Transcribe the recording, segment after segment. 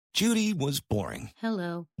Judy was boring.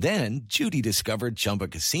 Hello. Then Judy discovered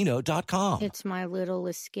ChumbaCasino.com. It's my little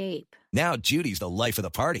escape. Now Judy's the life of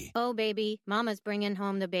the party. Oh, baby, mama's bringing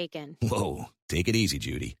home the bacon. Whoa, take it easy,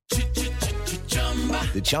 Judy.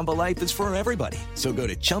 The Chumba life is for everybody. So go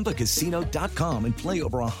to ChumbaCasino.com and play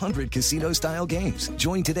over 100 casino-style games.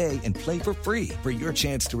 Join today and play for free for your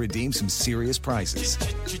chance to redeem some serious prizes.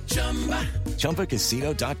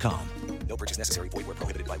 ChumbaCasino.com. No purchase necessary. Void where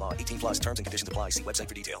prohibited by law. 18 plus terms and conditions apply. See website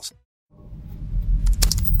for details.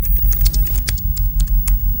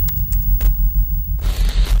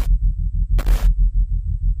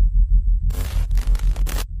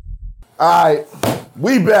 All right,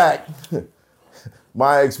 we back.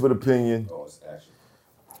 My expert opinion. Oh, it's action.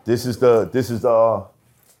 This is the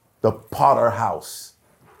Potter House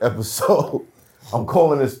episode. I'm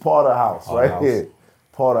calling this Potter House here.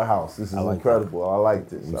 Potter House. This is incredible. I like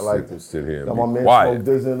this. I like this. Sit here. Got my man Smoke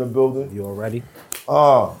Dizzy in the building. You all ready?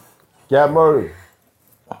 Gab Murray.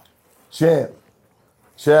 Champ.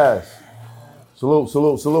 Chaz.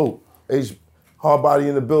 Salute. H. Hardbody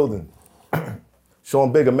in the building.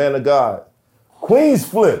 Sean Bigger, man of God. Queens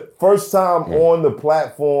Flip, first time on the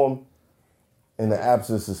platform in the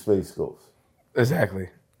absence of Space Ghost. Exactly.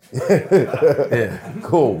 Yeah.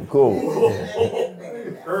 Cool. Yeah.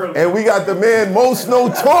 And we got the man most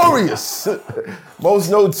notorious for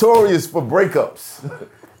breakups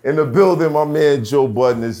in the building. My man Joe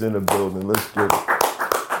Budden is in the building. Let's get it.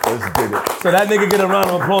 So that nigga get a round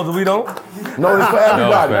of applause and we don't? No, it's for everybody. No,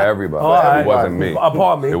 it's for everybody. Oh, It wasn't me.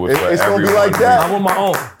 Pardon me. It was for It's gonna be everyone. like that. I want my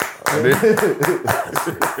own.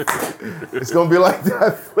 It's gonna be like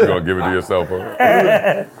that. You're gonna give it to yourself, huh?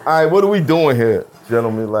 All right, what are we doing here,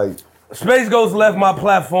 gentlemen? Like, Space Ghost left my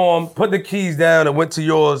platform, put the keys down, and went to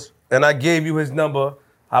yours, and I gave you his number.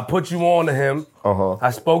 I put you on to him.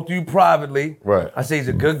 I spoke to you privately. Right. I said he's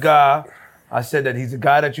a good guy. I said that he's a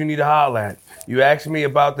guy that you need to holler at. You asked me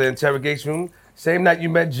about the interrogation room. Same night you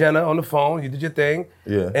met Jenna on the phone, you did your thing.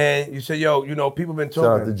 Yeah. And you said, yo, you know, people been talking.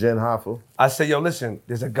 shout out to Jen Hoffa. I said, yo, listen,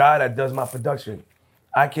 there's a guy that does my production.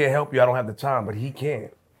 I can't help you, I don't have the time, but he can.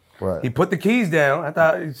 Right. He put the keys down. I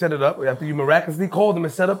thought he set it up. After you miraculously called him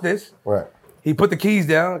and set up this, Right. he put the keys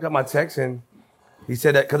down. I got my text, and he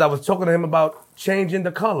said that, because I was talking to him about changing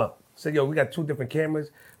the color. I said, yo, we got 2 different cameras.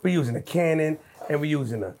 We're using a Canon, and we're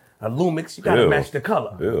using a Lumix. You gotta Ew. match the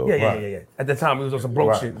color. Ew. Yeah. At the time, we was on some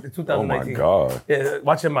broke shit. 2019. Oh my God. Yeah,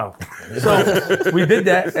 watch your mouth. So we did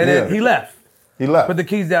that, and then he left. He left. Put the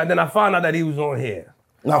keys down. Then I found out that he was on here.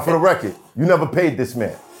 Now, for the record, you never paid this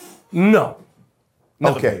man. No.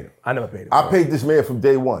 Never Okay. paid him. I never paid him. I paid this man from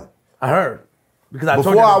day one. I heard. Because I told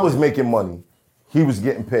Before you. I was making money, he was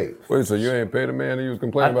getting paid. Wait, so you ain't paid the man and you was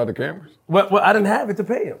complaining about the cameras? Well, I didn't have it to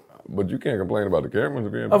pay him. But you can't complain about the cameras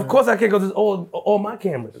if you ain't Of paid. course I can't, because it's all my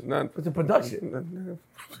cameras. Not- It's a production.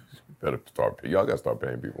 Better start paying. Y'all gotta start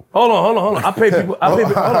paying people. Hold on. I pay people. I pay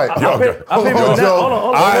people. All right. I pay people. Hold on, Joe. Hold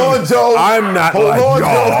on. Hold on, Joe. I'm not Hold like on, y'all. Joe.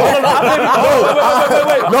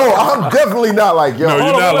 Wait. No, I'm definitely not like y'all. No,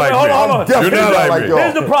 you're not like me. hold on. I'm definitely You're not not like like me. y'all.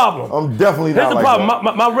 Here's the problem. I'm definitely Here's not the like problem.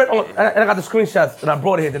 y'all. My rent on, and I got the screenshots, and I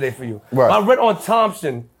brought it here today for you. Right. My rent on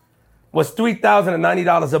Thompson was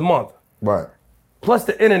 $3,090 a month, Right. plus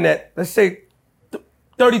the internet. Let's say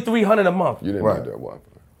 $3,300 a month. You didn't Right. need that Wi-Fi.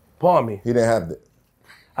 Pardon me. He didn't have that.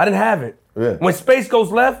 I didn't have it. Yeah. When Space Ghost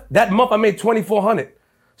left, that month I made $2,400.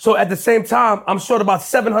 So at the same time, I'm short about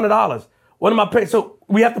 $700. What am I paying? So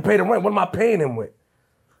we have to pay the rent. What am I paying him with?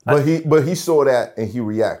 But he saw that and he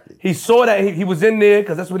reacted. He saw that he was in there,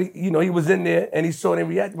 because that's what he was in there, and he saw it and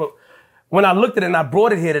reacted. But when I looked at it and I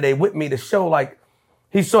brought it here today with me to show, like,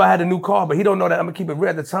 he saw I had a new car, but he don't know that I'm gonna keep it real.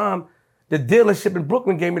 At the time, the dealership in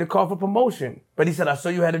Brooklyn gave me the car for promotion. But he said, I saw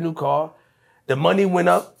you had a new car. The money went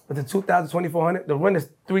up with the $2,400. The rent is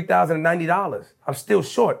 $3,090. I'm still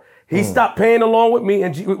short. He stopped paying along with me,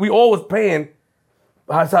 and we all was paying.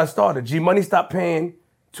 That's how I started. G Money stopped paying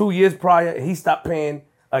 2 years prior, and he stopped paying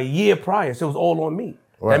a year prior. So it was all on me.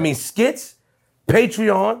 Right. That means skits,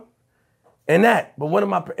 Patreon, and that. But one of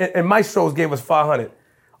my and Maestros gave us $500.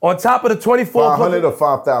 On top of the 24 500 or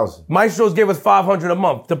 5,000? Maestros gave us $500 a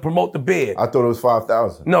month to promote the bid. I thought it was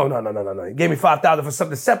 5,000. No. He gave me $5,000 for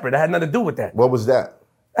something separate. That had nothing to do with that. What was that?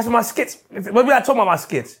 That's my skits. What we not talking about my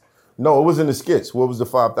skits? No, it was in the skits. What was the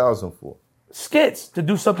 5,000 for? Skits to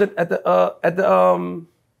do something at the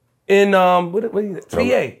what is it?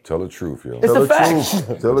 PA. Tell the truth, yo. It's Tell a the fact.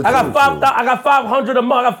 truth. Tell the I got truth. 5,000. I got 500 a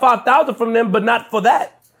month. I got 5,000 from them, but not for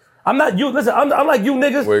that. I'm not you. Listen, I'm like you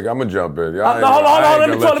niggas. Wait, I'm gonna jump in. No, hold on. Let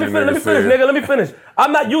me finish, nigga. Let me finish.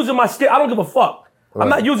 I'm not using my skit. I don't give a fuck. I'm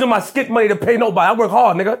not using my skit money to pay nobody. I work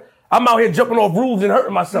hard, nigga. I'm out here jumping off roofs and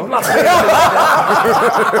hurting myself. I'm not paying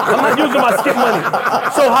I'm not using my skip money.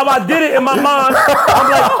 So how I did it in my mind, I'm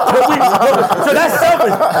like, so that's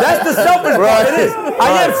selfish. That's the selfish part. It is.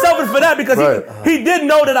 I am selfish for that because he did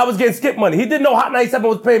know that I was getting skip money. He did know Hot 97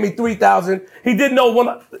 was paying me $3,000. He did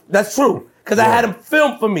know that's true. Because I had him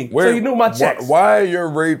film for me. So he knew my checks. Why are your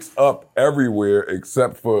rates up everywhere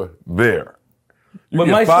except for there? You But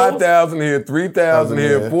get 5,000 here, 3,000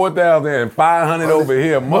 here, 4,000 here, and 500 over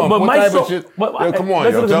here. Mom, what type of shit? Yo, come on,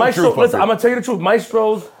 yo, tell the truth. Listen, I'm going to tell you the truth.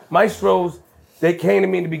 Maestros, they came to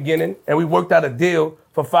me in the beginning, and we worked out a deal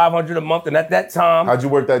for $500 a month. And at that time... How'd you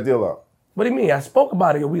work that deal out? What do you mean? I spoke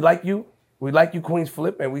about it. We like you. We like you, Queens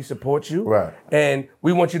Flip, and we support you. Right. And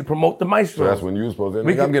we want you to promote the Maestros. So that's when you were supposed to...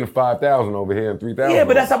 I'm getting 5,000 over here and 3,000. Yeah,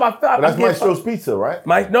 but that's how I felt. But that's Maestro's Pizza, right?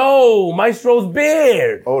 Maestro's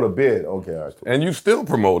Beard. Oh, the beard. Okay, all right. And you still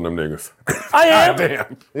promoting them niggas. I am.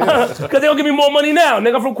 Damn. Because they don't give me more money now,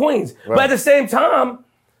 nigga, I'm from Queens. Right. But at the same time,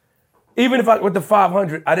 even if with the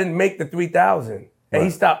 500, I didn't make the 3,000. And he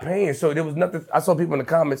stopped paying. So there was nothing. I saw people in the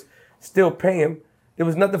comments still pay him. There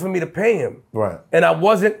was nothing for me to pay him. Right. And I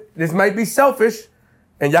wasn't, this might be selfish,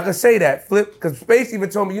 and y'all can say that, Flip, because Space even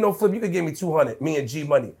told me, Flip, you could give me 200, me and G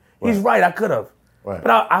Money. Right. He's right, I could have. Right.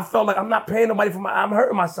 But I felt like I'm not paying nobody I'm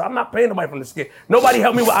hurting myself. I'm not paying nobody from the skit. Nobody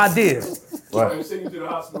helped me with ideas. Right.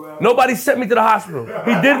 Nobody sent me to the hospital.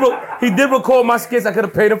 He did record my skits. I could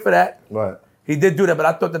have paid him for that. Right. He did do that, but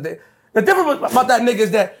I thought that the difference about that nigga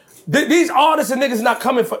is that these artists and niggas not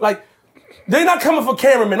coming for, like, they're not coming for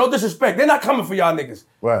cameramen, no disrespect. They're not coming for y'all niggas.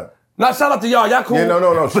 Right. Now, shout out to y'all cool. Yeah,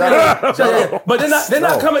 no, shout out. Yeah. But they're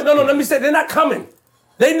not coming, let me say, they're not coming.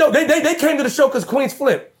 They know, they came to the show because Queens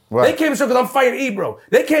Flip. Right. They came to the show because I'm fighting Ebro.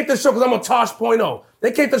 They came to the show because I'm on Tosh.0.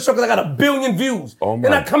 They came to the show because I got 1 billion views. Oh they're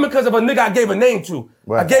not coming because of a nigga I gave a name to.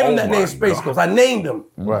 Right. I gave him that name, Space Ghost. I named him.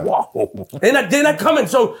 Right. Wow. They're not coming.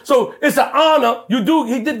 So it's an honor.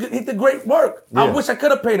 He did great work. Yeah. I wish I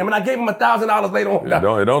could have paid him, and I gave him $1,000 later on.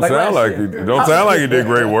 It don't sound like he did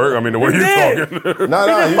great work. I mean, the way you're talking.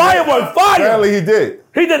 No, he did firework. Apparently he did.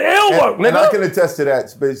 He did ill work, nigga. And I can attest to that.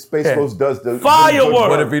 Space Ghost does the firework.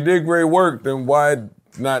 But if he did great work, then why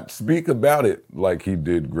not speak about it like he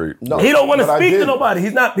did great? No, he don't want to speak to nobody.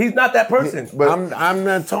 He's not that person. But I'm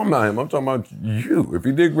not talking about him. I'm talking about you. If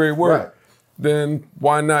he did great work, then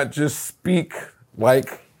why not just speak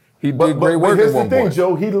like he did great work? But here's the thing,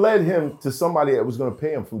 Joe. He led him to somebody that was going to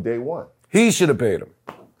pay him from day one. He should have paid him.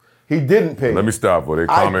 He didn't pay him. Let me stop for they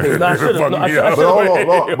comment. I should have.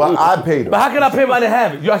 But I paid him. But how can I pay him? I didn't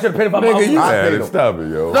have it. I should have paid him. Nigga, you had it. Stop it,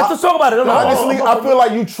 yo. Let's just talk about it. Honestly, I feel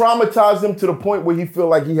like you traumatized him to the point where he feel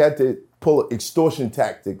like he had to pull extortion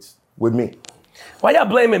tactics with me. Why y'all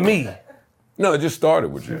blaming me? No, it just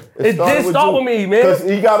started with you. It did start with me, man. Because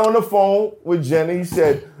he got on the phone with Jenny. He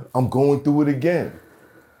said, I'm going through it again.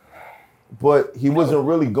 But he wasn't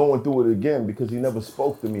really going through it again because he never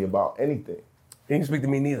spoke to me about anything. He didn't speak to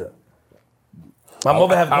me neither. My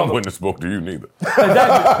mother has. I wouldn't have spoke to you neither.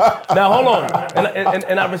 Exactly. Now hold on,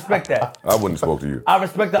 and I respect that. I wouldn't have spoke to you. I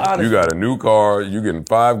respect the honesty. You got a new car. You getting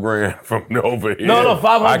 $5,000 from over here. No,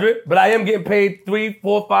 $500. But I am getting paid $3,000,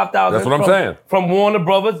 $4,000, $5,000. That's what I'm saying. From Warner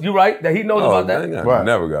Brothers. You right? That he knows about that. I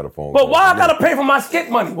never got a phone. But why I gotta pay for my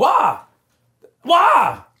skit money? Why?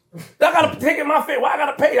 I gotta take it my face. Why I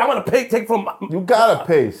gotta pay? I'm gonna take from. You gotta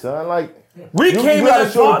pay, son. Like. We came in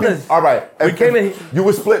as partners. All right. We came in. You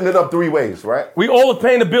were splitting it up 3 ways, right? We all was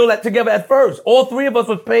paying the bill together at first. All 3 of us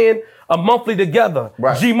was paying a monthly together.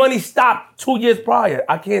 Right. G Money stopped 2 years prior.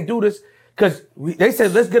 I can't do this because they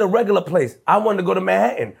said, let's get a regular place. I wanted to go to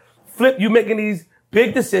Manhattan. Flip, you making these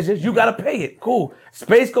big decisions. You got to pay it. Cool.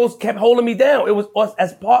 Space Ghost kept holding me down. It was us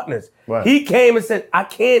as partners. Right. He came and said, I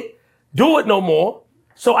can't do it no more.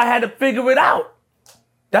 So I had to figure it out.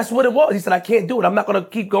 That's what it was. He said, I can't do it. I'm not going to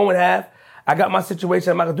keep going half. I got my situation.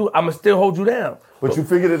 I'm not gonna do it. I'm gonna still hold you down. But you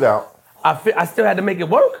figured it out. I still had to make it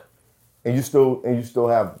work. And you still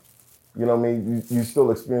have, you know what I mean? You still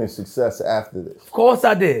experienced success after this. Of course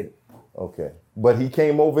I did. Okay. But he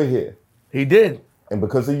came over here. He did. And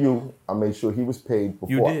because of you, I made sure he was paid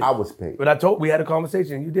before I was paid. But we had a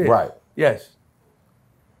conversation. You did. Right. Yes.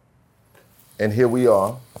 And here we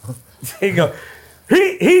are. There you go.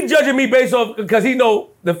 He judging me based off because he know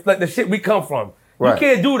the shit we come from. Right. You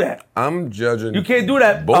can't do that. I'm judging. You can't do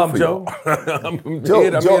that, both Joe. I'm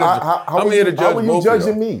here to judge how are you both judging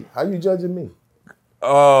of me? How you judging me?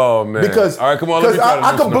 Oh man! Because all right, come on.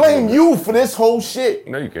 I can blame you for this whole shit.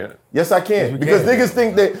 No, you can't. Yes, I can. Because niggas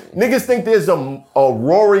think there's a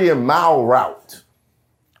Rory and Mal route.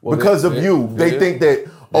 Well, because of you, they think that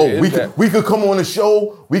we could come on the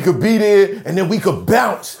show, we could be there, and then we could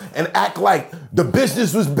bounce and act like the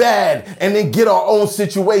business was bad and then get our own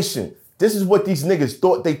situation. This is what these niggas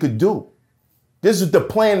thought they could do. This is the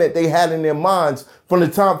plan that they had in their minds from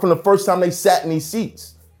the first time they sat in these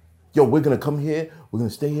seats. Yo, we're gonna come here, we're gonna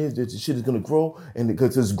stay here, this shit is gonna grow, and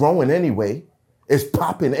because it's growing anyway, it's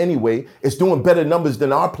popping anyway, it's doing better numbers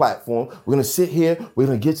than our platform. We're gonna sit here, we're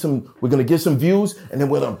gonna get some views, and then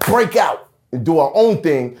we're gonna break out and do our own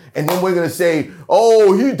thing, and then we're gonna say,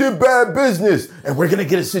 oh, he did bad business, and we're gonna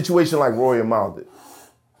get a situation like Roy and Mal did.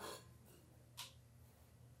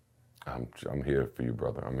 I'm here for you,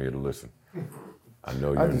 brother. I'm here to listen. I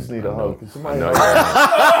know you. I just need a hug.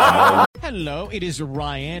 Hello, it is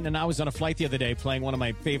Ryan, and I was on a flight the other day playing one of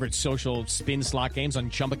my favorite social spin slot games on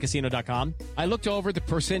ChumbaCasino.com. I looked over at the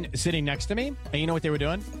person sitting next to me, and you know what they were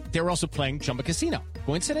doing? They were also playing Chumba Casino.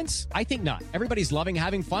 Coincidence? I think not. Everybody's loving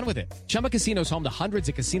having fun with it. Chumba Casino is home to hundreds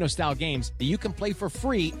of casino-style games that you can play for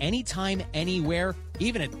free anytime, anywhere,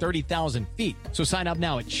 even at 30,000 feet. So sign up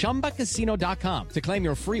now at ChumbaCasino.com to claim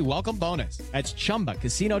your free welcome bonus. That's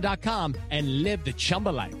ChumbaCasino.com and live the Chumba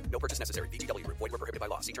life. No purchase necessary. VGW. Void where prohibited by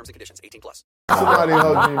law. See terms and conditions. 18+. Somebody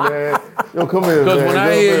hug me, man. Yo, come here, man. Because when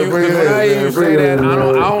I hear you say that, I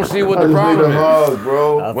don't see what the problem is. Hug,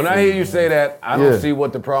 bro. When I hear you say that, I don't see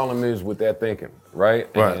what the problem is with that thinking, right?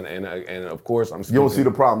 And of course, I'm speaking. You don't see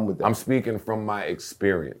the problem with that. I'm speaking from my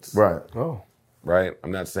experience. Right. Oh. Right?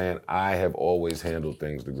 I'm not saying I have always handled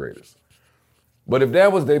things the greatest. But if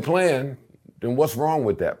that was their plan, then what's wrong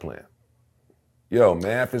with that plan? Yo,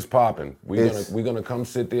 Math is popping. We're gonna come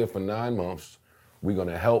sit there for 9 months. We're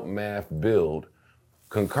gonna help Math build.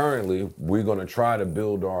 Concurrently, we're gonna try to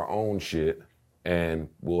build our own shit, and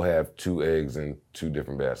we'll have 2 eggs in 2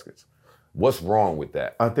 different baskets. What's wrong with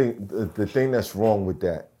that? I think the thing that's wrong with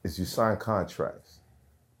that is you sign contracts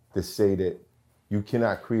that say that you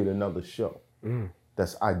cannot create another show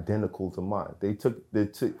that's identical to mine.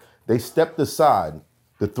 They stepped aside,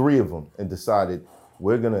 the 3 of them, and decided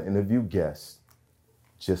we're gonna interview guests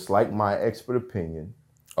just like My Expert Opinion.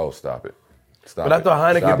 Oh, stop it. But I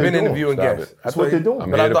thought Heineken been interviewing guests. That's what they're doing.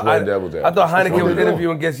 I'm here to play devil's advocate. I thought Heineken was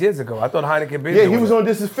interviewing guests years ago. I thought Heineken been doing he was that. on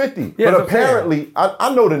This Is 50. Yeah, but apparently,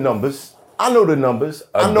 I know the numbers. I know the numbers.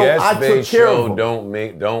 I know I took guest-based care show of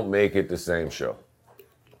them. don't make it the same show.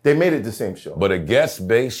 They made it the same show. But a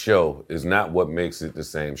guest-based show is not what makes it the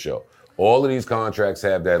same show. All of these contracts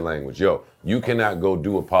have that language. Yo, you cannot go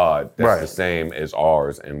do a pod that's the same as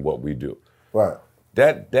ours and what we do. Right.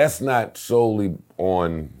 That's not solely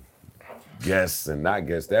on guests and not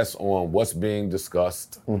guests. That's on what's being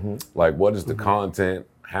discussed. Mm-hmm. Like, what is the content?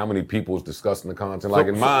 How many people is discussing the content? Like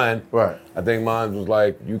in mine, I think mine was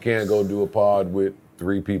like, you can't go do a pod with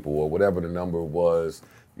 3 people or whatever the number was.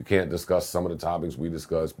 You can't discuss some of the topics we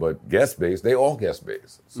discussed, but guest-based, they all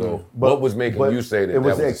guest-based. So what was making you say that it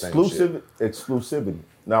was that was exclusivity.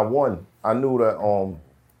 Now, one, I knew that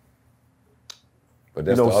but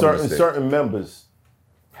that's the other mistake. certain members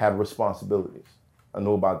had responsibilities. I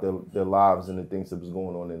knew about their lives and the things that was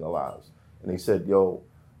going on in their lives. And they said, yo,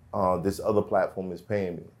 this other platform is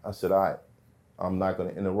paying me. I said, all right, I'm not going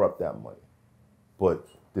to interrupt that money. But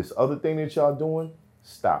this other thing that y'all doing,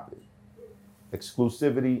 stop it.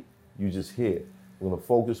 Exclusivity, you just here. We're going to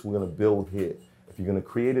focus, we're going to build here. If you're going to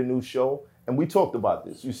create a new show, and we talked about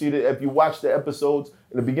this. You see that if you watch the episodes,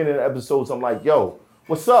 in the beginning of the episodes, I'm like, yo,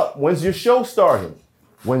 what's up? When's your show starting?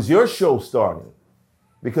 When's your show starting?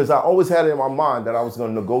 Because I always had it in my mind that I was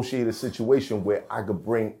going to negotiate a situation where I could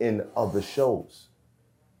bring in other shows.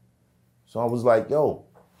 So I was like, yo,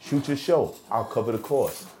 shoot your show. I'll cover the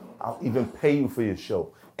cost. I'll even pay you for your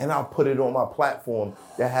show. And I'll put it on my platform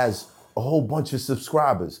that has a whole bunch of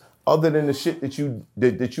subscribers other than the shit that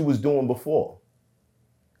you was doing before.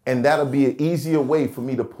 And that'll be an easier way for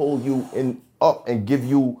me to pull you up and give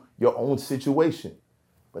you your own situation.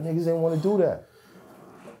 But niggas didn't want to do that.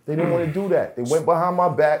 They didn't want to do that. They went behind my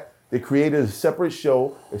back. They created a separate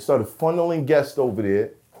show. They started funneling guests over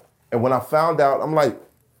there. And when I found out, I'm like...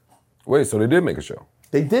 Wait, so they did make a show?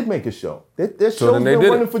 They did make a show. Their show's been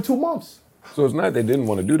running for 2 months. So it's not they didn't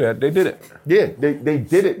want to do that. They did it. Yeah, they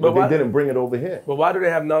did it, but they didn't bring it over here. But why do they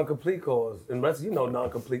have non-complete clause? And rest, you know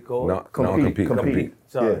non-complete clause. Compete.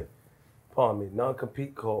 Sorry. Yeah. Pardon me.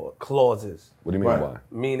 Non-compete clauses. What do you mean why?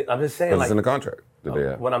 I'm just saying, It's in the contract that they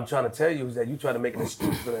have. What I'm trying to tell you is that you try to make an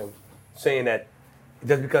excuse for them, saying that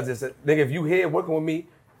just because it's a nigga, if you here working with me,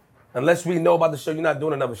 unless we know about the show, you're not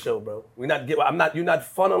doing another show, bro. You're not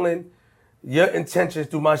funneling your intentions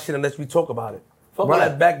through my shit unless we talk about it. Fuck all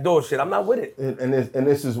that backdoor shit. I'm not with it. And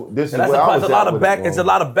this is where I was at with it. It's a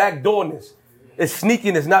lot of backdoorness. It's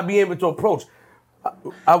sneakiness, not being able to approach.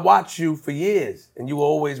 I watched you for years, and you were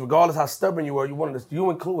always, regardless how stubborn you were, you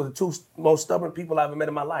and Clue were the two most stubborn people I ever met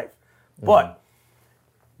in my life. But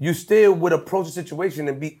you still would approach a situation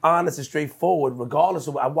and be honest and straightforward, regardless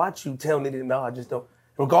of. I watch you tell niggas, no, I just don't.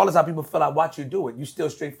 Regardless how people feel, I watch you do it. You still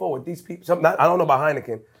straightforward. These people, I don't know about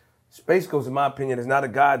Heineken. Space Ghost, in my opinion, is not a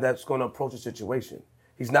guy that's going to approach a situation.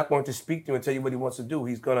 He's not going to speak to you and tell you what he wants to do.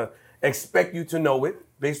 He's going to expect you to know it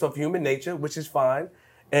based off human nature, which is fine.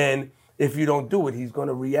 And if you don't do it, he's going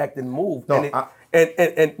to react and move. No,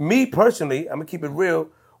 and me personally, I'm going to keep it real.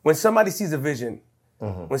 When somebody sees a vision,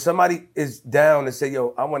 when somebody is down and say,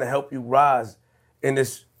 yo, I want to help you rise in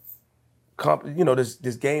this,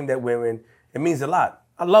 this game that we're in, it means a lot.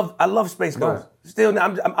 I love Space Ghost. Still,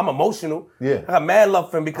 I'm emotional. Yeah. I got mad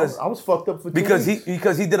love for him because I was fucked up for 2 because weeks.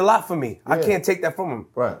 he did a lot for me. Yeah. I can't take that from him.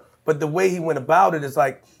 Right. But the way he went about it is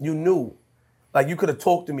like you knew. Like you could have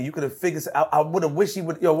talked to me. You could have figured. I would have wished he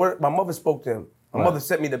would. My mother spoke to him. My mother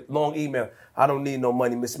sent me the long email. I don't need no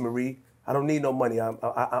money, Miss Marie. I don't need no money.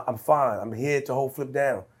 I'm fine. I'm here to hold Flip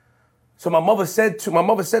down. So my mother said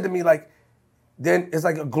to me like, then it's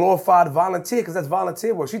like a glorified volunteer because that's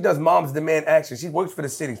volunteer work. She does Moms Demand Action. She works for the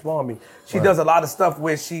city. She does a lot of stuff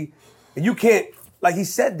where you can't, like he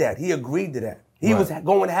said that. He agreed to that. He was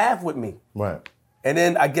going half with me. Right. And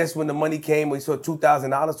then I guess when the money came, when he saw $2,000,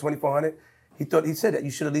 $2,400, he said that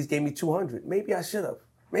you should at least gave me $200. Maybe I should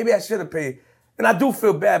have paid. And I do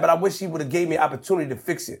feel bad, but I wish he would have gave me an opportunity to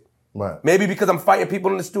fix it. Right. Maybe because I'm fighting people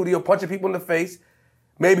in the studio, punching people in the face.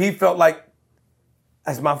 Maybe he felt like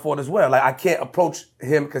that's my fault as well. Like I can't approach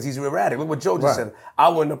him because he's erratic. Look what Joe just said. I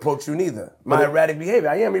wouldn't approach you neither. My erratic behavior.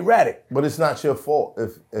 I am erratic. But it's not your fault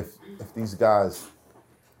if these guys,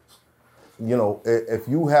 if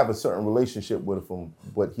you have a certain relationship with him,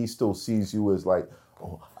 but he still sees you as like,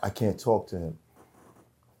 oh, I can't talk to him.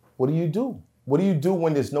 What do you do? What do you do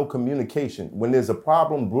when there's no communication? When there's a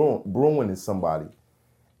problem brewing in somebody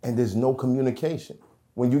and there's no communication?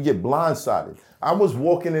 When you get blindsided. I was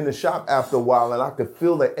walking in the shop after a while and I could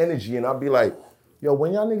feel the energy and I'd be like, yo,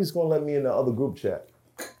 when y'all niggas gonna let me in the other group chat?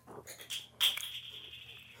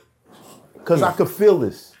 Cause I could feel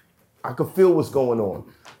this. I could feel what's going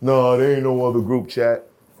on. No, there ain't no other group chat.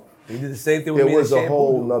 He did the same thing with me. There was a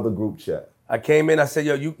whole nother group chat. I came in, I said,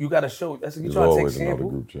 yo, you got to show. I said, you trying to take shampoo?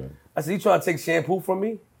 Group chat. I said, you trying to take shampoo from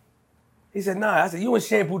me? He said, nah. I said, you and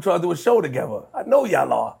Shampoo trying to do a show together. I know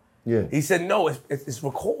y'all are. Yeah. He said, no, it's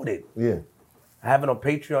recorded. Yeah. I have it on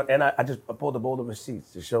Patreon, and I pulled up all the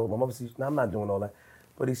receipts to show. My mother said, no, I'm not doing all that.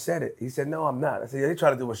 But he said it. He said, no, I'm not. I said, yeah, they try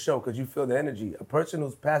to do a show because you feel the energy. A person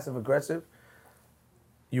who's passive-aggressive,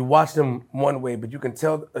 you watch them one way, but you can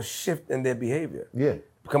tell a shift in their behavior. Yeah.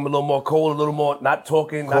 Become a little more cold, a little more not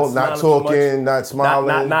talking, Cold, not smiling not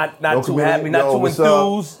smiling. Not too happy, not too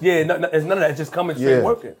enthused. Yeah, it's none of that. It's just coming straight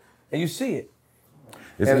working. And you see it.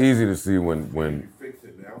 It's easy to see when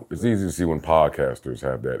it's easy to see when podcasters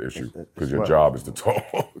have that issue because your job is to talk.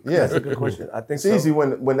 Yeah, That's a good question. I think it's easy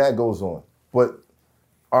when that goes on. But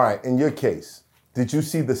all right, in your case, did you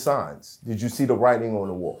see the signs? Did you see the writing on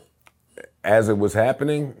the wall? As it was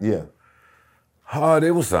happening, Yeah.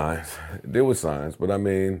 There were signs. There were signs, but I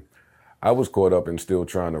mean, I was caught up in still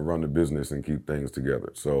trying to run the business and keep things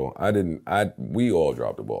together. So we all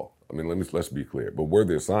dropped the ball. I mean, let's be clear. But were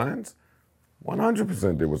there signs?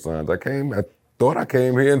 100% there were signs. I thought I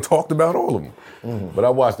came here and talked about all of them. Mm-hmm. But I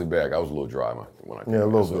watched it back. I was a little dry when I came Yeah, a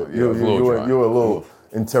little so, bit. Yeah, You were a little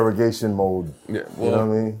interrogation mode. Yeah, well, you know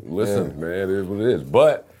what I mean? Listen, man, it is what it is.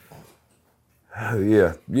 But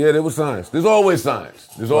yeah, there were signs. There's always signs.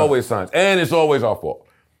 There's always signs. And it's always our fault.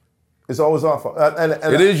 It's always our fault.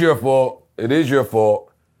 It is your fault. It is your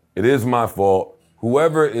fault. It is my fault.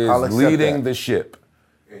 Whoever is leading the ship,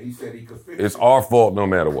 and he said he could fix it's our fault no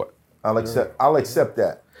matter what. I'll accept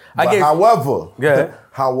that.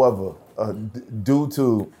 However, due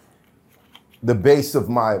to the base of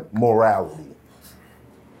my morality,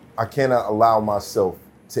 I cannot allow myself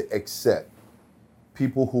to accept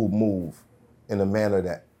people who move in a manner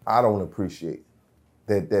that I don't appreciate,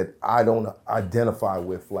 that I don't identify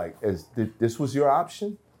with. Like, as this was your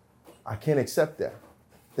option, I can't accept that.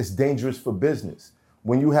 It's dangerous for business.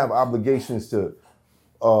 When you have obligations to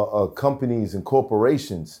companies and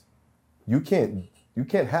corporations, you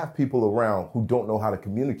can't have people around who don't know how to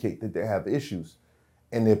communicate that they have issues,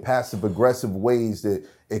 and their passive aggressive ways that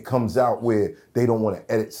it comes out where they don't want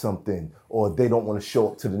to edit something or they don't want to show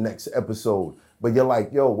up to the next episode. But you're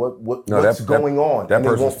like, yo, what's going on? That and they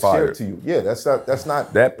person's won't share fired. it to you. Yeah, that's not it's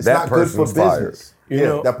not That good for person's fired.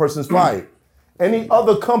 business. That person's fired. Any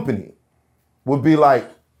other company would be like,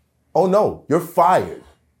 oh no, you're fired.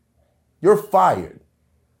 You're fired.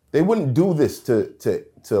 They wouldn't do this to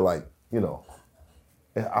like,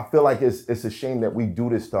 I feel like it's a shame that we do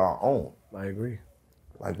this to our own. I agree.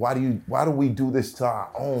 Like, why do we do this to our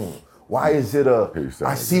own? Why is it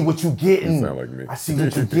I see like what you getting. You sound like me. I see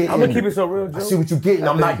what you getting. I'm gonna keep it so real, Joe. I see what you getting.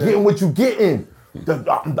 I'm not getting what you getting.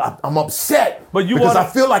 I'm upset because I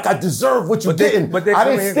feel like I deserve what you're getting. I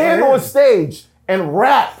didn't stand on stage and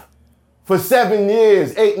rap for 7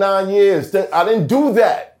 years, 8, 9 years. I didn't do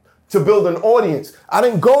that to build an audience. I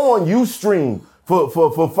didn't go on Ustream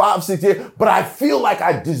for 5, 6 years, but I feel like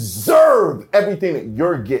I deserve everything that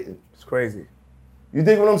you're getting. It's crazy. You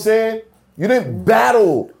dig what I'm saying? You didn't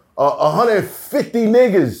battle 150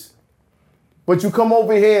 niggas, but you come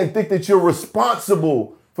over here and think that you're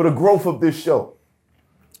responsible for the growth of this show.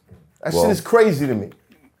 That shit is crazy to me.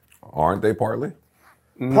 Aren't they partly?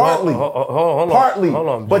 Partly. Hold on. Partly. Hold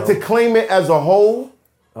on, but to claim it as a whole,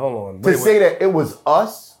 hold on. to say that it was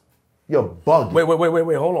us, you're bugging.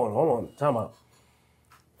 Wait. Hold on. Time out.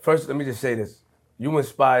 First, let me just say this. You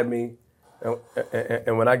inspired me,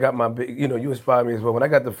 and when I got my big, you inspired me as well. When I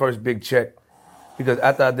got the first big check, because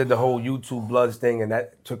after I did the whole YouTube Bloods thing and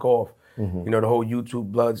that took off, the whole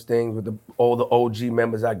YouTube Bloods thing with all the OG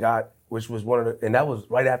members I got, which was and that was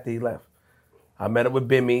right after he left. I met up with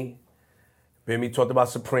Bimmy. Bimmy talked about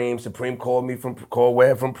Supreme. Supreme called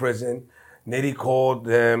Webb from prison. Nitty called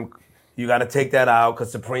them. You got to take that out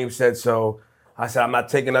because Supreme said so. I said, I'm not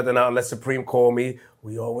taking nothing out unless Supreme called me.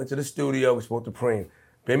 We all went to the studio. We spoke to Supreme.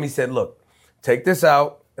 Bimmy said, look, take this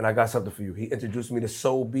out and I got something for you. He introduced me to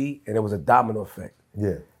Soul B and it was a domino effect.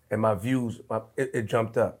 Yeah. And my views, it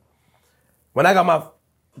jumped up. When I got my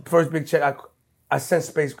first big check, I sent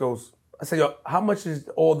Space Ghost. I said, yo, how much is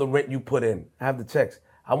all the rent you put in? I have the checks.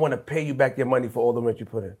 I want to pay you back your money for all the rent you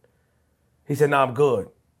put in. He said, nah, I'm good.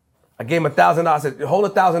 I gave him $1,000. I said, hold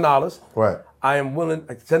 $1,000. Right. I am willing,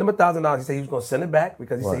 I sent him $1,000. He said he was going to send it back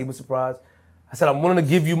because he said he was surprised. I said, I'm willing to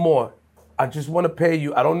give you more. I just want to pay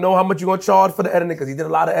you. I don't know how much you're going to charge for the editing because he did a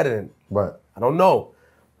lot of editing. Right. I don't know.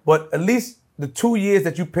 But at least the 2 years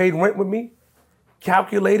that you paid rent with me,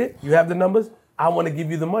 calculate it, you have the numbers, I want to give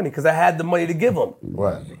you the money because I had the money to give him.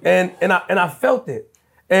 Right. And I felt it.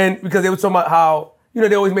 And because they were talking about how,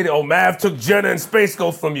 they always made it, Mav took Jenna and Space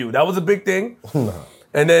Ghost from you. That was a big thing. No.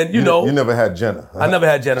 And then, You never had Jenna. I never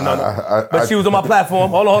had Jenna, no. But she was on my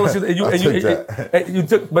platform. Hold on. You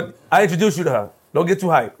took, but I introduced you to her. Don't get too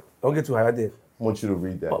hyped. I did. I want you to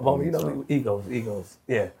read that. Egos.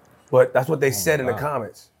 Yeah. But that's what they said in the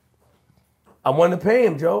comments. I wanted to pay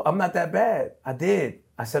him, Joe. I'm not that bad. I did.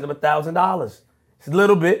 I sent him $1,000. It's a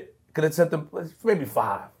little bit. Could have sent them maybe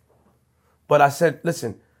 $5. But I said,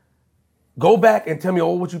 listen, go back and tell me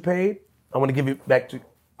all what you paid. I want to give it back to you.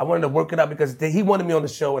 I wanted to work it out because he wanted me on the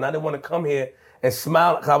show and I didn't want to come here and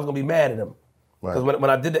smile because I was going to be mad at him. Because when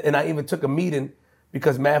I did it, and I even took a meeting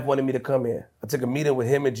because Mav wanted me to come here. I took a meeting with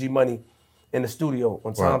him and G Money in the studio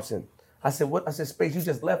on Thompson. I said, what? I said, Space, you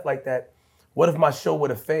just left like that. What if my show would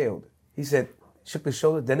have failed? He said, shook his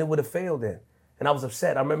shoulder, then it would have failed then. And I was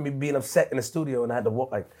upset. I remember being upset in the studio and I had to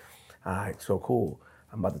walk like, all right, so cool.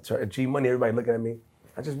 I'm about to turn G Money, everybody looking at me.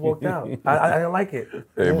 I just walked out. I didn't like it.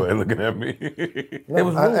 Everybody looking at me. It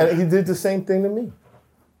was rude. And he did the same thing to me.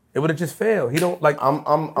 It would have just failed. He don't like.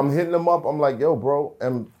 I'm hitting him up. I'm like, yo, bro,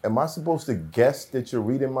 am I supposed to guess that you're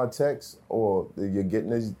reading my text or that you're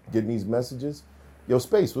getting these messages? Yo,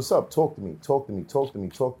 Space, what's up? Talk to me.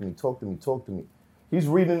 He's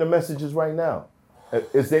reading the messages right now.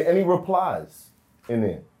 Is there any replies in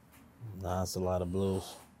there? Nah, it's a lot of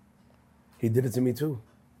blues. He did it to me too.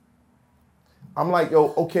 I'm like,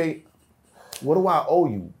 yo, okay, what do I owe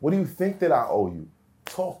you? What do you think that I owe you?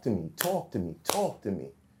 Talk to me.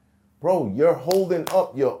 Bro, you're holding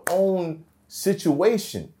up your own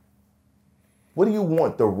situation. What do you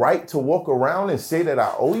want? The right to walk around and say that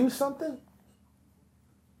I owe you something?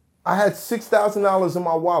 I had $6,000 in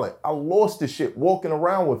my wallet. I lost the shit walking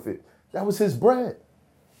around with it. That was his bread.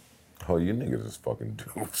 Oh, you niggas is fucking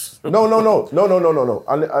dudes. No.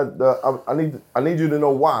 I need you to know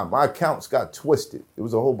why. My accounts got twisted. There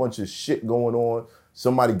was a whole bunch of shit going on.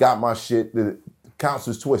 Somebody got my shit. The accounts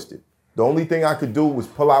was twisted. The only thing I could do was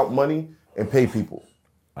pull out money and pay people.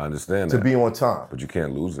 I understand to that. be on time. But you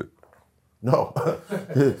can't lose it. No.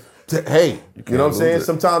 Hey, you know what I'm saying?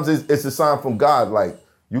 Sometimes it's a sign from God, like,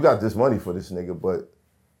 you got this money for this nigga, but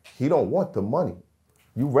he don't want the money.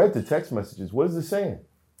 You read the text messages. What is it saying?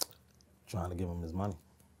 Trying to give him his money.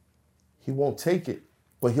 He won't take it,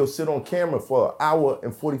 but he'll sit on camera for an hour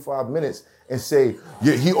and 45 minutes and say,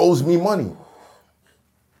 yeah, he owes me money.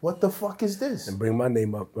 What the fuck is this? And bring my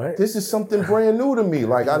name up, right? This is something brand new to me.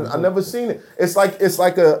 Like I never seen it. It's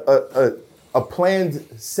like a a planned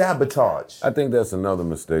sabotage. I think that's another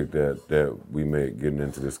mistake that we make getting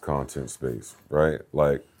into this content space, right?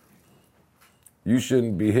 Like, you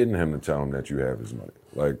shouldn't be hitting him to tell him that you have his money.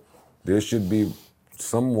 Like, there should be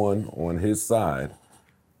someone on his side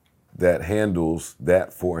that handles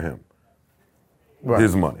that for him. Right.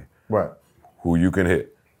 His money. Right. Who you can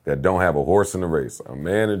hit. That don't have a horse in the race. A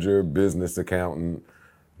manager, business accountant,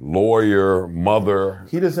 lawyer, mother.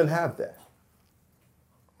 He doesn't have that.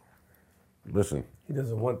 Listen. He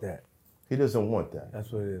doesn't want that. He doesn't want that.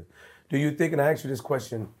 That's what it is. Do you think, and I ask you this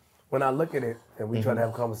question, when I look at it and we try to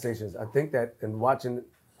have conversations, I think that in watching,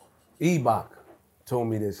 Ebach told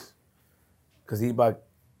me this, because Ebach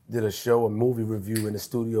did a show, a movie review in the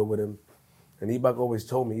studio with him, and Ebach always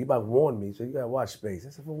told me, Ebach warned me, so you gotta watch Space. I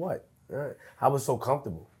said, for what? I was so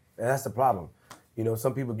comfortable, and that's the problem. You know,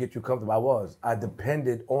 some people get you comfortable. I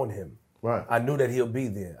depended on him. Right. I knew that he'll be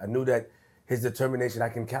there. I knew that his determination, I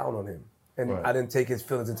can count on him. And Right. I didn't take his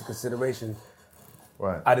feelings into consideration.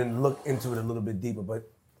 Right. I didn't look into it a little bit deeper, but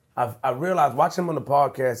I realized watching him on the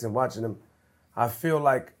podcast and watching him, I feel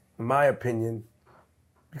like, in my opinion,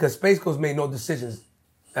 because Space Ghost made no decisions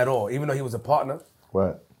at all, even though he was a partner.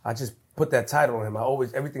 Right. I just put that title on him.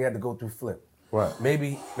 Everything had to go through Flip. Right.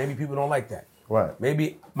 Maybe people don't like that. Right.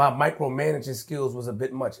 Maybe my micromanaging skills was a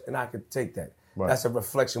bit much, and I could take that. Right. That's a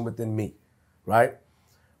reflection within me, right?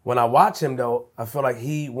 When I watch him, though, I feel like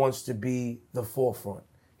he wants to be the forefront.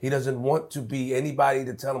 He doesn't want to be anybody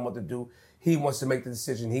to tell him what to do. He wants to make the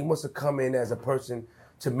decision. He wants to come in as a person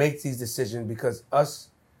to make these decisions because us,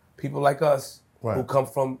 people like us, Right. who come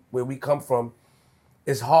from where we come from,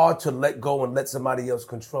 it's hard to let go and let somebody else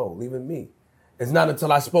control, even me. It's not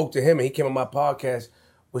until I spoke to him and he came on my podcast,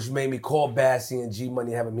 which made me call Bassie and G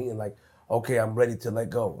Money, have a meeting like, okay, I'm ready to let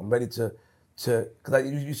go. I'm ready to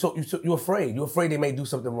because you're afraid. You're afraid they may do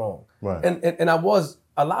something wrong. Right. And I was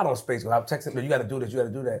a lot on Space. I was texting, you got to do this, you got to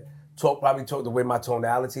do that. Probably talk the way my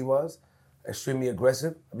tonality was, extremely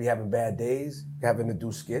aggressive. I'd be having bad days, having to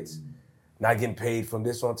do skits, not getting paid from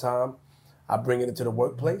this on time. I bring it into the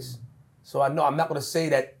workplace. So I know I'm not going to say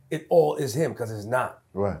that it all is him because it's not.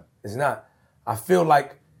 Right. It's not. I feel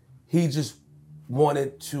like he just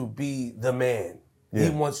wanted to be the man. Yeah. He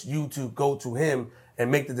wants you to go to him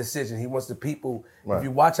and make the decision. He wants the people. Right. If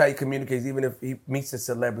you watch how he communicates, even if he meets the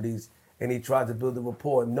celebrities and he tries to build a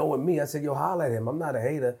rapport, knowing me, I said, yo, holler at him. I'm not a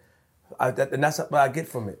hater. And that's what I get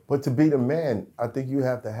from it. But to be the man, I think you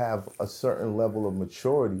have to have a certain level of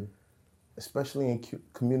maturity, especially in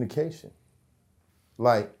communication.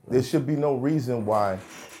 Like, there should be no reason why,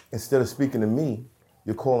 instead of speaking to me,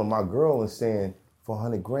 you're calling my girl and saying, for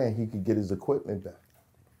 $100,000, he could get his equipment back.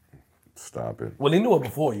 Stop it. Well, he knew it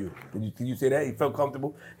before you. Did you say that? He felt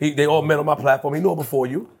comfortable. They all met on my platform. He knew it before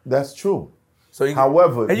you. That's true. So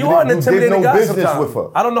However, and you are an did intimidating no guy business sometimes. with her.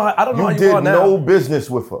 I don't know how you did are now. no business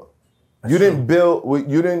with her. You didn't build.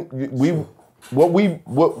 You didn't.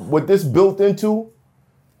 What this built into,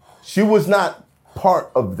 she was not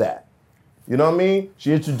part of that. You know what I mean?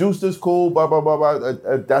 She introduced us, cool, blah blah blah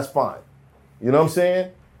blah. That's fine. You know what I'm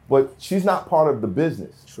saying? But she's not part of the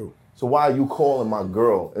business. True. So why are you calling my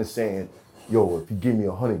girl and saying, yo, if you give me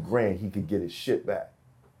 $100,000, he could get his shit back?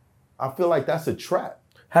 I feel like that's a trap.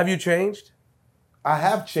 Have you changed? I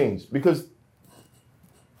have changed because,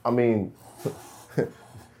 I mean,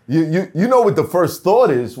 you know what the first thought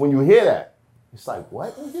is when you hear that. It's like,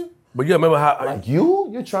 what? But you remember how? Like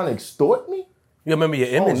you're trying to extort me? You remember your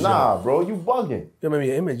image? Oh, nah, bro, you bugging. You remember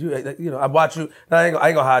your image? You know, I watch you. Now, I ain't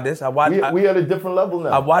gonna hide this. We at a different level now.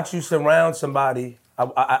 I watch you surround somebody.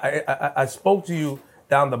 I spoke to you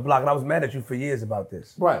down the block, and I was mad at you for years about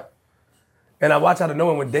this. Right. And I watched out of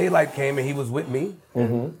nowhere when Daylight came and he was with me.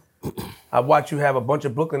 Mm-hmm. I watched you have a bunch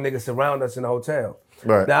of Brooklyn niggas surround us in the hotel.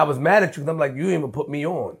 Right. Now I was mad at you because I'm like, you didn't even put me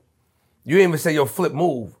on. You didn't even say, yo, flip,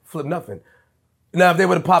 move, flip nothing. Now if they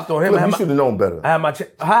would have popped on him, Flip, you should have known better. I had my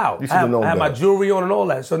how? You should have known I had my better. jewelry on and all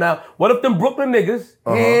that. So now, what if them Brooklyn niggas,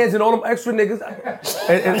 hands and all them extra niggas,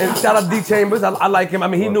 and shout out D Chambers, I like him. I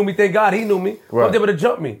mean, he knew me. Thank God he knew me. What if they would have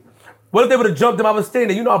jumped me? What if they would have jumped him? I was standing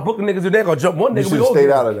there. You know how Brooklyn niggas do? They're gonna jump one nigga. You should have stayed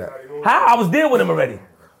out of that. How? I was there with him already.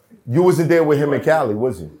 You wasn't there with him in Cali,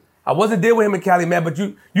 was you? I wasn't there with him in Cali, man. But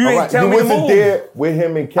you All ain't right, telling me to You wasn't move. there with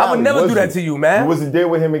him in Cali. I would never was do that you? to you, man. You wasn't there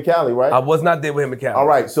with him in Cali, right? I was not there with him in Cali. All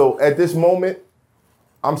right, so at this moment,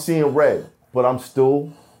 I'm seeing red, but I'm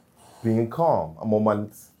still being calm. I'm on my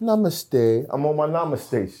namaste. I'm on my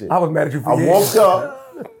namaste shit. I was mad at you for I years. walked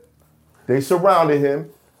up. They surrounded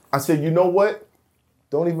him. I said, you know what?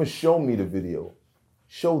 Don't even show me the video.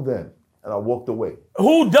 Show them. And I walked away.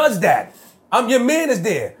 Who does that? Your man is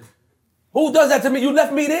there. Who does that to me? You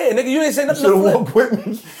left me there, nigga. You ain't say nothing. You should have walked with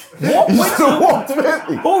me. Walk You with should have you? walked with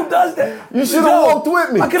me. Who does that? You should have walked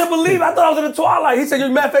with me. I couldn't believe it. I thought I was in the Twilight. He said,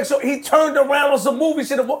 matter of fact, so he turned around on some movie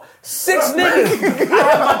shit. 6 niggas.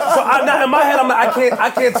 Now in my head, I'm like,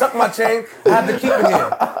 I can't tuck my chain. I have to keep it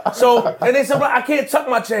here. So, and they said, I can't tuck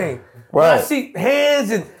my chain. When I see hands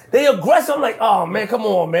and they aggressive, I'm like, oh man, come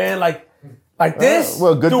on, man. Like this.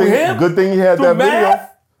 Well, good thing he had that video.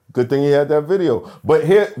 Good thing he had that video. But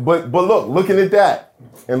look, looking at that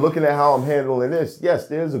and looking at how I'm handling this, yes,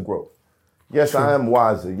 there's a growth. Yes, I am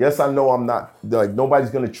wiser. Yes, I know I'm not, like, nobody's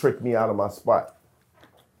gonna trick me out of my spot.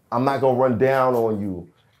 I'm not gonna run down on you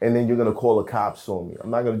and then you're gonna call the cops on me. I'm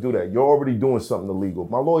not gonna do that. You're already doing something illegal.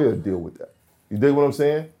 My lawyer will deal with that. You dig what I'm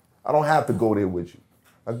saying? I don't have to go there with you.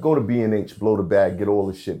 I go to B&H, blow the bag, get all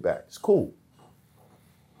the shit back. It's cool.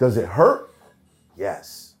 Does it hurt?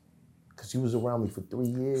 Yes. Because you was around me for 3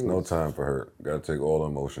 years. There's no time for hurt. Got to take all the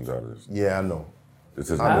emotions out of this. Yeah, I know.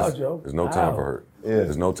 This is Joe? There's no time for hurt. Yeah.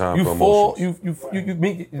 There's no time You for fall, emotions. you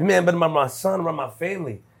meet, man, been around my son, around my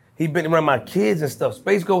family. He been around my kids and stuff.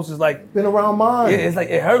 Space Ghost is like. Been around mine. Yeah, it's like,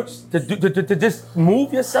 it hurts to just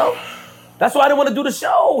move yourself. That's why I didn't want to do the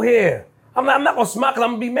show here. I'm not gonna smile because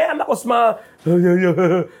I'm gonna be mad. I'm not gonna smile.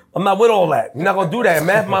 I'm not with all that. You're not gonna do that,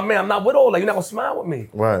 man. My man, I'm not with all that. You're not gonna smile with me.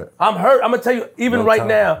 Right. I'm hurt. I'm gonna tell you, even No right time.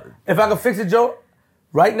 now, if I can fix it, Joe,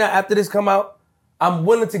 right now, after this come out, I'm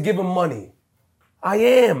willing to give him money. I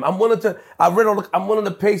am. I'm willing to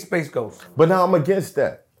pay Space Ghost. But now I'm against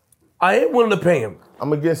that. I ain't willing to pay him.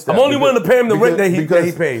 I'm against that. I'm only willing to pay him the rent that he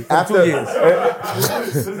paid for 2 years.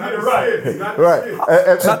 Right.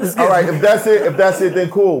 All right. If that's it, then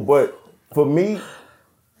cool. But for me,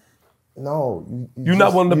 no. You're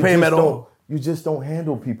not willing to pay him at all. You just don't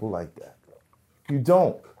handle people like that. You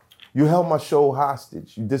don't. You held my show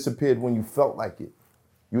hostage. You disappeared when you felt like it.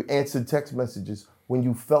 You answered text messages when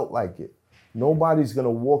you felt like it. Nobody's gonna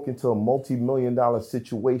walk into a multi-million-dollar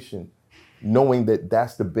situation knowing that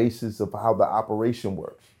that's the basis of how the operation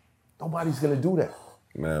works. Nobody's gonna do that.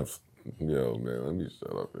 Man, let me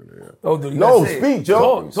shut up in here. Oh, dude, No, speak,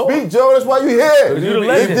 Joe. Speak, Joe. That's why you're here. You're the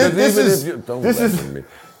legend. This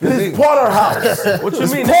is Porterhouse. What you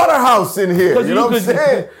It's mean? Porterhouse in here. You know what I'm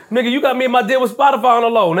saying? Nigga, you got me and my deal with Spotify on the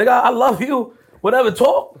low. Nigga, I love you. Whatever,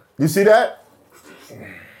 talk. You see that?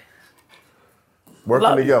 Working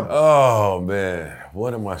Love you. together. Oh, man.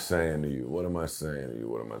 What am I saying to you? What am I saying to you?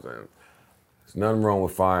 What am I saying? There's nothing wrong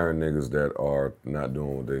with firing niggas that are not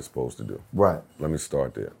doing what they're supposed to do. Right. Let me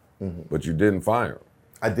start there. But you didn't fire him.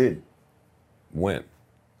 I did. When?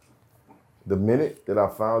 The minute that I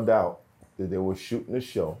found out that they were shooting the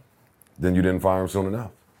show. Then you didn't fire him soon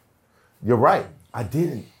enough. You're right. I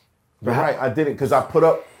didn't. You're right. I didn't because I put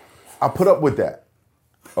up with that.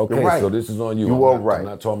 Okay, You're right. so this is on you. You are right. I'm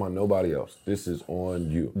not talking about nobody else. This is on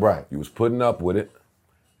you. Right. You was putting up with it,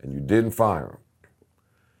 and you didn't fire him.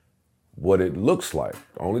 What it looks like,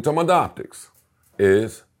 only talking about the optics,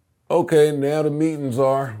 is, okay, now the meetings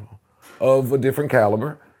are of a different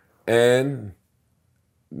caliber, and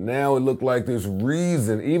now it looked like there's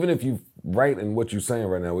reason, even if you right in what you're saying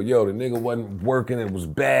right now, well, yo, the nigga wasn't working, it was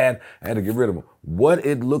bad, I had to get rid of him. What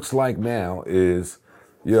it looks like now is,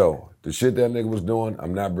 yo, the shit that nigga was doing,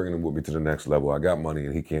 I'm not bringing him with me to the next level. I got money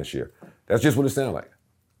and he can't share. That's just what it sounds like.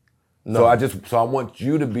 No. So I want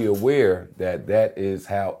you to be aware that that is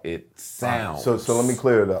how it sounds. So let me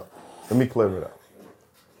clear it up.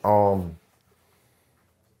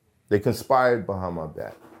 They conspired behind my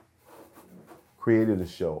back, created a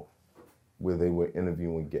show where they were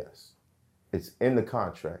interviewing guests. It's in the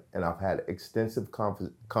contract, and I've had extensive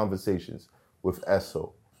conversations with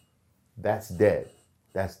Esso. That's dead.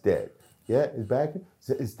 That's dead. Yeah, it's back.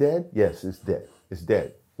 It's dead? Yes, it's dead. It's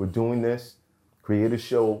dead. We're doing this, create a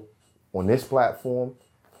show on this platform,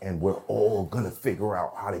 and we're all gonna figure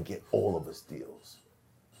out how to get all of us deals.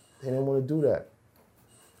 They didn't want to do that.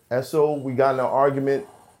 Esso, we got in an argument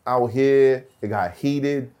out here. It got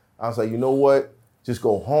heated. I was like, you know what? Just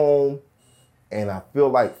go home. And I feel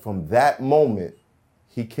like from that moment,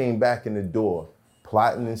 he came back in the door,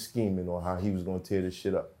 plotting and scheming on how he was gonna tear this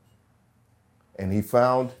shit up. And he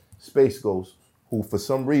found Space Ghost, who for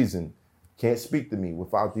some reason can't speak to me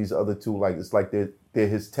without these other two. Like, it's like they're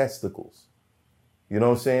his testicles. You know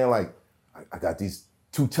what I'm saying? Like, I got these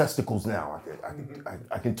two testicles now.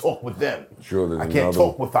 I can talk with them. Sure, there's I can't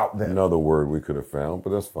talk without them. Another word we could have found,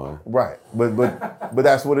 but that's fine. Right, but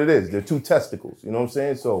that's what it is. They're two testicles. You know what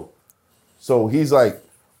I'm saying? So he's like,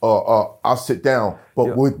 I'll sit down,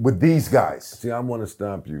 but with these guys. See, I want to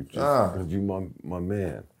stop you just because you my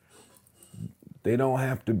man. They don't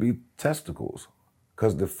have to be testicles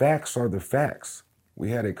because the facts are the facts. We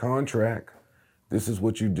had a contract. This is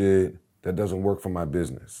what you did. that doesn't work for my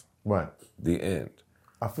business. Right. The end.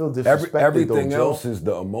 I feel disrespected. Everything though, Joe. else is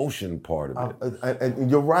the emotion part of it. And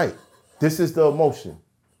you're right. This is the emotion.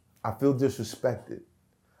 I feel disrespected.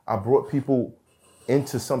 I brought people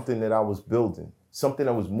into something that I was building, something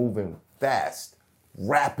that was moving fast,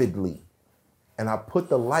 rapidly. And I put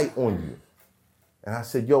the light on you. And I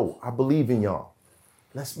said, yo, I believe in y'all.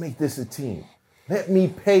 Let's make this a team. Let me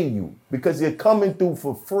pay you because you're coming through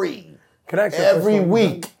for free every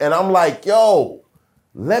week. And I'm like, yo,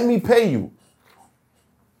 let me pay you.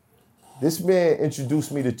 This man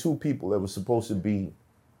introduced me to two people that were supposed to be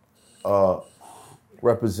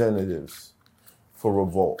representatives for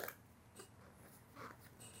Revolt.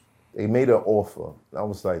 They made an offer. And I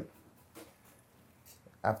was like,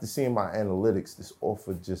 after seeing my analytics, this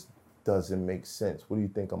offer just doesn't make sense. What do you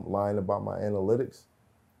think? I'm lying about my analytics?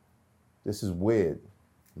 This is weird.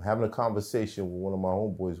 I'm having a conversation with one of my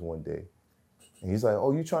homeboys one day. And he's like,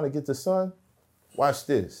 oh, you trying to get the son? Watch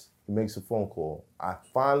this. He makes a phone call. I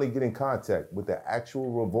finally get in contact with the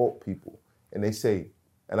actual Revolt people. And they say,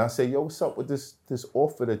 and I say, yo, what's up with this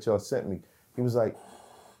offer that y'all sent me? He was like,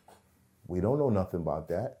 we don't know nothing about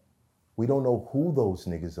that. We don't know who those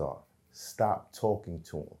niggas are. Stop talking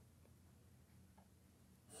to them.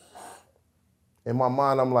 In my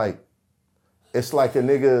mind, I'm like, it's like a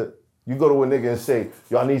nigga, you go to a nigga and say,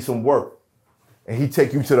 yo, I need some work. And he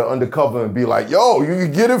take you to the undercover and be like, yo, you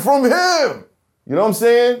can get it from him. You know what I'm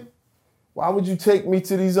saying? Why would you take me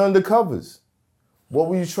to these undercovers? What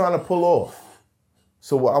were you trying to pull off?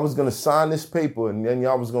 So I was gonna sign this paper and then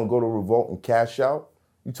y'all was gonna go to Revolt and cash out.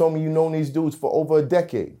 You told me you known these dudes for over a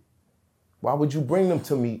decade. Why would you bring them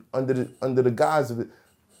to me under the guise of it?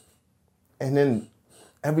 And then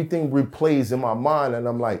everything replays in my mind and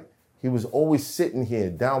I'm like, he was always sitting here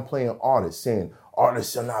downplaying artists, saying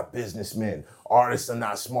artists are not businessmen. Artists are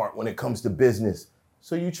not smart when it comes to business.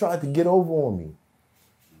 So you tried to get over on me.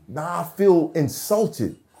 Now I feel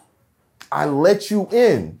insulted. I let you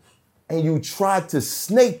in and you tried to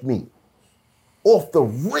snake me off the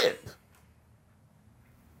rip.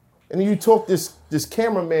 And then you talk this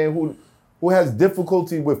cameraman who has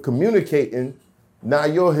difficulty with communicating, now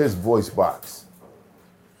you're his voice box.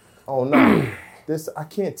 Oh no, I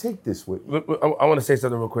can't take this with me. I want to say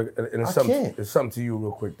something real quick. And it's can't. It's something to you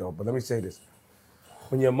real quick though, but let me say this.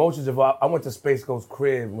 When your emotions evolve, I went to Space Ghost's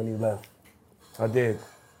crib when he left. I did.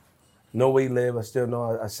 Know where he lived, I still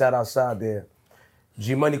know. I sat outside there.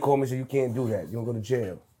 G-Money called me and said, you can't do that. You're going to go to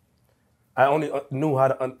jail. I only knew how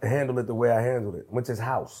to handle it the way I handled it. Went to his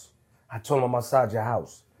house. I told him I'm outside your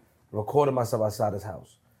house. Recorded myself outside his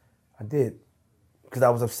house. I did. Because I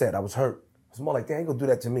was upset. I was hurt. It's more like, they ain't going to do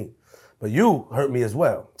that to me. But you hurt me as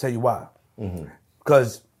well. Tell you why.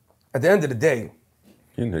 Because at the end of the day,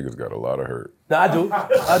 you niggas got a lot of hurt. No, I do.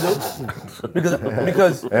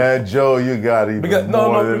 Because and Joe, you got even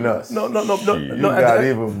more than us. No. You got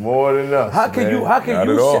even more than us. How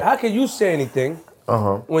can you say anything?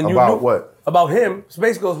 When you about knew, what? About him,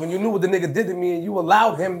 Space Ghost, when you knew what the nigga did to me and you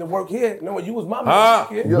allowed him to work here. No, you was my man.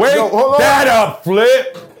 Wake that up,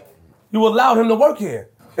 Flip. You allowed him to work here.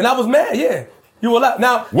 And I was mad, yeah. You allowed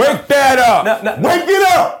now. Wake that up. Wake it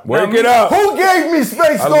up. Wake it up. Who gave me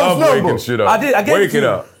Space Ghost's number? I love waking shit up. I did. I gave Wake it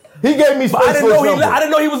up. He gave me Space Ghost's number. I didn't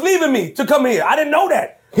know he was leaving me to come here. I didn't know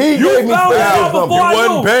that. He gave me Space Ghost's number. You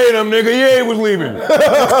wasn't paying him, nigga. Yeah, he was leaving.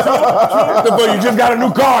 But you just got a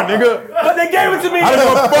new car, nigga. But they gave it to me. I don't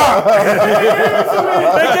give a fuck.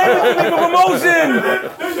 They gave it to me for promotion.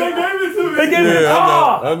 They gave me the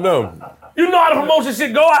car. I know. You know how the promotion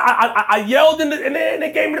shit go. I yelled and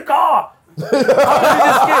they gave me the car.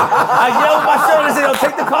 I yelled my shirt and said, "Yo,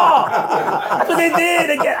 take the car." But they did.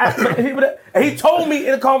 And he told me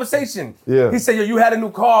in a conversation. Yeah. He said, "Yo, you had a new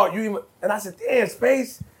car. And I said, "Damn,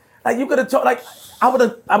 Space. Like you could have told. Like I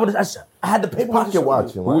had the paper pocket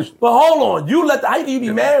watching. Right? But hold on, how can you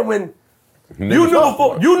be mad when you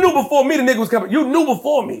knew before me the nigga was coming? You knew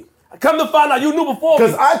before me. Come to find out, you knew before me.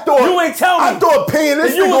 Because I thought you ain't tell me. I thought paying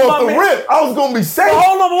this nigga off the rip, I was gonna be safe. But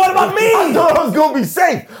hold on, but what about me? I thought I was gonna be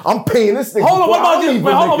safe. I'm paying this nigga. Hold on, what about you?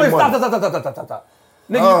 Hold on, stop.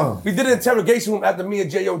 Nigga, we did an interrogation room after me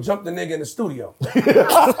and J.O. jumped the nigga in the studio.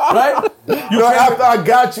 Right? After I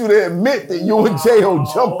got you to admit that you and J.O.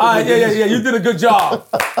 jumped. Yeah. You did a good job.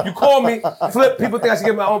 You called me, Flip. People think I should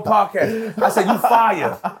get my own podcast. I said, you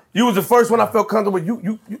fire. You was the first one I felt comfortable with.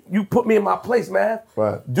 You put me in my place, man.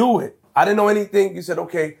 Right. Do it. I didn't know anything. You said,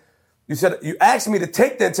 okay. You asked me to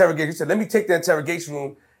take the interrogation. You said, let me take the interrogation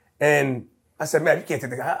room. And I said, man, you can't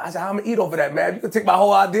take that. I said, I'm going to eat over that, man. You can take my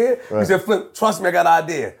whole idea. Right. He said, Flip, trust me, I got an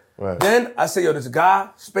idea. Right. Then I said, yo, there's a guy,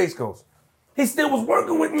 Space Ghost. He still was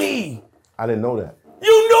working with me. I didn't know that.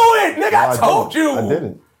 You knew it, nigga. I told you. I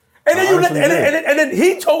didn't. And then I honestly did. and then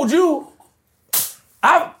he told you,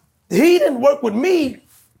 he didn't work with me.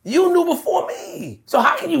 You knew before me. So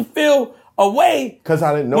how can you feel a way? Because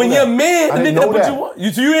I didn't know when that. your man, I the didn't nigga that know put that. you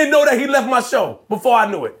on. So you didn't know that he left my show before I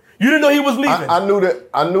knew it. You didn't know he was leaving. I knew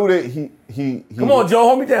that he. Come on, Joe,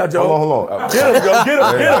 hold me down, Joe. Hold on. Get him, Joe.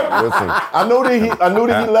 Get him. Listen, I knew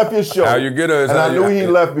that he left your show. how you get her is and how I you- knew he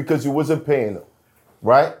left because you wasn't paying him,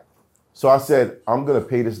 right? So I said, I'm gonna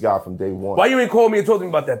pay this guy from day one. Why you ain't called me and told me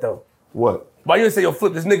about that though? What? Why you didn't say, yo,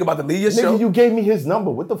 Flip, this nigga about to leave your show? Nigga, you gave me his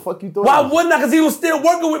number. What the fuck you thought? Why wouldn't I? Because he was still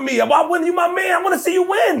working with me. Why wouldn't you, my man? I want to see you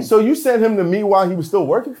win. So you sent him to me while he was still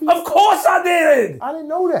working for you? Of course I did. I didn't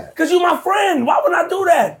know that. Because you my friend. Why would I do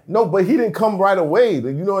that? No, but he didn't come right away.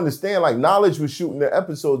 You don't understand. Like, Knowledge was shooting the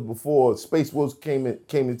episodes before Space Wolves came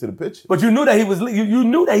into the picture. But you knew that he was you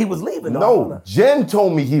knew that he was leaving. No, Jen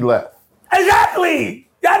told me he left. Exactly.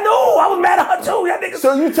 Y'all knew. I was mad at her too. Y'all niggas.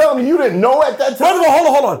 So you telling me you didn't know at that time? First of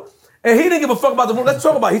all, hold on. And he didn't give a fuck about the rumor. Let's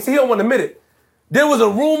talk about it. He said he don't want to admit it. There was a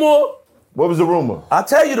rumor. What was the rumor? I'll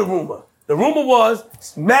tell you the rumor. The rumor was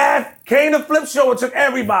Math came to Flip show and took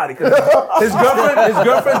everybody. 'Cause his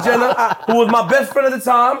girlfriend Jenna, who was my best friend at the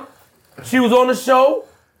time, she was on the show,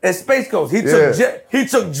 and Space Ghost. He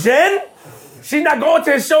took Jen. She's not going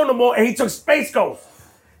to his show no more, and he took Space Ghost.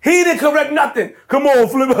 He didn't correct nothing. Come on,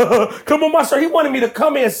 Flip. Come on, my show. He wanted me to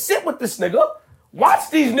come here and sit with this nigga. Watch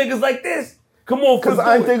these niggas like this. Come on, Because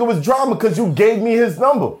I didn't think it was drama because you gave me his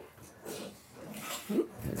number.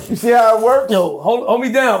 You see how it works? Yo, hold me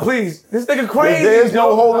down, please. This nigga crazy. There's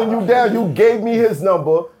no yo. holding you down. You gave me his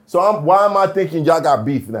number. So why am I thinking y'all got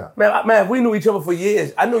beef now? Man, we knew each other for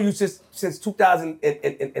years. I knew you since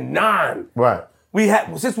 2009. Right.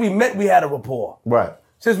 Since we met, we had a rapport. Right.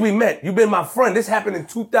 Since we met, you've been my friend. This happened in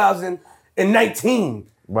 2019.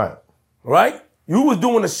 Right. Right? You was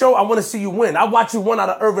doing a show. I want to see you win. I watch you run out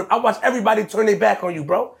of Irvin. I watch everybody turn their back on you,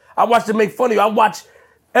 bro. I watched them make fun of you. I watch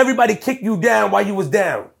everybody kick you down while you was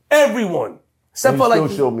down. Everyone. Except And for you like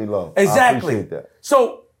still showed me love. Exactly. I appreciate that.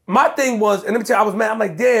 So my thing was, and let me tell you, I was mad. I'm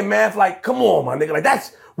like, damn, man, like, come on, my nigga. Like,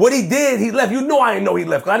 that's what he did. He left. You know I didn't know he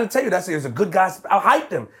left. Cause I didn't tell you that. He was a good guy. I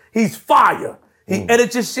hyped him. He's fire. He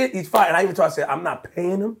edits your shit. He's fire. And I even told, I said, I'm not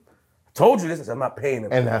paying him. I told you this. I said, I'm not paying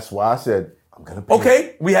him. And that's why I said, I'm going to pay him.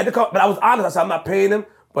 Okay, we had to call, but I was honest. I said, I'm not paying him,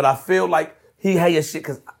 but I feel like he had your shit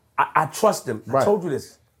because I trust him. I Right. told you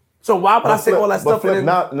this. So why would I say all that stuff? Flip, and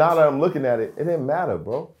now that I'm looking at it, it didn't matter,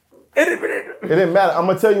 bro. it It didn't matter. I'm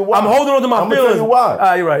going to tell you why. I'm holding on to my I'm feelings. going to tell you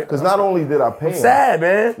why. You're right. Because not only did I pay him. Sad,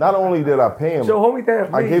 man. Not only did I pay him. Joe, hold me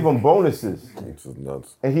down, I please. gave him bonuses. This is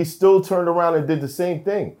nuts. And he still turned around and did the same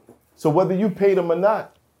thing. So whether you paid him or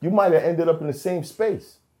not, you might have ended up in the same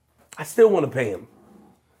space. I still want to pay him.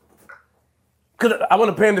 Cause I want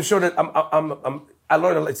to pay him to show that I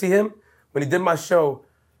learned a lot. See him? When he did my show,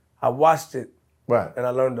 I watched it. Right. And I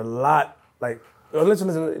learned a lot. Like,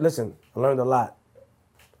 listen. I learned a lot.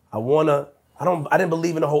 I didn't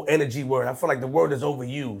believe in the whole energy word. I feel like the word is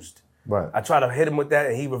overused. Right. I tried to hit him with that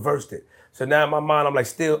and he reversed it. So now in my mind, I'm like,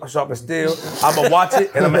 sharp and still. I'm gonna watch it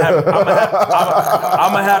and I'm gonna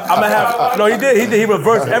have. No, he did. He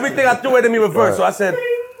reversed everything I threw at him. He reversed. So I said,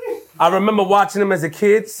 I remember watching him as a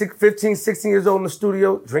kid, 15, 16 years old in the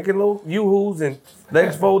studio, drinking little Yoo-Hoos and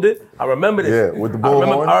legs folded. I remember this. Yeah, with the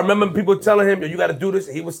bullhorn. I remember people telling him, you got to do this.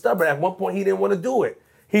 And he was stubborn. At one point, he didn't want to do it.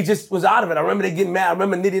 He just was out of it. I remember they getting mad. I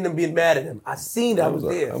remember Nitty and them being mad at him. I seen that. I was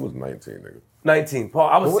there. I was 19, nigga. 19. Paul,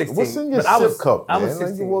 I was 16. What's in your but I sip was, cup, I man? was Like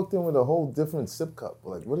 16. you walked in with a whole different sip cup.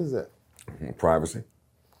 Like, what is that? Privacy.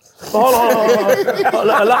 Hold on.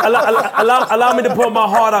 Allow me to pour my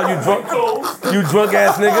heart out, you drunk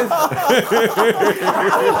ass niggas.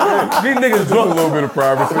 These niggas drunk. A little bit of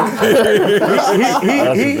privacy.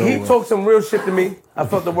 He talked some real shit to me. I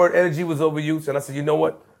felt the word energy was overused, and I said, you know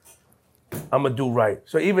what? I'm gonna do right.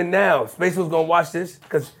 So even now, Space was gonna watch this,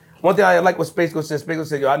 because one thing I like what Space Ghost said, Space Ghost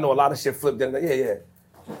said, yo, I know a lot of shit Flip did. Yeah.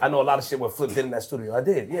 I know a lot of shit what Flip did in that studio. I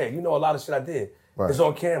did. Yeah, you know a lot of shit I did. Right. It's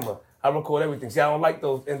on camera. I record everything. See, I don't like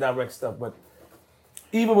those indirect stuff, but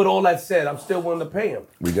even with all that said, I'm still willing to pay him.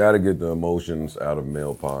 We got to get the emotions out of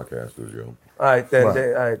male podcasters, yo. All right, thank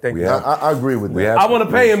you. I agree with that. I want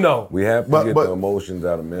to pay him, though. We have to get the emotions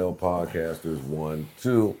out of male podcasters, one.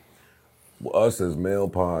 Two, us as male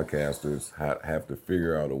podcasters have to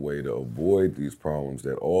figure out a way to avoid these problems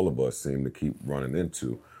that all of us seem to keep running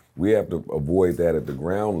into. We have to avoid that at the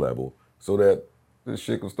ground level so that this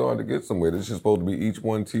shit can start to get somewhere. This is supposed to be each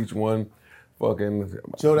one teach one. Fucking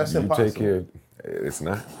Joe, that's you impossible. Take care. It's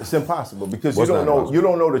not. It's impossible because What's you don't not know possible? you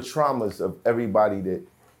don't know the traumas of everybody that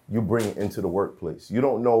you bring into the workplace. You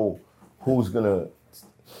don't know who's gonna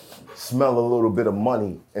smell a little bit of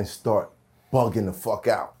money and start bugging the fuck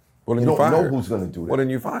out. Well, then you you don't know fired. who's going to do that. Well, then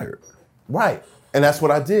you fired. Right. And that's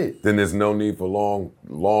what I did. Then there's no need for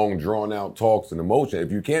long, drawn-out talks and emotion.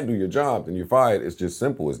 If you can't do your job, then you're fired. It's just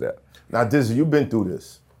simple as that. Now, Dizzy, you've been through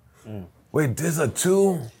this. Wait, Dizza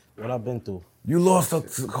too? What I've been through. You lost a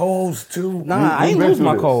co-host too? Nah, I you ain't been lose through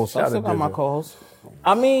my this. co-host. I Shout still out got my Dizzy. co-host.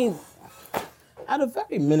 I mean, at a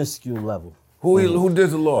very minuscule level. Who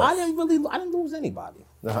Dizza I lost? didn't lose anybody.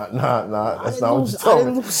 Nah. That's didn't not what lose- you I told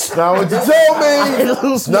didn't me. lose- That's not what you told me. didn't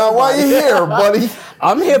lose Now, why you nobody. here, buddy?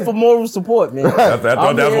 I'm here for moral support, man. I thought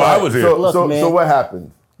I'm that's here- why I was here. Look, So man. what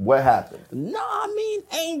happened? What happened? No, I mean,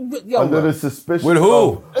 ain't yo. Under the look, suspicion With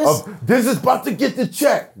who? of this is about to get the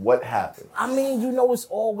check. What happened? I mean, you know, it's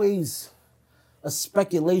always a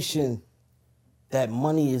speculation that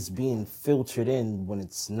money is being filtered in when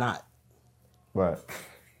it's not. Right.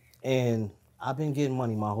 And I've been getting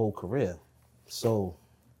money my whole career, so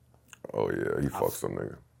Oh yeah, he fucked some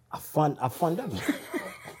nigga. I fund everything.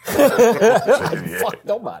 I fuck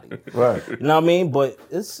nobody. Right. You know what I mean? But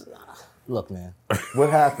it's look, man. What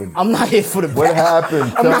happened? I'm not here for the What back.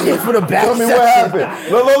 happened? I'm not here for the back. Tell me what section.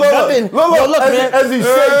 happened. Look. Nothing. Yo, look, man.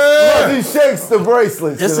 As he shakes the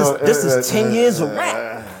bracelets. This you is know, this is 10 years of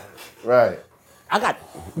rap. Right. I got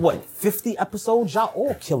what 50 episodes. Y'all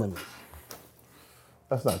all killing me.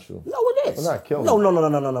 That's not true. No, it is. We're not killing No.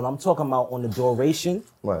 you. I'm talking about on the duration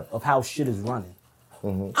Right. of how shit is running.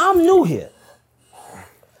 I'm new here.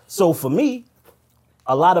 So for me,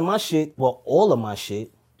 a lot of my shit, well, all of my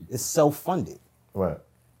shit is self-funded. Right.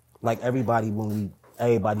 Like everybody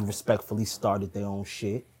respectfully started their own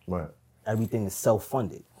shit. Right. Everything is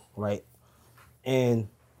self-funded, right? And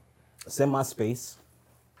it's in my space,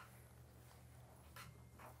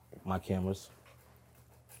 my cameras,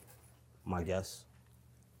 my guests.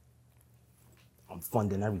 I'm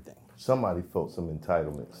funding everything. Somebody felt some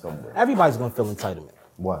entitlement somewhere. Everybody's gonna feel entitlement.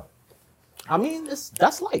 Why? I mean,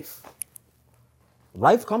 that's life.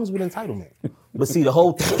 Life comes with entitlement. But see, the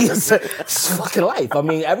whole thing is it's fucking life. I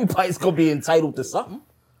mean, everybody's gonna be entitled to something,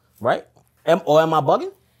 right? Am I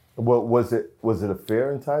bugging? What was it? Was it a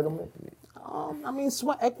fair entitlement? I mean,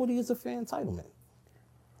 sweat equity is a fair entitlement.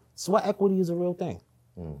 Sweat equity is a real thing.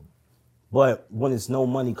 But when there's no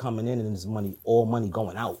money coming in and there's all money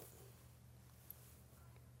going out,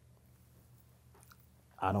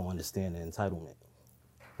 I don't understand the entitlement.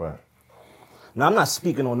 Right. Now, I'm not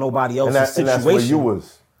speaking on nobody else's And situation. that's where you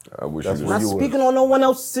was. I wish That's you where I'm was. not you speaking on no one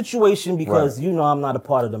else's situation because, Right. you know, I'm not a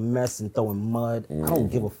part of the mess and throwing mud. I don't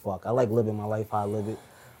give a fuck. I like living my life how I live it.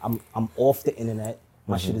 I'm off the internet.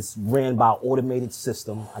 My shit is ran by an automated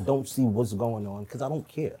system. I don't see what's going on because I don't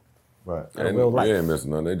care. Right. And real life. you ain't missing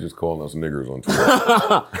nothing. They just calling us niggers on Twitter.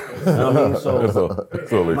 You know what I mean? So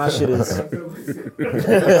That's all they my shit is,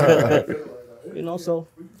 you know, so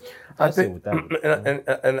I that's it think, with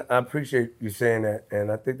that. and I appreciate you saying that,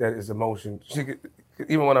 and I think that is emotion.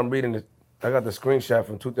 Even when I'm reading it, I got the screenshot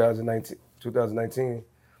from 2019,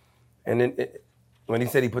 and then when he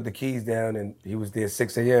said he put the keys down and he was there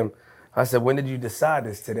 6 a.m., I said, when did you decide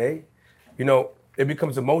this? Today? You know, it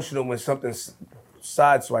becomes emotional when something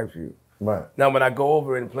sideswipes you. Right. Now, when I go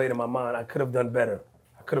over it and play it in my mind, I could have done better.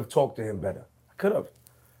 I could have talked to him better. I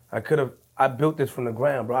could have. I built this from the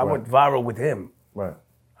ground, bro. I went viral with him. Right.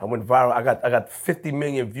 I went viral. I got 50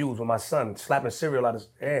 million views with my son slapping cereal out of his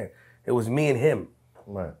hand. It was me and him.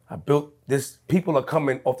 Right. I built this. People are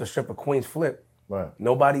coming off the strip of Queens Flip. Right.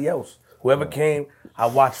 Nobody else. Whoever came, I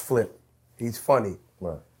watched Flip. He's funny.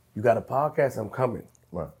 Right. You got a podcast? I'm coming.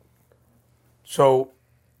 Right. So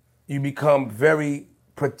you become very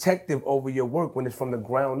protective over your work when it's from the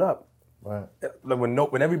ground up. Right. Like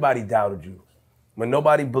when everybody doubted you, when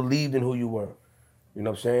nobody believed in who you were. You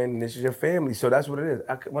know what I'm saying? And this is your family, so that's what it is.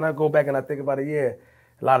 When I go back and I think about it, yeah,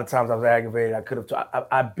 a lot of times I was aggravated. I could have.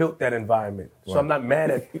 I built that environment, so I'm not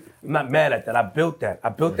mad at. I'm not mad at that. I built that. I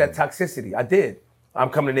built that toxicity. I did. I'm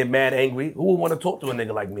coming in there mad, angry. Who would want to talk to a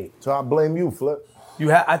nigga like me? So I blame you, Flip.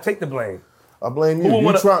 I take the blame. I blame you. Who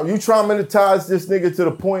would You traumatized this nigga to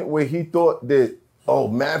the point where he thought that, oh,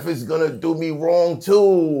 Math is gonna do me wrong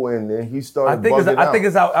too, and then he started. I think it's bugging out.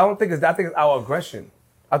 I think it's our aggression.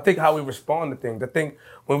 I think how we respond to things. I think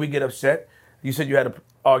when we get upset, you said you had an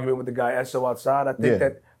argument with the guy Esso outside. I think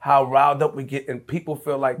that how riled up we get and people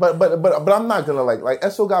feel like. But I'm not gonna like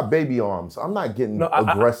Esso got baby arms. I'm not getting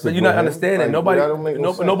aggressive. But you're not with him. understanding. Like, that don't make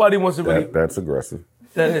no sense. Nobody wants to really. That's aggressive.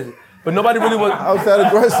 That is. But nobody really wants. How's that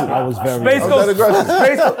aggressive? I was very Space How's that Ghost.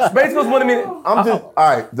 aggressive? Space Ghost wanted me. I'm just all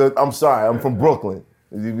right. I'm sorry. I'm from Brooklyn.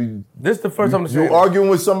 This is the first time I'm saying. You arguing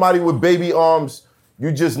with somebody with baby arms,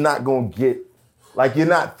 you're just not gonna get. Like you're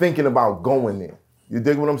not thinking about going there. You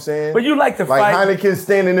dig what I'm saying? But you like to like fight. Heineken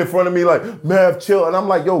standing in front of me like, Mav, chill. And I'm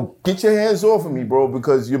like, yo, get your hands off of me, bro,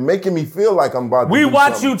 because you're making me feel like I'm about to We do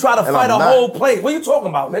watch something, you try to and fight I'm a not. whole plate. What you talking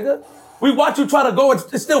about, nigga? We watch you try to go and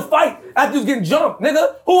still fight after you getting jumped,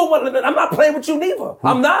 nigga. I'm not playing with you neither.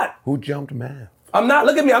 I'm not. Who jumped Mav? I'm not.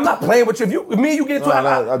 Look at me. I'm not playing with you. If me and you get into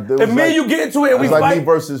it, if me and you get into it and we It's like fight, me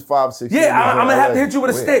versus 5, 6. yeah, I'm gonna have to hit you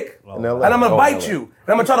with a stick, In LA. and I'm gonna Oh, bite LA. you, and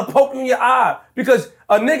I'm gonna try to poke you in your eye because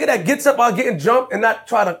a nigga that gets up while getting jumped and not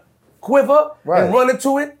try to quiver and run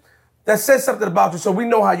into it, that says something about you. So we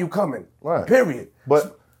know how you coming. Right. Period.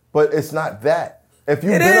 But it's not that. If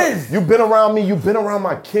you've It been is. you've been around me, you've been around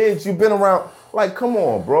my kids, you've been around, like, come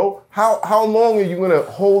on, bro. How long are you gonna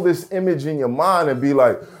hold this image in your mind and be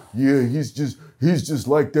like, yeah, he's just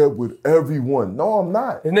like that with everyone? No, I'm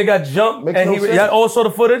not. And they got jumped, Makes and no he sense. y'all all saw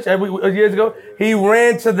the footage years ago. He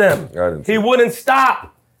ran to them. I didn't see He it. wouldn't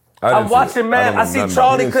stop. I didn't I'm see watching it. Mav. I I don't see know nothing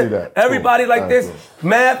Charlie. about it. I didn't see that. Everybody Cool. like this. Cool.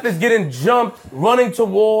 Mav is getting jumped, running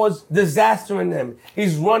towards disastering them.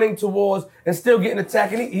 He's running towards and still getting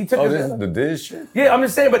attacked. And he took Oh, his. this is the Diz shit? Yeah, I'm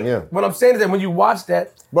just saying. But Yeah. what I'm saying is that when you watch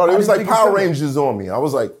that, Bro, it I was just like think it's Power similar. Rangers on me. I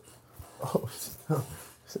was like, oh.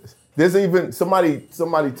 There's even somebody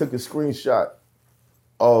took a screenshot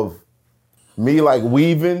of me like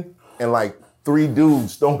weaving and like 3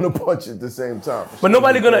 dudes throwing a punch at the same time. But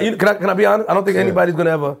nobody gonna. Can I be honest? I don't think anybody's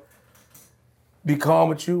gonna ever be calm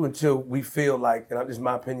with you until we feel like, and this is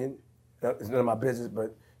my opinion. It's none of my business,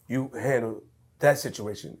 but you handle that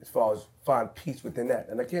situation as far as find peace within that.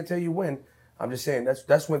 And I can't tell you when. I'm just saying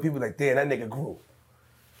that's when people are like, damn, that nigga grew.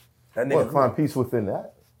 That nigga What, grew. find peace within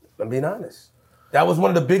that? I'm being honest. That was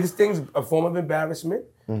one of the biggest things, a form of embarrassment.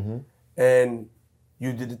 And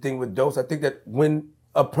you did the thing with Dose. I think that when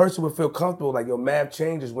a person would feel comfortable, like your Mav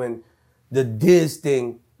changes when the Diz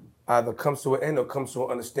thing either comes to an end or comes to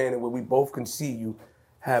an understanding where we both can see you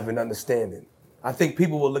have an understanding. I think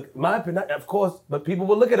people will look, my opinion, of course, but people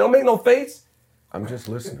will look at it. Don't make no face. I'm just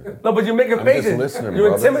listening. No, but you're making I'm faces. just listening, You're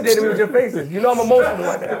brother. intimidating me with your faces. You know I'm emotional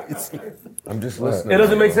like that. I'm just listening. It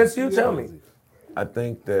doesn't make sense to you? Tell me. I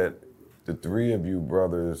think that the 3 of you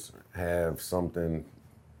brothers have something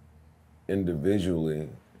individually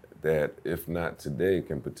that, if not today,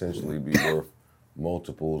 can potentially be worth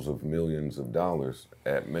multiples of millions of dollars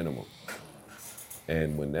at minimum.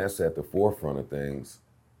 And when that's at the forefront of things,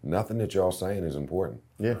 nothing that y'all saying is important.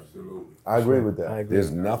 Yeah. I agree with that.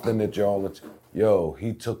 There's nothing that y'all, yo,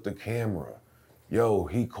 he took the camera. Yo,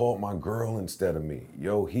 he called my girl instead of me.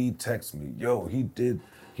 Yo, he texted me. Yo, he did.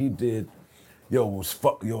 Yo, it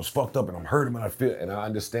was fucked up and I'm hurting and I feel, and I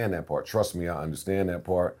understand that part. Trust me, I understand that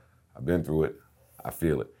part. I've been through it. I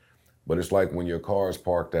feel it. But it's like when your car is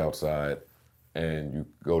parked outside and you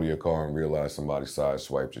go to your car and realize somebody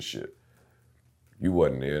sideswiped your shit. You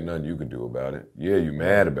wasn't there, nothing you could do about it. Yeah, you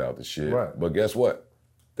mad about the shit. Right. But guess what?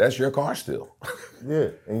 That's your car still. Yeah,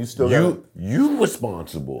 and you still You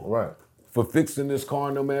responsible Right. for fixing this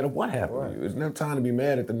car no matter what happened to you. It's no time to be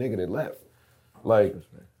mad at the nigga that left. Like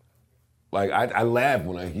I laugh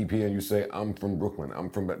when I keep hearing you say, I'm from Brooklyn. I'm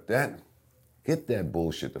from that. Get that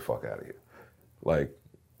bullshit the fuck out of here. Like,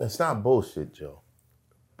 It's not bullshit, Joe.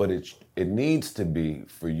 but it needs to be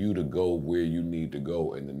for you to go where you need to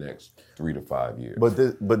go in the next 3 to 5 years. But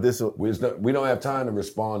this We don't have time to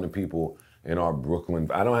respond to people in our Brooklyn.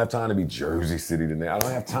 I don't have time to be Jersey City today. I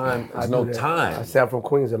don't have time. There's no time. I sound from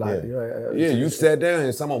Queens a lot. Yeah, you sat down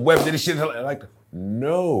and someone Webb did this shit. Like,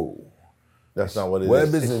 no. that's not what it is.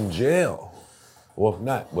 Webb is in jail. Well,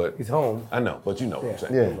 not, but He's home. I know, but you know what I'm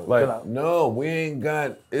saying. Yeah. Like, no, we ain't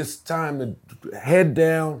got. It's time to head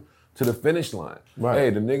down to the finish line. Right. Hey,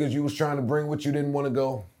 the niggas you was trying to bring with you didn't want to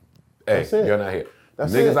go. Hey, That's it. you're not here.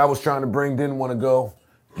 That's the niggas it. I was trying to bring didn't want to go.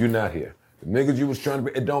 You're not here. The niggas you was trying to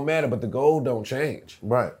bring, it don't matter, but the goal don't change.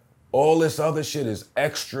 Right. All this other shit is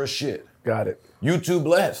extra shit. Got it. You too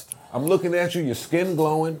blessed. I'm looking at you, your skin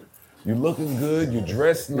glowing, you looking good, you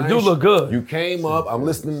dressed nice. do look good. You came up, I'm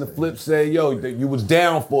listening to Flip say, yo, you was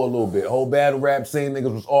down for a little bit. Whole battle rap scene,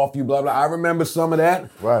 niggas was off you, blah, blah. I remember some of that.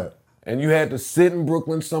 Right. And you had to sit in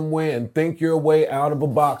Brooklyn somewhere and think your way out of a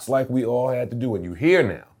box like we all had to do. And you here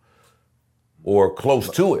now. Or close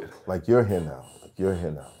to it. Like you're here now. You're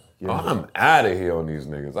here now. I'm out of here on these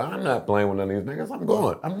niggas. I'm not playing with none of these niggas. I'm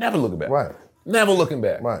going. I'm never looking back. Right. Never looking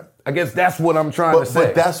back. Right. I guess that's what I'm trying to say.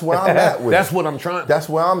 But that's where I'm at with That's it. what I'm trying. That's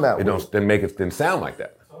where I'm at It with it. don't then sound like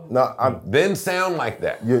that. No, I'm Then sound like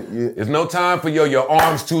that. You- There's no time for your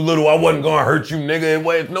arms too little. I wasn't gonna hurt you, nigga.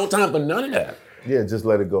 It's no time for none of that. yeah, just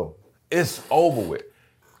let it go. It's over with.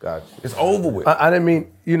 Gotcha. It's over with. I didn't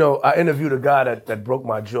mean, I interviewed a guy that broke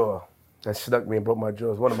my jaw, that snuck me and broke my jaw.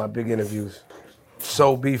 It was one of my big interviews.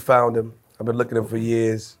 Soul B found him. I've been looking at him for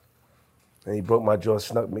years. And he broke my jaw,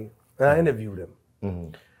 snuck me. And I interviewed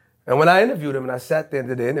him. And when I interviewed him and I sat there and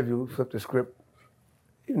did the interview, flipped the script,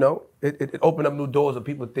 you know, it opened up new doors of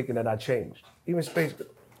people thinking that I changed. Even Space,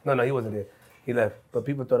 no, he wasn't there. He left. But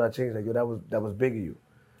people thought I changed. Like, yo, that was big of you.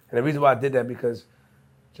 And the reason why I did that because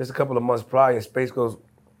just a couple of months prior, Space goes,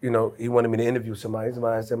 you know, he wanted me to interview somebody. Here's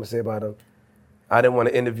what I had to say about him. I didn't want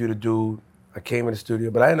to interview the dude. I came in the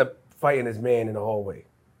studio, but I ended up fighting this man in the hallway.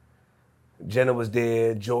 Jenna was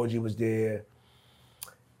there, Georgie was there.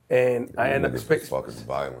 And I ended up fucking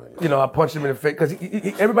violent. You know, I punched him in the face because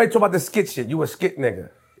everybody talk about the skit shit. You a skit nigga,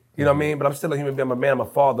 you know what I mean? But I'm still a human being. I'm a man. I'm a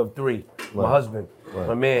father of 3. My husband,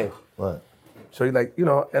 my man. Right. So he like, you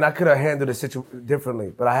know, and I could have handled the situation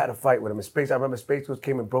differently, but I had to fight with him. And Space, I remember Space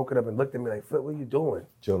came and broke it up and looked at me like, Flip, what are you doing?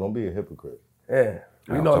 Joe, don't be a hypocrite. Yeah,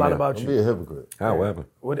 we know a lot about you. Don't be a hypocrite. How, what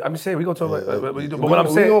happened? I'm just saying we gonna talk about what you do. But what I'm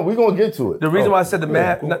saying, we're gonna get to it. The reason why I said the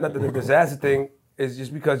math, not the disaster thing, is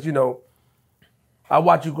just because you know. I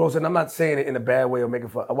watch you grow, and I'm not saying it in a bad way or making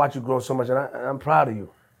fun. I watch you grow so much, and I'm proud of you.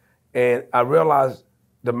 And I realized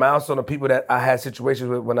the milestone of people that I had situations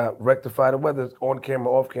with when I rectified it, whether it's on camera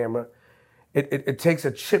or off camera, it takes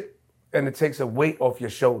a chip and it takes a weight off your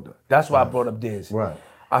shoulder. That's why I brought up Diz. Right.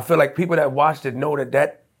 I feel like people that watched it know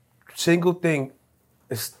that single thing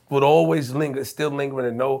would always linger, still lingering,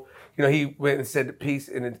 and know, you know, he went and said the piece,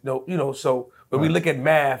 and it, no, you know, so when we look at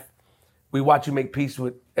math, we watch you make peace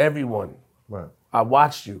with everyone. Right. I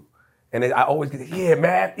watched you, and I always get, yeah,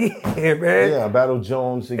 man, yeah, man. Yeah, I battled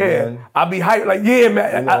Jones again. Yeah. I'll be hyped, like, yeah,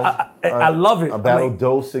 man. You know, I love it. I battled like,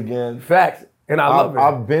 Dose again. Facts, and I love it.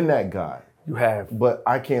 I've been that guy. You have. But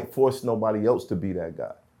I can't force nobody else to be that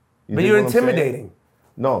guy. But you're intimidating.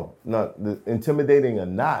 No, intimidating or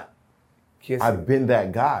not, I've been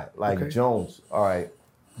that guy. Like, Jones, all right,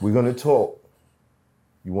 we're going to talk.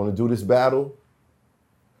 You want to do this battle?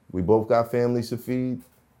 We both got families to feed.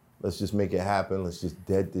 Let's just make it happen. Let's just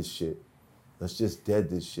dead this shit.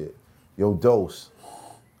 Yo, Dose,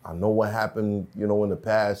 I know what happened, you know, in the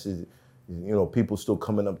past. Is, you know, people still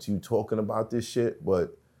coming up to you talking about this shit,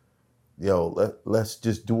 but, yo, let's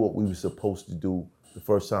just do what we were supposed to do the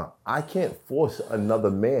first time. I can't force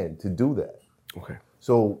another man to do that. Okay.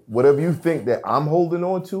 So whatever you think that I'm holding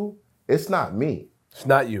on to, it's not me. It's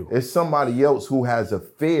not you. It's somebody else who has a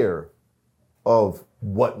fear of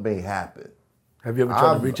what may happen. Have you ever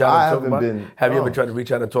tried to reach out and talk about it? Have you ever tried to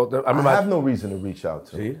reach out and talk to them? I have no reason to reach out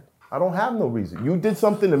to him. I don't have no reason. You did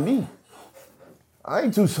something to me. I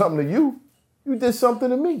ain't do something to you. You did something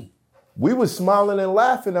to me. We was smiling and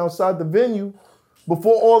laughing outside the venue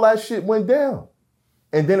before all that shit went down.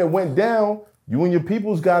 And then it went down. You and your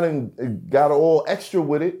peoples got all extra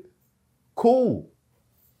with it. Cool.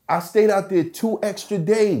 I stayed out there 2 extra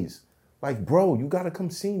days. Like, bro, you gotta come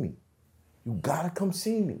see me. You gotta come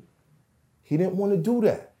see me. He didn't want to do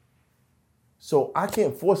that. So I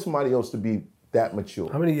can't force somebody else to be that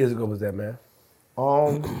mature. How many years ago was that, man?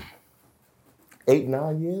 8,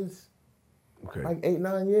 9 years. Okay. Like 8,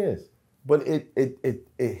 9 years. But it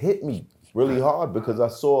hit me really hard because I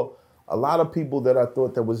saw a lot of people that I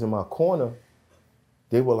thought that was in my corner,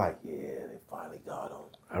 they were like, yeah, they finally got him.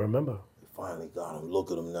 I remember. They finally got him.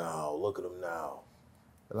 Look at him now.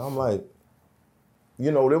 And I'm like,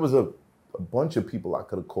 you know, there was a bunch of people I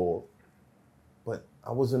could have called. But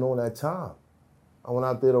I wasn't on that time. I went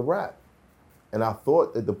out there to rap. And I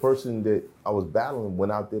thought that the person that I was battling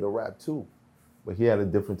went out there to rap too. But he had a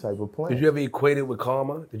different type of plan. Did you ever equate it with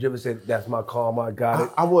karma? Did you ever say, that's my karma, I got it?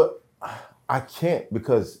 I can't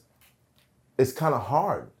because it's kind of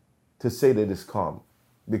hard to say that it's karma.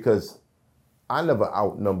 Because I never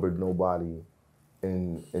outnumbered nobody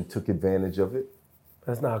and took advantage of it.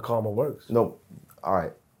 That's not how karma works. No, all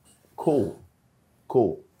right, cool.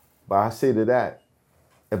 But I say to that,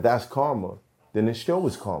 if that's karma, then this show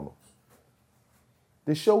is karma.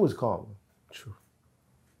 True.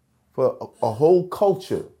 For a whole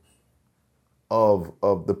culture of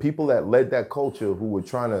the people that led that culture who were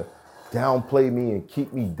trying to downplay me and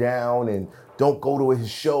keep me down and don't go to his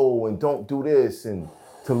show and don't do this, and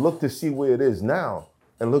to look to see where it is now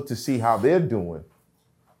and look to see how they're doing,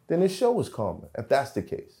 then this show is karma, if that's the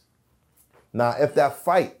case. Now, if that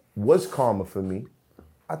fight was karma for me,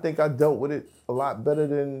 I think I dealt with it a lot better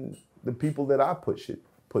than the people that I put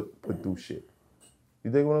through shit.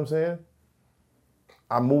 You think what I'm saying?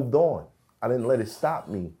 I moved on. I didn't let it stop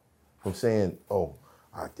me from saying, oh,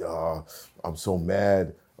 I'm so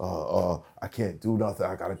mad. I can't do nothing.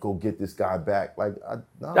 I gotta go get this guy back. Like,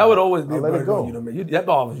 that would always be a let it burden go. on you, man. That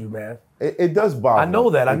bothers you, man. It does bother me. I know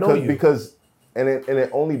that. I know you. Because it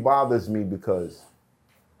only bothers me because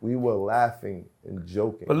We were laughing and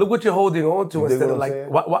joking. But look what you're holding on to You dig instead what of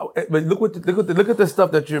I'm like. saying? But look at the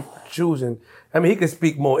stuff that you're choosing. I mean, he can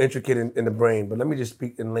speak more intricate in the brain, but let me just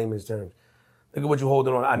speak in layman's terms. Look at what you're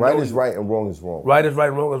holding on. Right is right and wrong is wrong. Right is right,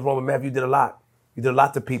 wrong is wrong. But Matt, you did a lot. You did a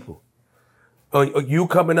lot to people. You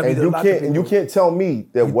coming up, And you did a lot to people. and you can't tell me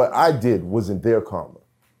that what I did wasn't their karma.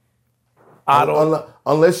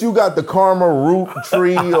 Unless you got the karma root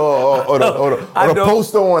tree or the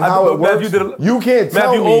poster on how it works, you can't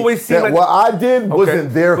tell me that what I did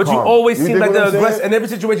wasn't their karma. But you always seem like the aggressor. aggressor. In every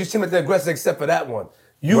situation, you seem like the aggressor except for that one.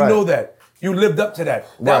 You know that. You lived up to that.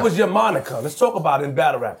 That was your moniker. Let's talk about it in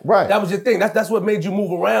battle rap. Right. That was your thing. That's what made you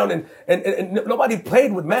move around and nobody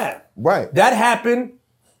played with Matt. Right. That happened.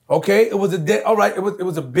 Okay. It was a dent. All right. It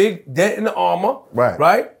was a big dent in the armor. Right.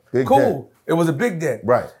 Right? Big cool. dent. It was a big dent.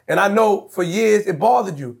 Right. And I know for years it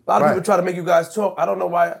bothered you. A lot of people try to make you guys talk. I don't know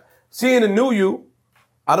why. Seeing the new you,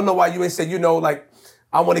 I don't know why you ain't said,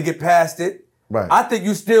 I want to get past it. Right. I think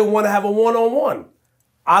you still want to have a one-on-one.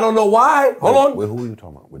 I don't know why. Hold on. Wait, who are you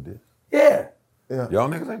talking about with this? Yeah. Y'all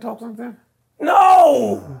niggas ain't talk something?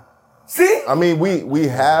 No. See? I mean, we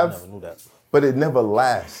have, but it never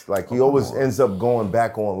lasts. Like, he always ends up going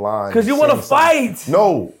back online. Because you want to fight.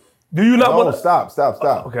 No. Do you not want to? Stop.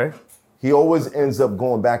 Okay. He always ends up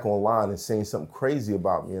going back online and saying something crazy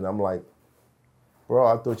about me. And I'm like, bro,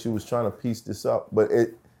 I thought you was trying to piece this up. But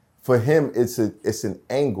for him, it's an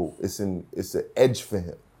angle. It's an edge for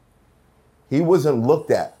him. He wasn't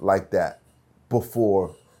looked at like that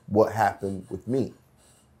before what happened with me.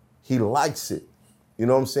 He likes it. You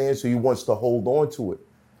know what I'm saying? So he wants to hold on to it.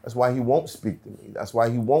 That's why he won't speak to me. That's why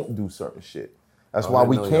he won't do certain shit. That's why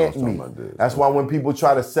we can't meet. That's why when people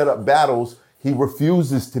try to set up battles, he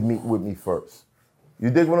refuses to meet with me first. You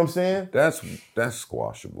dig what I'm saying? That's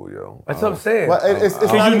squashable, yo. That's what I'm saying. But it's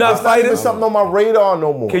Can you not it's fight not even him? something on my radar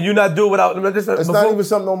no more. Can you not do it without? It's not even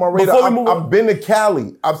something on my radar. I've been to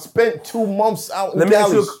Cali. I've spent 2 months out in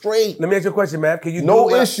Cali straight. Let me ask you a question, man. Can you No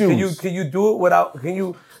do it issues. Can you do it without? Can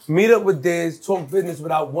you meet up with Diz, talk business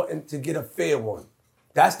without wanting to get a fair one?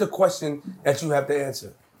 That's the question that you have to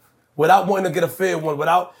answer. Without wanting to get a fair one,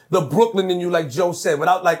 without the Brooklyn in you, like Joe said,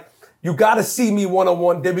 without you gotta see me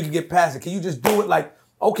one-on-one, then we can get past it. Can you just do it like,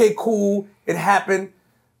 okay, cool, it happened,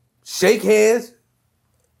 shake hands,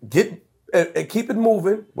 and keep it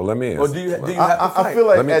moving? Well, let me answer. Or do you have to fight? I feel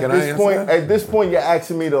like at this point, you're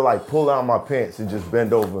asking me to pull out my pants and just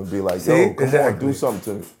bend over and be like, yo, come on, do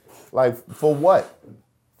something to me. Like, for what?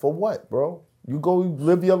 For what, bro? You go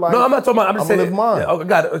live your life. No, I'm not talking about. I'm just saying. live mine. Yeah, okay,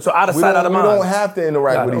 got it. So out of sight, out of mind. We don't have to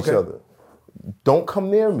interact with each okay. other. Don't come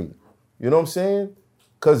near me. You know what I'm saying?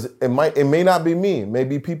 Because it may not be me. It may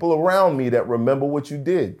be people around me that remember what you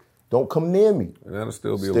did. Don't come near me. And that'll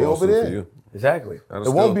still be Stay a over lawsuit there. for you. Exactly.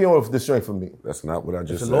 It won't be on the strength of me. That's not what I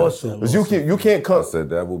just said. It's a lawsuit. Because you can't come. I said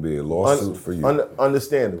that will be a lawsuit for you.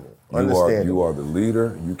 Understandable. You are the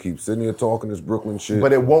leader. You keep sitting here talking this Brooklyn shit.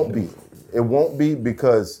 But it won't be. It won't be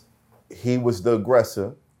because he was the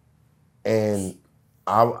aggressor, and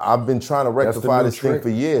I've been trying to rectify this thing for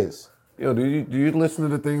years. Yo, do you listen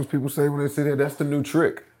to the things people say when they sit here? That's the new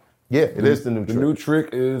trick. Yeah, it is the new trick. The new trick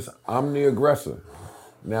is I'm the aggressor.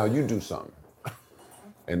 Now you do something.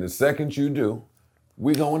 And the second you do,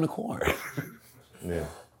 we go into court. Yeah.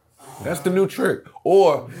 That's the new trick.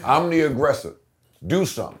 Or I'm the aggressor. Do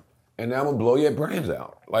something. And now I'm gonna blow your brains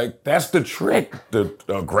out. Like, that's the trick, the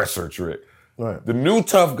aggressor trick. Right. The new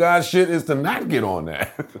tough guy shit is to not get on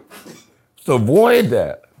that. To avoid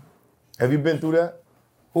that. Have you been through that?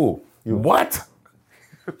 Who? You. What?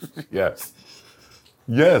 Yes.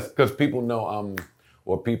 Yes, because people know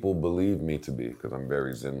or people believe me to be, because I'm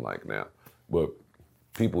very zen-like now. But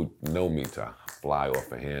people know me to fly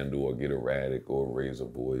off a handle or get erratic or raise a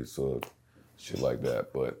voice or shit like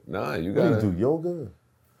that. But nah, you gotta... You do yoga?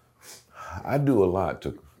 I do a lot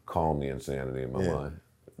to calm the insanity in my mind.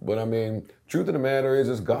 But I mean, truth of the matter is,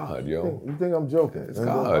 it's God, yo. You think I'm joking? It's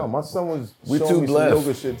God. No, my son was We showing too me blessed. some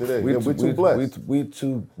yoga shit today. We're too blessed. We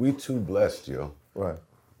too blessed, yo. Right.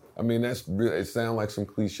 I mean, that's really, it sounds like some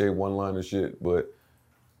cliche one-liner shit, but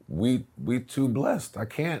we too blessed. I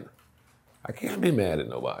can't be mad at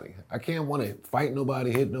nobody. I can't want to fight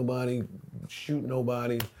nobody, hit nobody, shoot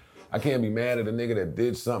nobody. I can't be mad at a nigga that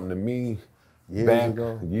did something to me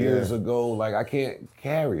years ago. Like, I can't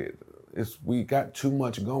carry it. We got too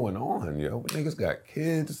much going on, yo. Niggas got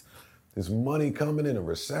kids. There's money coming in a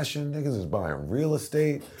recession. Niggas is buying real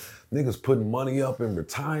estate. Niggas putting money up in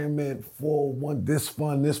retirement, 401, this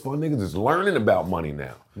fund. Niggas is learning about money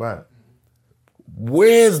now. Right.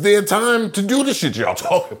 Where's their time to do the shit y'all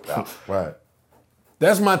talking about? Right.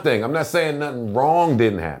 That's my thing. I'm not saying nothing wrong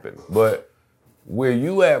didn't happen, but where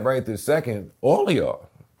you at right this second, all of y'all,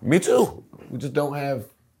 Me too. We just don't have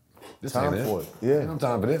this Time ain't for it. Yeah. Ain't no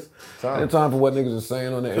time for this. Time. Ain't time for what niggas are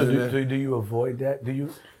saying on the So internet. do you avoid that? Do you?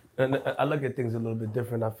 And I look at things a little bit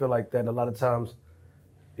different. I feel like that a lot of times,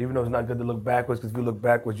 even though it's not good to look backwards, because if you look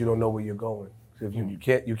backwards, you don't know where you're going. So if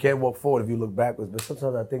you can't walk forward if you look backwards. But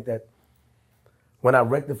sometimes I think that when I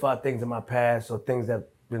rectify things in my past or things that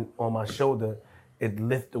been on my shoulder, it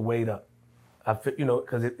lift the weight up. I feel,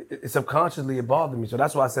 because it subconsciously it bothered me. So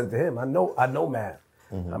that's why I said it to him. I know Mav.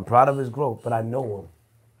 Mm-hmm. I'm proud of his growth, but I know him.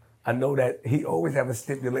 I know that he always have a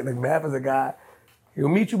stipulation. Like Mav is a guy, he'll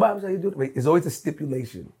meet you by himself. There's always a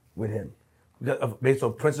stipulation with him, based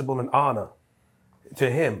on principle and honor. To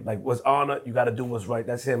him, like what's honor, you got to do what's right.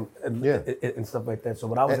 That's him, and stuff like that. So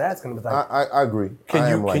what I was asking him was like, I agree.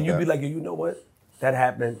 Can you be like, you know what, that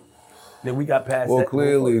happened. Then we got past that. Well,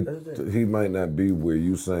 clearly, he might not be where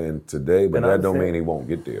you saying today, but that don't mean he won't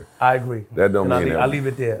get there. I agree. That don't mean I'll leave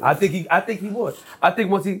it there. I think he would. I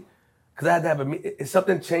think once because I had to have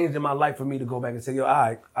something changed in my life for me to go back and say, yo, all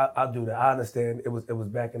right, I'll do that. I understand. It was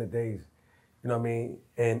back in the days, you know what I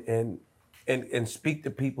mean, and speak to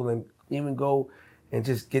people and even go and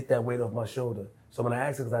just get that weight off my shoulder. So when I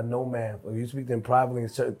ask him, because I know Mav, if you speak to him privately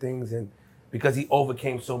and certain things, and because he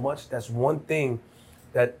overcame so much, that's one thing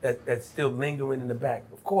that's still lingering in the back.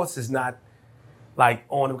 Of course, it's not like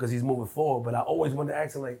on him because he's moving forward, but I always wanted to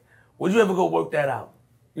ask him, like, would you ever go work that out?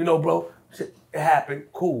 Bro, shit, it happened,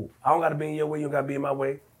 cool. I don't got to be in your way, you don't got to be in my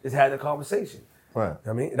way. Just had the conversation. Right.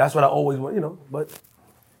 I mean, that's what I always want, but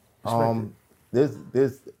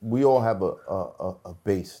we all have a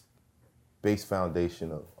base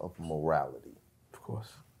foundation of morality. Of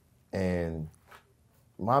course. And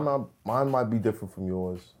mine might be different from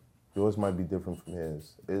yours. Yours might be different from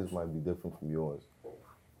his. His might be different from yours.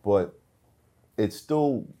 But it's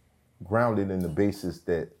still grounded in the basis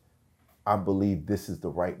that I believe this is the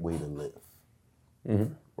right way to live.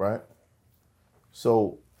 Mm-hmm. Right?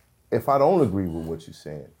 So if I don't agree with what you're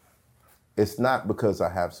saying, it's not because I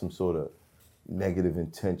have some sort of negative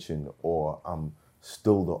intention or I'm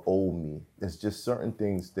still the old me. There's just certain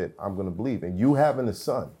things that I'm going to believe. And you having a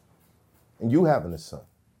son,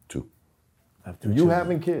 Two. You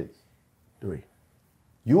having kids, 3.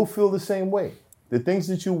 You'll feel the same way. The things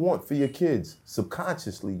that you want for your kids,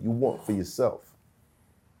 subconsciously, you want for yourself.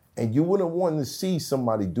 And you wouldn't want to see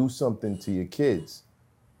somebody do something to your kids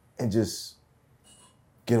and just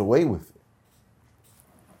get away with it.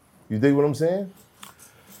 You dig what I'm saying?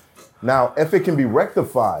 Now, if it can be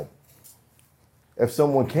rectified, if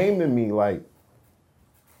someone came to me like,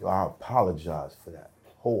 yo, I apologize for that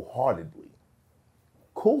wholeheartedly,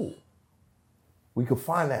 cool. We could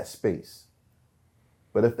find that space.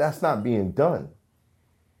 But if that's not being done,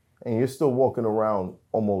 and you're still walking around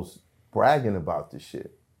almost bragging about this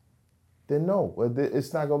shit, then no,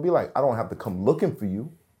 it's not gonna be like, I don't have to come looking for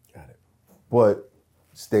you. Got it. But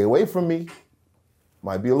stay away from me.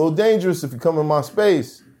 Might be a little dangerous if you come in my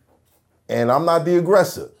space, and I'm not the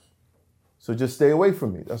aggressor. So just stay away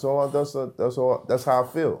from me. That's all. That's how I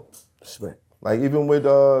feel. Respect. Like even with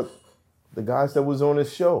the guys that was on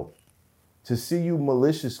this show, to see you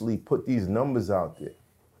maliciously put these numbers out there,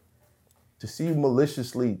 to see you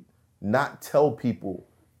maliciously not tell people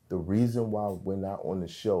the reason why we're not on the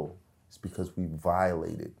show is because we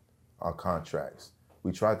violated our contracts.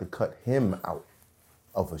 We tried to cut him out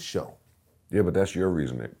of a show. Yeah, but that's your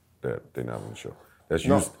reason that they're not on the show.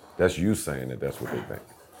 That's you saying that that's what they think.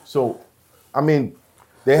 So, I mean,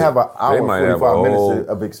 they have an hour and 45 minutes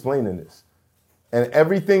of explaining this. And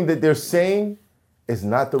everything that they're saying is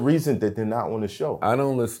not the reason that they're not on the show. I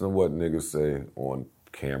don't listen to what niggas say on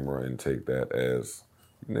camera and take that as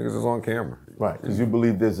niggas is on camera. Right, because you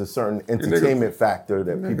believe there's a certain entertainment factor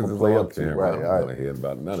that people play up to. Right, I don't want to hear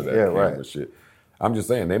about none of that camera shit. I'm just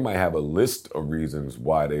saying they might have a list of reasons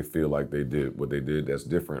why they feel like they did what they did that's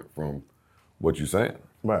different from what you're saying.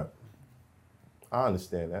 Right. I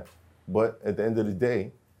understand that. But at the end of the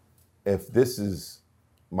day, if this is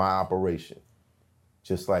my operation,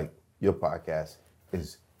 just like your podcast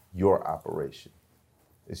is your operation,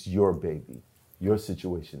 it's your baby, your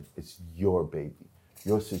situation, it's your baby,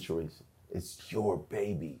 your situation, it's your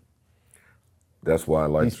baby. That's why I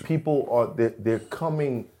like these people are they're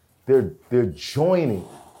coming, they're joining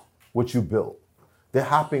what you built. They're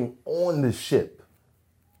hopping on the ship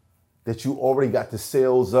that you already got the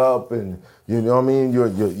sails up, and you know what I mean. You're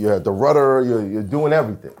at the rudder. You're doing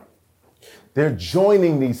everything. They're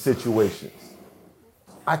joining these situations.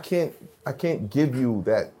 I can't give you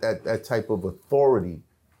that type of authority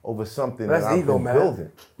over something that's that I've ego, been man.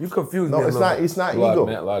 building. You confused me. No, it's not ego. It's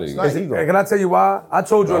not ego. Hey, can I tell you why? I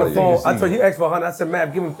told you on the phone. I told you, he asked for 100. I said,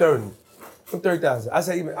 man, give him 30. Give him 30,000. I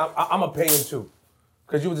said, I'm gonna pay him too.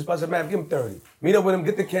 because you was just man, give him 30. Meet up with him,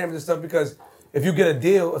 get the cameras and stuff, because if you get a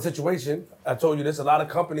deal, a situation, I told you this, a lot of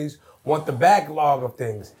companies want the backlog of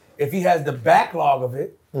things. If he has the backlog of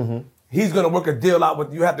it, he's gonna work a deal out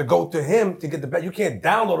with, you have to go to him to get the back. You can't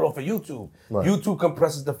download it off of YouTube. Right. YouTube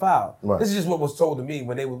compresses the file. Right. This is just what was told to me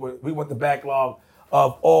when we want the backlog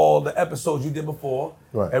of all the episodes you did before,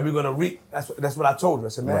 Right. and we're gonna that's what I told you. I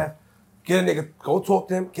said, man, Right. get a nigga, go talk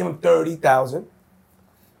to him, give him 30,000,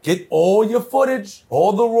 get all your footage,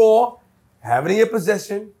 all the raw, have it in your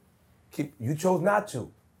possession. You chose not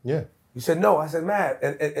to. Yeah. You said no. I said, man,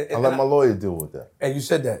 I let my lawyer deal with that. and you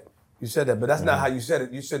said that. You said that, but that's not how you said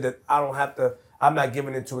it. You said that I'm not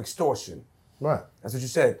giving into extortion. Right. That's what you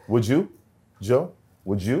said. Would you, Joe?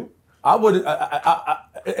 Would you? I would,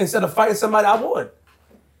 instead of fighting somebody, I would.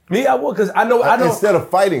 Me, I would, because I know. Instead of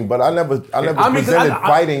fighting, but I never presented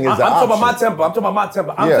fighting as an I'm option. talking about my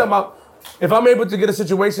temper. I'm talking about if I'm able to get a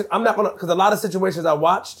situation, I'm not gonna, because a lot of situations I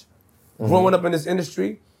watched growing up in this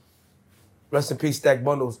industry, rest in peace, Stack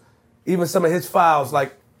Bundles, even some of his files,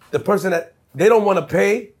 like the person that they don't want to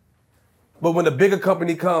pay, but when the bigger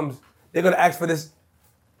company comes, they're gonna ask for this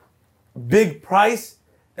big price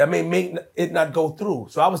that may make it not go through.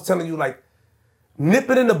 So I was telling you, like, nip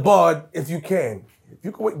it in the bud if you can. If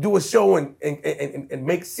you can do a show and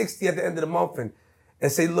make 60 at the end of the month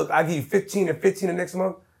and say, look, I give you 15 and 15 the next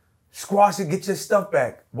month, squash it, get your stuff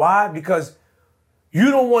back. Why? Because you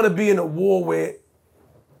don't want to be in a war where,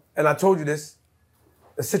 and I told you this,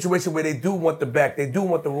 a situation where they do want the back, they do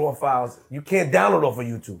want the raw files. You can't download off of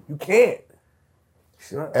YouTube. You can't.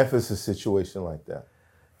 If it's a situation like that.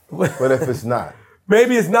 But if it's not.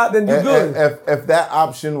 Maybe it's not, then you're good. If that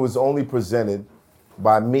option was only presented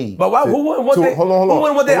by me. But why, who wouldn't want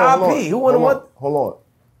their IP? Who wouldn't want? Hold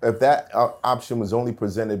on. If that option was only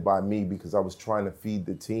presented by me because I was trying to feed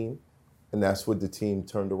the team, and that's what the team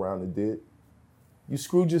turned around and did, you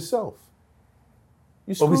screwed yourself.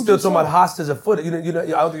 But we still talking about hostage of footage. I don't think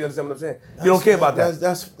you understand what I'm saying. You don't care about that.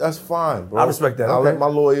 That's fine, bro. I respect that. I'll Okay. let my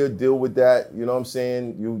lawyer deal with that. You know what I'm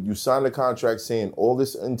saying? You signed a contract saying all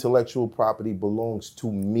this intellectual property belongs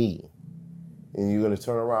to me. And you're going to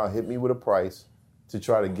turn around, hit me with a price to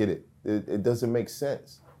try to get it. It doesn't make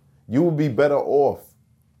sense. You would be better off,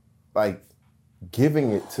 like,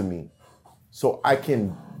 giving it to me so I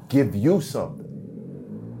can give you something.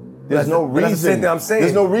 There's no reason. That's the same thing I'm saying.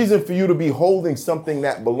 There's no reason for you to be holding something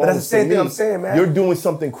that belongs to me. That's the same thing I'm saying, man. You're doing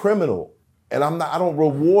something criminal, and I don't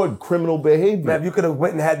reward criminal behavior. Man, if you could have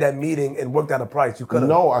went and had that meeting and worked out a price, you could have.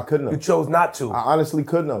 No, I couldn't have. You chose not to. I honestly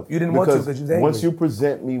couldn't have. You didn't want to because you was angry. Once you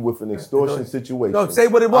present me with an extortion situation, No, say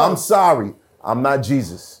what it was. I'm sorry. I'm not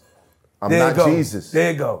Jesus. I'm not Jesus.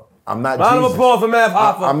 There you go. I'm not Round Jesus. of applause for Mav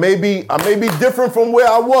Hoffa. I may be different from where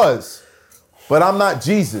I was, but I'm not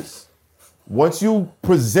Jesus. Once you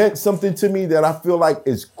present something to me that I feel like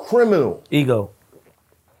is criminal. Ego.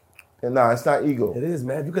 And nah, it's not ego. It is,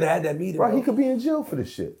 man. You could have had that meeting. Right, bro. he could be in jail for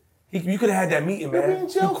this shit. You could have had that meeting, He'll be man. in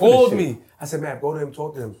jail You for called this me. shit. I said, man, go to him,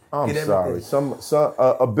 talk to him. I'm get sorry. everything.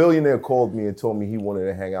 A billionaire called me and told me he wanted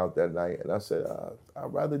to hang out that night. And I said,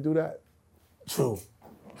 I'd rather do that. True.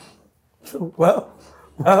 Well,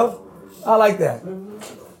 I like that.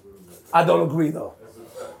 I don't agree, though.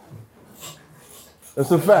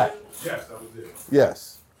 That's a fact. Yes, that was it.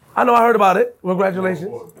 Yes. I know I heard about it. Congratulations.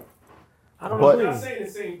 I don't But- agree. I'm not saying the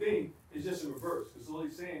same thing. It's just in reverse. Because all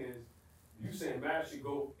he's saying is, you saying Matt should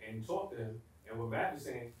go and talk to him, and what Matt is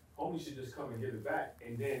saying, homie should just come and give it back,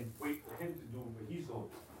 and then wait for him to do what he's going to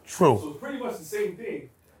do. True. So it's pretty much the same thing.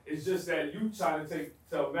 It's just that you trying to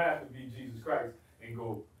tell Matt to be Jesus Christ and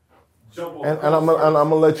go jump on. And I'm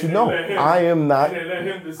gonna let you know, I am not.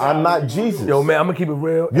 I'm not Jesus. Yo, man, I'm gonna keep it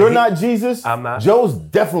real. You're not Jesus. I'm not. Joe's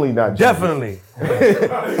definitely not Jesus. Definitely.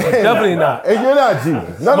 Definitely not. And you're not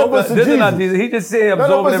Jesus. None of us are This is Jesus. not Jesus. He just saying None of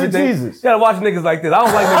absorbing us are everything. Jesus. You gotta watch niggas like this. I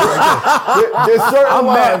don't like niggas like this. There's certain I'm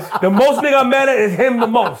lines. mad. The most nigga I'm mad at is him the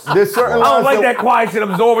most. There's certain I don't lines like that- that quiet shit,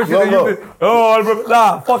 absorbing shit. Look.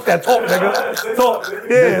 Nah, fuck that. Talk, nigga. Talk.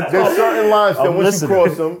 Yeah. There's certain lines that I'm once listening. you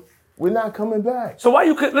cross them, we're not coming back. So why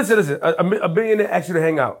you could listen? A billionaire asked you to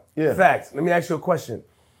hang out. Yeah. Facts. Let me ask you a question.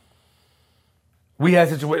 We had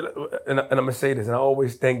a situation, and I'm gonna say this, and I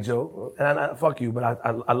always thank Joe. And I fuck you, but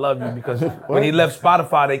I love you because when he left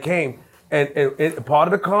Spotify, they came, and part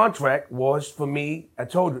of the contract was for me. I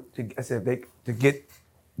told you, I said to get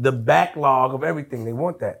the backlog of everything. They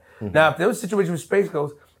want that. Mm-hmm. Now, if there was a situation with Space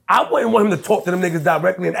Ghost, I wouldn't want him to talk to them niggas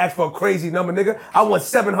directly and ask for a crazy number, nigga. I want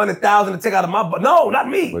 700,000 to take out of my butt. No, not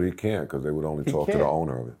me. But he can't because they would only talk to the can't.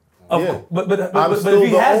 owner of it. Yeah. But I'm if still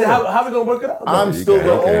he the has it, owner. how we gonna work it out? I'm He still can-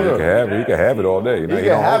 the he can- owner. He can have it. He can have it all day. You know, He he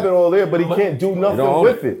can don't have own it all there, but he can't do nothing own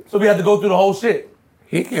with it. it. So we have to go through the whole shit.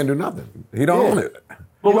 He can't do nothing. He don't Yeah. own it.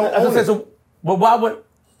 But, He don't as I own said, it. so, but why would...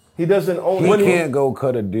 He doesn't own He it. can't go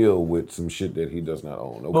cut a deal with some shit that he does not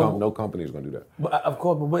own. No company is gonna do that. But of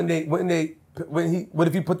course, but what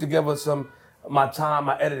if he put together my time,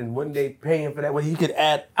 my editing? Wouldn't they pay him for that? When he could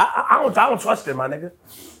add, I don't trust it, my nigga.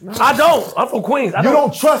 I don't. I'm from Queens. You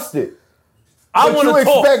don't trust it. I But you want to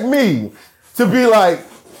talk. expect me to be like,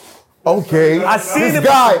 okay, I seen this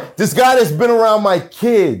it- this guy that's been around my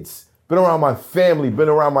kids, been around my family, been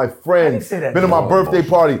around my friends, say that. been to my birthday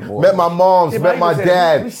party, met my moms, Yeah, but met I my ain't say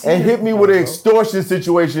that. dad, We seen and it hit me before, with an bro. extortion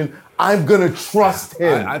situation. I'm gonna trust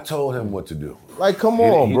him. I told him what to do. Like, come He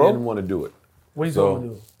on, bro. didn't want to do it. What are you So- going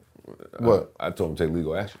to do? What? I told him to take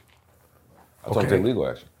legal action. I told him to take legal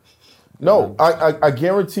action. No, I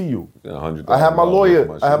guarantee you. $100,000 I have my lawyer.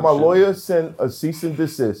 for I have my shit. lawyer send a cease and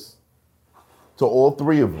desist to all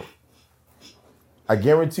three of them. I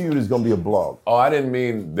guarantee you, there's gonna be a blog. Oh, I didn't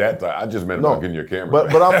mean that. I just meant about getting your camera.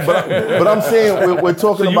 But I'm saying we're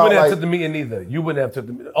talking So you about wouldn't have like took the meeting either. You wouldn't have took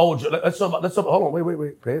the meeting. Oh, let's talk about. Hold on.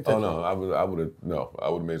 Wait. Pay Oh attention. no, I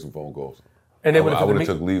would have made some phone calls. And they I would've took the would have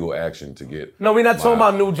meet- took legal action to get. No, we're not talking my-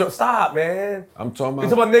 about new jokes. Stop, man. I'm talking You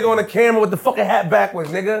about. talking about nigga on the camera with the fucking hat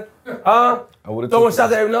backwards, nigga? Huh? I would've Throwing took-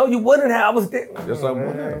 shots at him. No, you wouldn't have. I was there. Yes, I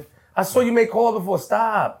would have. I saw you make calls before.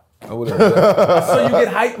 Stop. I would have. I saw you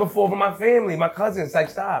get hyped before from my family, my cousins.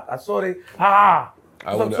 Like, stop. I saw they. I That's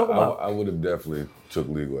what I'm would. talking about. I would have definitely took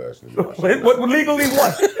legal action. What legally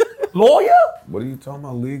what? Lawyer? What are you talking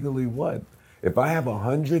about? Legally what? If I have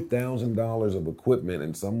 $100,000 of equipment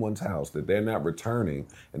in someone's house that they're not returning,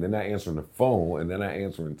 and they're not answering the phone, and they're not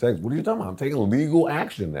answering text, what are you talking about? I'm taking legal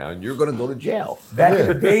action now, and you're gonna go to jail. Back in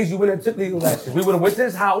the days, you wouldn't have took legal action. We would have went to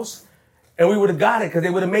his house, and we would have got it because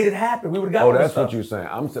they would have made it happen. We would have got. Oh, all the that's stuff. what you're saying.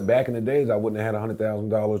 I'm saying back in the days, I wouldn't have had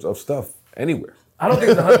 $100,000 of stuff anywhere. I don't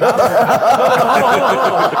think it's $100.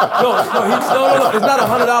 No. It's not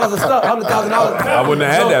 $100 of stuff. $100,000. I wouldn't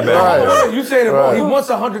have had that back then. You saying it wrong. He wants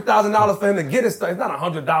 $100,000 for him to get his stuff. It's not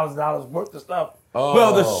 $100,000 worth of stuff. Oh.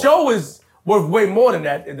 Well, the show is worth way more than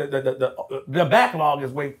that. The backlog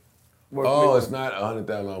is way worth. Oh, way it's not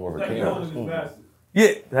 $100,000 worth of Like he owns his cameras. bastard.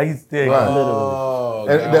 Yeah, like he's there. Right. Oh,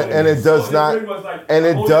 and, got it. and it does So not it's pretty much like, and I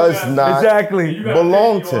it own does your bastard. not Exactly. You gotta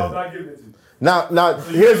belong pay me to or I'm him. not giving it to you. Now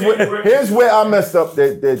you here's where I messed up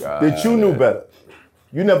that you knew better.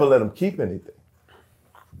 You never let him keep anything.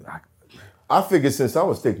 I figured since I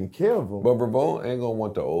was taking care of him. But Bravo ain't gonna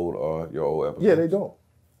want the old your old episode. Yeah, they don't.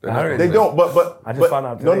 They're not heard They gonna- don't. But I just found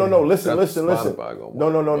out No, today. Listen. That's No. Spotify gonna want No.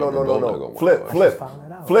 it. They're both not gonna want Flip. it. Flip.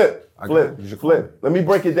 found that out. You should Flip. Let me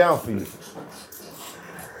break it down for you.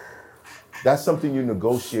 That's something you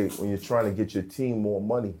negotiate when you're trying to get your team more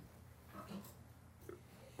money.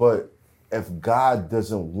 But if God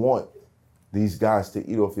doesn't want these guys to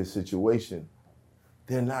eat off your situation,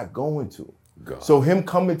 they're not going to. God. So him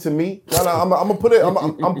coming to me, I'm gonna put it.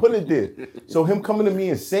 I'm putting it there. So him coming to me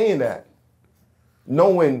and saying that,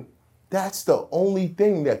 knowing that's the only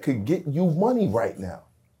thing that could get you money right now,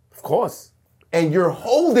 Of course. and you're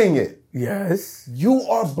holding it. Yes. You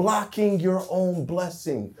are blocking your own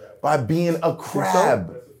blessing by being a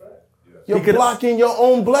crab. You're He could- blocking your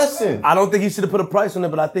own blessing. I don't think he should have put a price on it,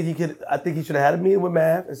 but I think he could. I think he should have had a meeting with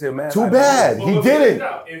Mav and said, "Mav, Too I- bad Well, he but didn't.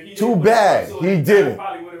 now, if he Too didn't bad put it, he so didn't.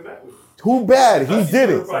 probably would've met with him. Too bad he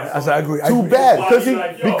didn't. I said, I agree. Too bad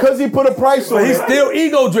because he put a price on But he's it. still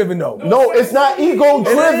ego driven though. No, it's not ego It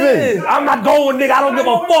is. driven. I'm not going, nigga. I don't give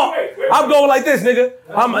a fuck. Wait. I'm going like this, nigga.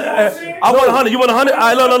 I want 100. You want 100? All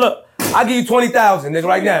right, look. I give you 20,000, nigga,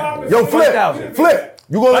 right now. Yo, Flip. 20,000.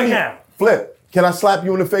 You gonna Right let me now. Flip? Can I slap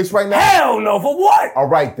you in the face right now? Hell no. For what? All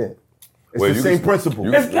right then. It's Wait, the you same can- principle.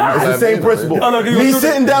 you It's can- you can the slap same me. principle. No, no, Me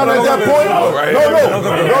sitting down at that point. All right.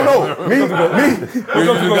 No. Me. You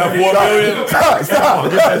just got 4 million.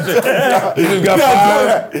 Stop. You just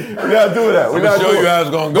got We're 5. not doing that. We're I'm not gonna show doing you it. how it's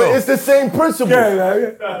gonna But go. it's the same principle.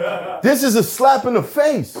 This is a slap in the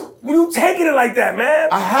face. You taking it like that, man?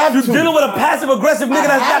 I have You to. dealing with a passive aggressive nigga I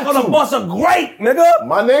that's have not gonna to. bust a grape, nigga.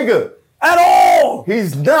 My nigga, At all.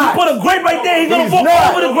 he's You not. put a grape right there, he's gonna He's walk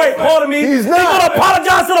not. over the grape. Pardon me. He's He's not. gonna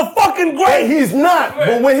apologize to the fucking grape. He's not.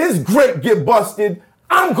 But when his grape get busted,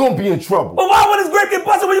 I'm gonna be in trouble. But why would his grape get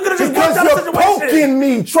busted when you could have just Because worked out the you're situation? poking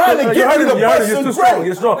me, trying to get me to bust You're some too strong. grape.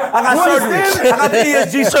 You're strong. I got You surgery. understand? I got the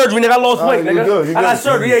ESG surgery, nigga. I lost weight, you're nigga. good, you're I got good.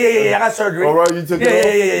 surgery. Yeah. I got surgery. All right, you took it off?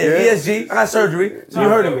 Yeah. ESG. I got surgery. So you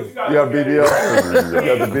heard of me. You got BDL.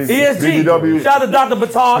 You got the ESG. BBW. Shout out to Dr.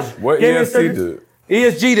 Bataj. What Gave me a ESG surgery. did?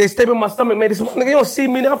 ESG, they stapled my stomach, made this. Nigga, you don't see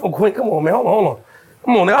me, nigga. I'm from Queen. Come on, man. Hold on.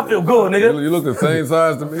 Come on, nigga. I feel good, nigga. You look the same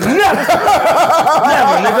size to me. Never,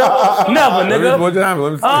 nigga. Never, nigga. What just happened?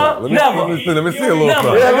 Let me see. Never. Let me see a little Never.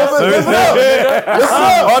 something. Yeah, listen up. Listen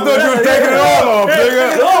up. I thought you was taking it all off, nigga.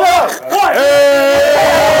 What?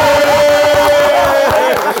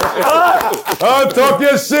 Talk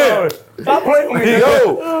your shit. Stop playing with me.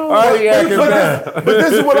 Yo, But but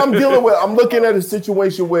this is what I'm dealing with. I'm looking at a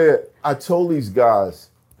situation where I told these guys,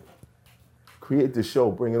 create the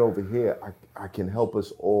show, bring it over here. I can help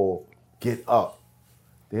us all get up.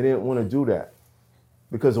 They didn't want to do that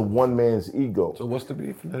because of one man's ego. So what's the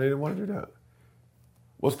beef? They didn't want to do that.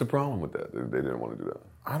 What's the problem with that? They didn't want to do that.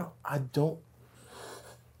 I don't.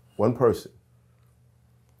 One person.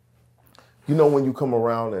 You know when you come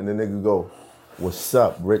around and the nigga go, "What's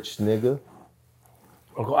up, rich nigga?"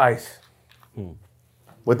 Uncle Ice.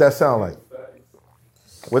 What that sound like?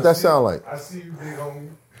 What that sound like? I see you, big homie.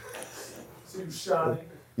 See you shining.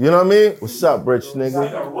 You know what I mean? What's up, rich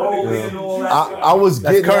nigga? I was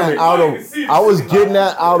getting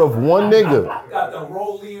that out of one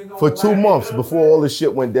nigga for 2 months before all this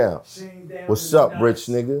shit went down. What's up, rich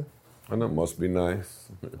nigga? And that must be nice.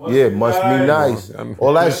 Yeah, must be nice.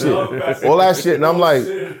 All that shit. And I'm like,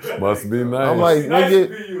 must be nice.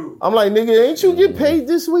 I'm like, nigga, ain't you get paid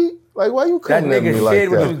this week? Like, why you That coming at me nigga like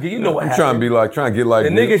shared that? with you. You know what I'm happened. trying to get like The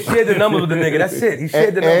nigga shared the numbers with the nigga. That's it. He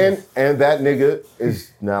shared the numbers. And that nigga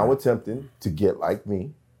is now attempting to get like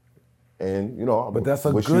me. And, you know, But that's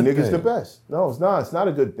a wish good you niggas thing. the best. No, it's not. It's not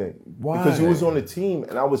a good thing. Why? Because you was on the team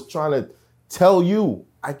and I was trying to tell you,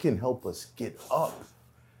 I can help us get up.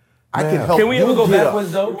 I can help Can we you ever go get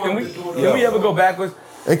backwards, up. though? Can we ever go backwards?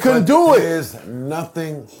 They couldn't do it. There's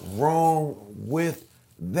nothing wrong with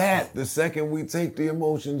that. The second we take the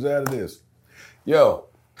emotions out of this. Yo,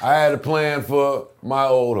 I had a plan for my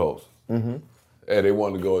old host. Mm-hmm. And they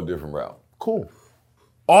wanted to go a different route. Cool.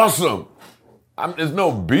 Awesome. There's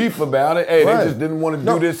no beef about it. Hey, Right. they just didn't want to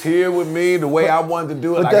do this here with me the way I wanted to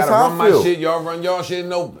do it. but I that's gotta how I run my feel. shit. Y'all run y'all shit.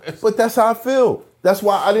 No. But that's how I feel. That's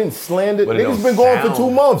why I didn't slander. But it Niggas don't been going for sound-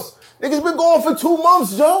 2 months. Niggas been going for 2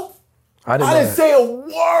 months, Joe. I didn't say a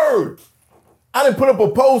word. I didn't put up a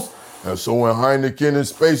post. And so when Heineken and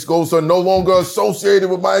Space Ghost are no longer associated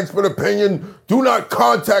with my expert opinion, do not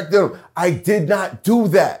contact them. I did not do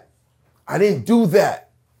that. I didn't do that.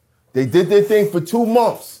 They did their thing for 2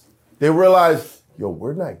 months. They realized, yo,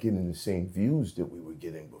 we're not getting the same views that we were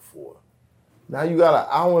getting before. Now you got an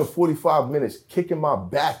hour and 45 minutes kicking my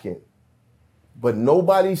back in. But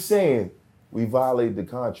nobody's saying we violated the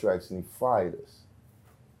contracts and he fired us.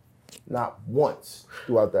 Not once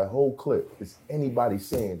throughout that whole clip is anybody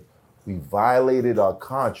saying we violated our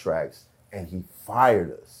contracts and he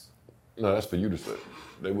fired us. No, that's for you to say.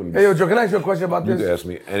 They wouldn't. Hey, yo, Joe, can I ask you a question about You this? can ask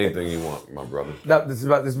me anything you want, my brother. This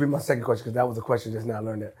will be my second question because that was a question just now. I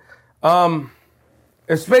learned that.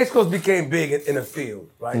 If Space Ghost became big in the field,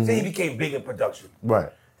 right? Say he became big in production, Right.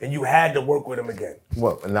 and you had to work with him again.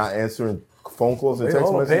 What, not answering phone calls and Wait, text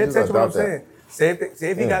hold on, pay messages? attention to what I'm I doubt that. saying. Say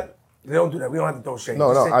if he got, they don't do that. We don't have to throw shade.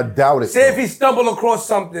 No, Just no, say- I doubt it. Say if he stumbled across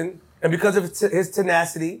something, and because of his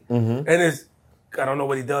tenacity Mm-hmm. and his, I don't know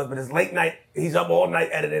what he does, but his late night, he's up all night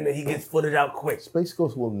editing and he gets footage out quick. Space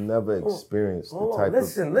Ghost will never experience the Hold type on,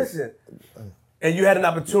 of... listen. And you had an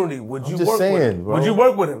opportunity. Would you just work with him? saying, bro. Would you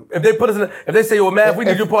work with him? If they put us in, if they say, "Yo, man, if we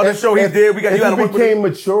need you part of the show," he did. You got to If work he with him. became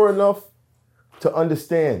mature enough to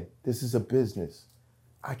understand this is a business,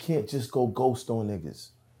 I can't just go ghost on niggas.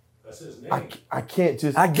 That's his name. I can't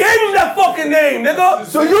just... I gave him that fucking name, nigga.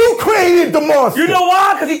 So you created the monster. You know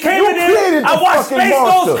why? Because he came You in there. created the I watched fucking Space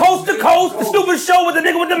monster. Ghost Coast to Coast, the stupid show with the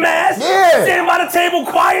nigga with the mask. Yeah. Standing by the table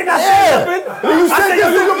quiet, not Yeah. saying nothing. You sent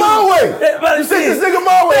this nigga my way. You sent this nigga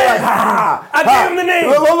my way. Like, ha, ha, ha. I gave him the name.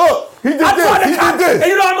 Look. He did I tried this. He to cop did this. And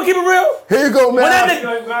you know I'm going to keep it real? Here you go, man. When that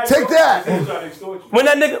nigga, Take that. when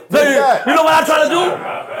that nigga, that. you know what I tried to do?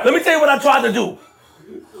 Let me tell you what I tried to do.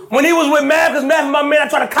 When he was with Mav, because Mav is my man, I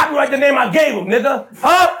tried to copyright the name I gave him, nigga.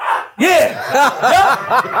 Huh? Yeah.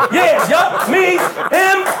 Yup. Me,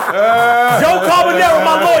 him, Joe Carbonero,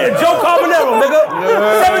 my lawyer. Joe Carbonero, nigga.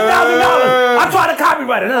 $7,000. I tried to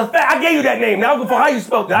copyright it. That's a fact. I gave you that name. Now, for how you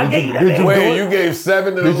spelled it, I gave you that name. Wait, you gave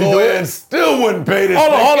 7 to the lawyer and still wouldn't pay this.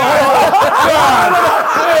 Hold on.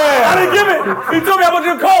 I didn't give it. He told me how much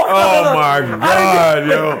it cost. Oh my God,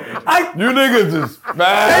 yo. You niggas is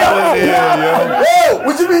foul in here, yo. Yo,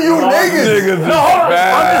 what you mean you niggas? Niggas is No, hold on.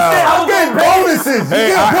 I'm just saying, I'm getting bonuses.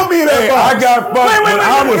 You can't put me in that box. I got fucked, but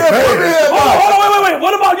I was paid. Hold on, wait.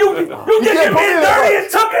 What about you? You did can't your put me man in that dirty box. and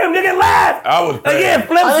took him, nigga, laughed. I was Like, yeah, paid.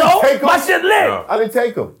 flip I didn't take so. him. My shit lit. I didn't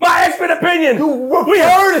take him. My expert opinion. You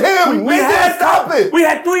heard him. We had Stop it. We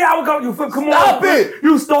had 3 hours ago. You come on. Stop it.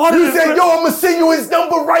 You started. You said, yo, I'm going to send you his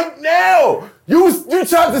number right now. You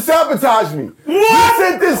tried to sabotage me. What? You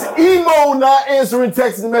sent this emo not answering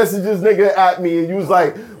text messages nigga at me, and you was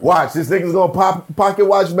like, watch, this nigga's gonna pocket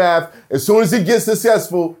watch math. As soon as he gets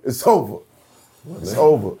successful, it's over. It's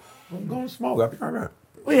over. I'm going to smoke. I'll be right back.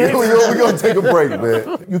 We're gonna take a break,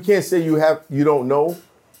 man. You can't say you don't know,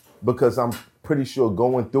 because I'm pretty sure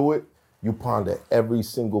going through it, you ponder every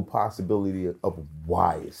single possibility of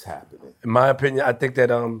why it's happening. In my opinion, I think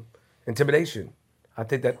that intimidation. I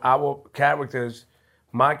think that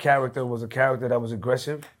my character was a character that was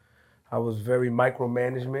aggressive. I was very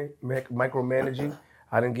micromanaging.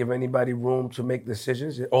 I didn't give anybody room to make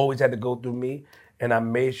decisions. It always had to go through me, and I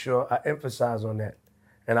made sure I emphasized on that.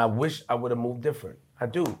 And I wish I would have moved different. I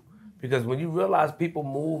do. Because when you realize people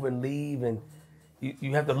move and leave, and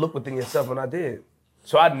you have to look within yourself, and I did.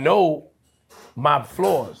 So I know my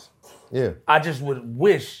flaws. Yeah. I just would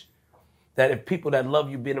wish that if people that love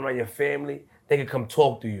you being around your family, they could come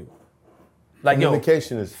talk to you. Like,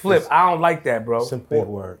 communication is Flip, I don't like that, bro. Simple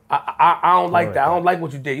word. I don't like that. I don't like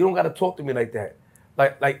what you did. You don't got to talk to me like that.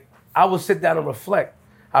 Like I will sit down and reflect.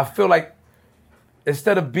 I feel like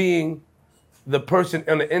instead of being the person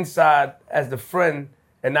on the inside as the friend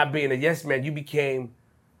and not being a yes man, you became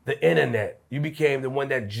the internet. You became the one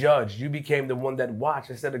that judged. You became the one that watched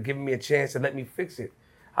instead of giving me a chance to let me fix it.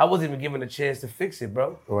 I wasn't even given a chance to fix it,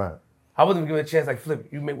 bro. Right. I wasn't given a chance like, Flip,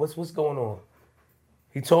 what's going on?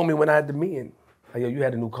 He told me when I had the meeting, like, yo, you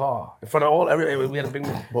had a new car. In front of everybody, we had a big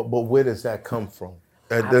meeting. But where does that come from?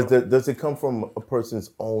 Does it come from a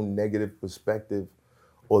person's own negative perspective,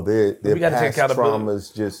 or their past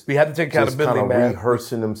traumas just we have to take accountability, kind of man.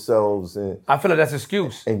 Rehearsing themselves? And I feel like that's an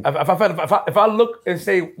excuse. If I look and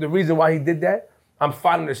say the reason why he did that, I'm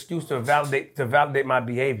finding an excuse to validate my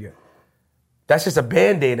behavior. That's just a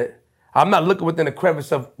Band-Aid. I'm not looking within the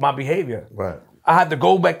crevice of my behavior. Right. I had to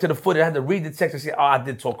go back to the footage. I had to read the text and say, oh, I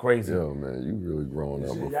did talk crazy. Yo, man, you really growing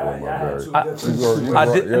up before my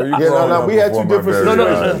we had two different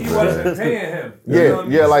No. He wasn't paying him.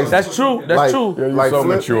 Yeah, like that's true. That's true. Yeah, you're so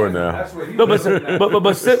mature now. That's what he No, but like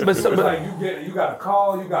you got a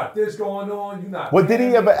call, you got this going on, you not. Well, did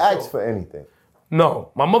he ever ask for anything?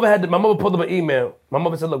 No, my mother pulled up an email. My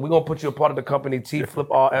mother said, "Look, we're gonna put you a part of the company T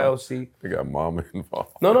Flip R LLC." They got mama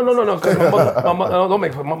involved. No. Because my mother, don't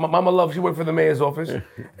make. My mama love. She worked for the mayor's office, and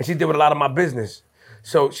she did with a lot of my business.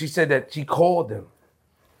 So she said that she called them,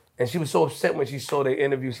 and she was so upset when she saw the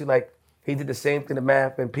interview. She like, he did the same thing to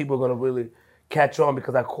Math, and people are gonna really catch on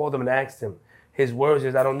because I called him and asked him. His words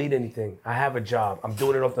is, "I don't need anything. I have a job. I'm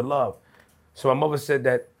doing it off the love." So my mother said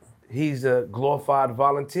that he's a glorified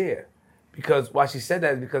volunteer. Because why she said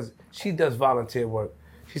that is because she does volunteer work.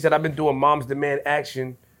 She said, I've been doing Moms Demand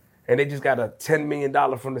Action, and they just got a $10 million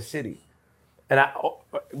from the city. And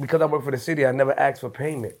because I work for the city, I never asked for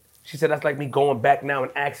payment. She said, that's like me going back now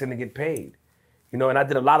and asking to get paid. You know, and I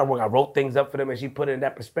did a lot of work. I wrote things up for them, and she put it in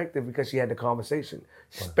that perspective because she had the conversation.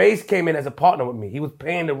 Right. Space came in as a partner with me. He was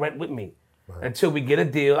paying the rent with me until we get a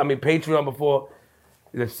deal. I mean, Patreon before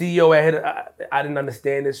the CEO had, I didn't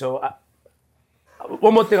understand it, so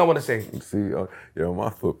one more thing I want to say. See,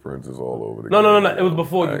 my footprints is all over the No. It was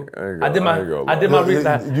before you. I did my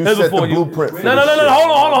research. You set the blueprint. No.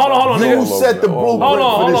 Hold on, nigga. You set the blueprint. Hold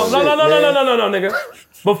on. No, nigga.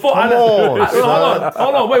 Before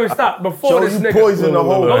hold on. Wait, stop. Before this nigga. Poison the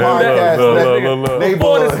whole podcast.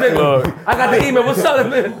 Before this nigga. I got the email. What's up,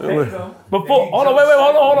 man? Before. Hold on. Wait.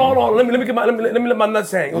 Hold on. Let me let my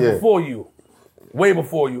nuts hang. It was before you. Way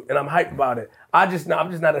before you, and I'm hyped about it. I'm just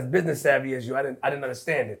not as business savvy as you. I didn't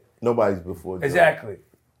understand it. Nobody's before Joe. Exactly.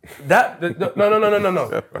 No.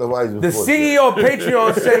 Nobody's The before CEO of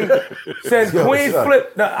Patreon sends Queen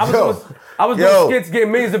Flip. No, I was doing skits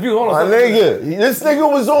getting millions of views. Hold on. My nigga, this nigga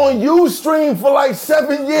was on Ustream for like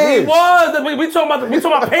 7 years. He was. We talking about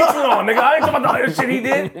Patreon, nigga. I ain't talking about the other shit he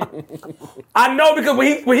did. I know because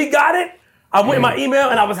when he got it, I went in my email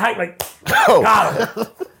and I was hyped like, got him.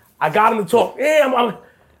 I got him to talk. Yeah, I'm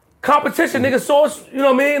competition, nigga. Source, you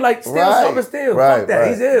know what I mean? Like, steal something, steal. Fuck that.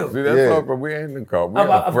 He's ill. See, that's all, but we ain't in comp. We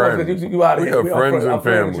are friends. You out of here. We are friends and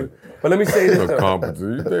family. But let me say this.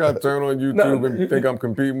 Competition. You think I turn on YouTube and think I'm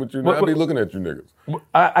competing with you? I be looking at you niggas.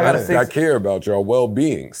 I gotta say, I care about y'all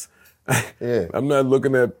well-beings. Yeah. I'm not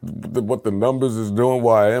looking at what the numbers is doing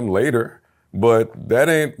where I am later. But that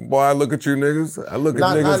ain't why I look at you niggas. I look at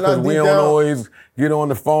niggas because we don't always get on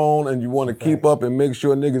the phone and you want to keep up and make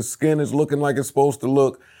sure niggas' skin is looking like it's supposed to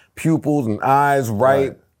look, pupils and eyes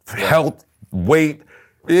right. Health, weight.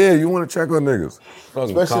 Yeah, you want to check on niggas.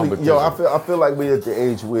 Especially, I feel like we at the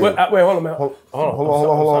age where... Wait, hold on, man. Hold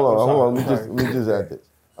on. Let me just add this.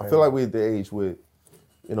 I feel like we at the age where,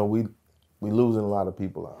 we losing a lot of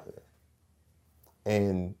people out here.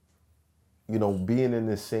 And... being in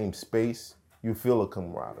this same space, you feel a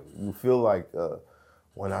camaraderie. You feel like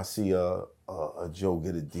when I see a Joe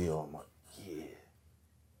get a deal, I'm like, yeah,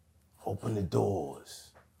 open the doors.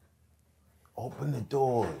 Open the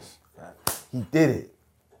doors. He did it.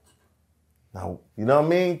 Now, you know what I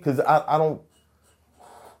mean? Because I don't,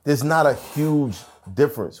 there's not a huge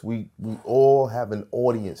difference. We all have an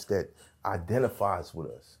audience that identifies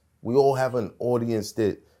with us. We all have an audience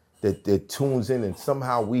that tunes in, and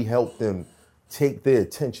somehow we help them take their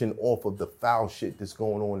attention off of the foul shit that's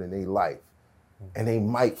going on in their life. And they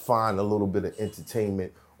might find a little bit of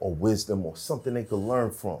entertainment or wisdom or something they could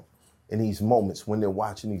learn from in these moments when they're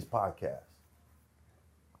watching these podcasts.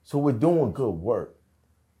 So we're doing good work.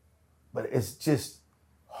 But it's just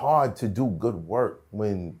hard to do good work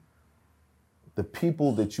when the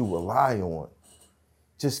people that you rely on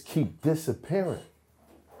just keep disappearing.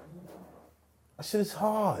 That shit is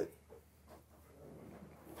hard.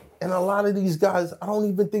 And a lot of these guys, I don't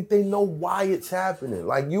even think they know why it's happening.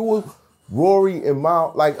 Like you were Rory and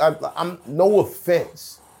Mal, like I'm no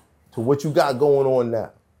offense to what you got going on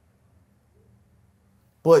now.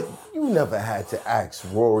 But you never had to ask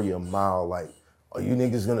Rory and Mal, like, are you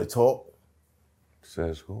niggas gonna talk?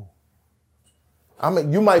 Says who? I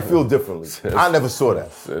mean, you might feel differently. I never saw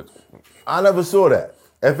that. I never saw that.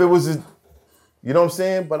 If it was, you know what I'm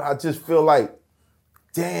saying? But I just feel like,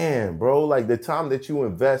 damn, bro, like the time that you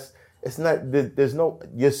invest, it's not, there's no,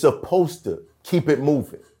 you're supposed to keep it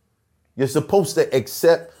moving. You're supposed to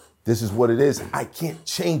accept this is what it is. I can't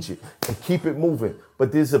change it and keep it moving.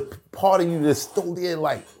 But there's a part of you that's still there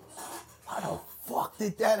like, why the fuck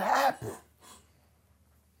did that happen?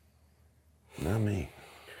 Not me.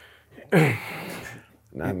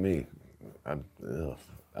 Not me. I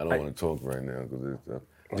don't want to talk right now because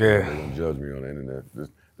they're going to judge me on the internet. This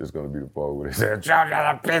is going to be the part where they say, Joe, you're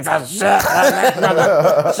a piece of shit.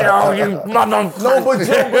 Joe, you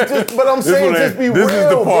motherfucker. No, but I'm saying just be real, This is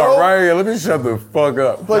the part bro. right here. Let me shut the fuck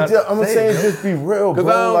up. But I'm saying just be real,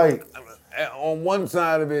 bro. Like, on one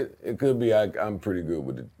side of it, it could be I'm pretty good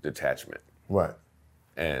with the detachment. Right.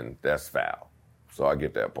 And that's foul. So I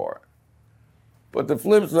get that part. But the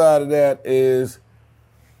flip side of that is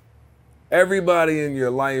everybody in your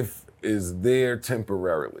life is there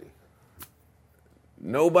temporarily.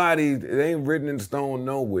 Nobody, it ain't written in stone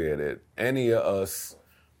nowhere that any of us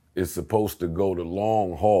is supposed to go the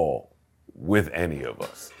long haul with any of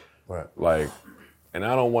us. Right. Like, and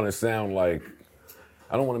I don't want to sound like,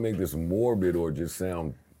 I don't want to make this morbid or just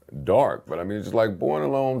sound dark, but I mean, it's just like born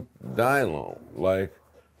alone, die alone. Like,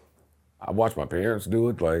 I watch my parents do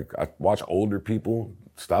it. Like, I watch older people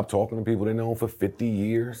stop talking to people they know for 50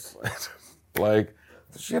 years. Like,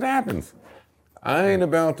 shit happens. I ain't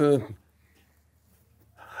about to,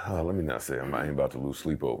 let me not say I ain't about to lose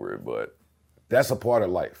sleep over it, but that's a part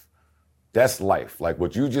of life. That's life. Like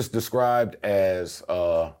what you just described as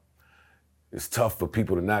it's tough for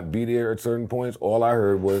people to not be there at certain points. All I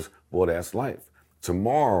heard was, well, that's life.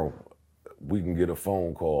 Tomorrow, we can get a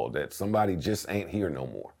phone call that somebody just ain't here no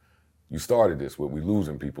more. You started this with we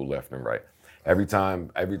losing people left and right. Every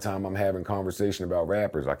time I'm having conversation about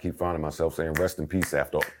rappers, I keep finding myself saying rest in peace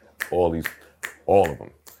after all of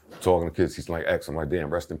them. Talking to kids, he's like X, I'm like, damn,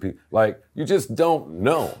 rest in peace. Like, you just don't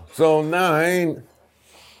know. So now I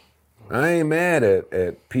ain't mad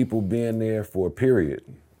at people being there for a period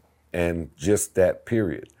and just that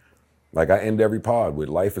period. Like I end every pod with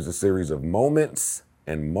life is a series of moments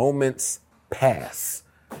and moments pass.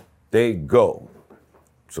 They go.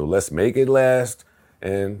 So let's make it last.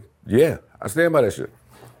 And yeah, I stand by that shit.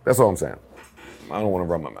 That's all I'm saying. I don't want to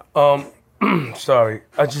run my mouth. Sorry.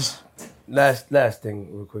 I just, last thing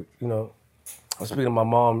real quick. You know, I was speaking to my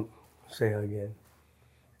mom, say her again.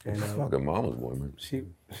 And fucking mama's boy, man. She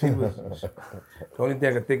was, the only thing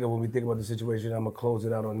I could think of when we think about the situation, I'm going to close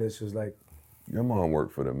it out on this, was like. Your mom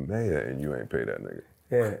worked for the mayor and you ain't pay that nigga.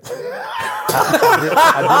 Yeah. I did.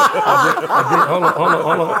 Hold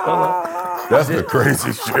on. That's the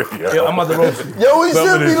crazy shit, yo. Yo, I'm about to roast you. Yo, we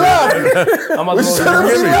should be laughing. I'm about to We shouldn't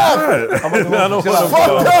be laughing. I'm about to Chill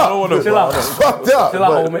out. Chill out. Fucked up. Chill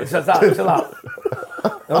out, old man. Chill out.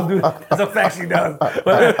 Don't do that. That's a fact she does.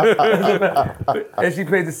 And she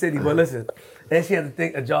paid the city. But listen, and she had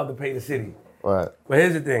a job to pay the city. Right. But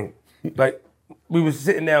here's the thing. Like, we was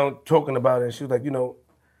sitting down talking about it, and she was like, you know,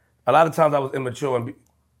 a lot of times I was immature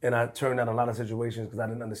and I turned down a lot of situations because I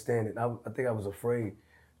didn't understand it. I think I was afraid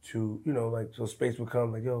to, you know, like, so space would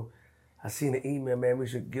come, like, yo, I seen the email, man, we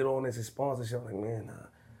should get on this and sponsorship. I'm like, man, nah.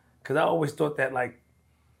 Because I always thought that, like,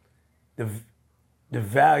 the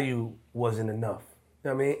value wasn't enough. You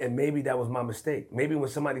know what I mean? And maybe that was my mistake. Maybe when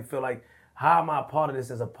somebody feel like how am I a part of this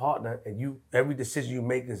as a partner? And every decision you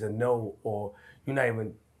make is a no, or you're not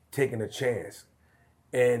even taking a chance.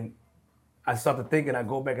 And I started thinking, I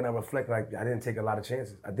go back and I reflect, like, I didn't take a lot of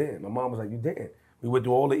chances. I didn't. My mom was like, you didn't. We went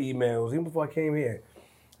through all the emails, even before I came here.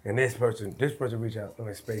 And this person reached out. I'm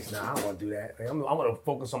in Space. Nah, I don't want to do that. Like, I'm going to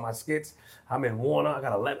focus on my skits. I'm in Warner. I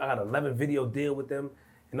got an 11 video deal with them.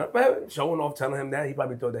 And I'm showing off, telling him that. He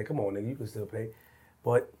probably thought that, come on, nigga, you can still pay.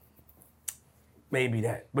 But maybe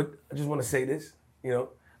that. But I just want to say this,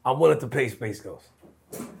 I'm willing to pay Space Ghost.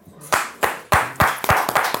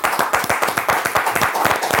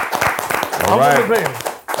 All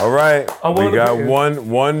right. We got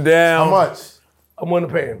one down. How much? I'm willing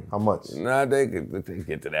to pay him. How much? Nah, they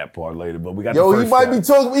get to that part later, but we got Yo, the he first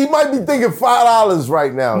step. he might be thinking $5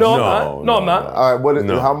 right now. No, I'm not. All right,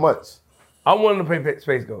 how much? I'm willing to pay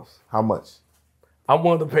Space Ghost. How much? I'm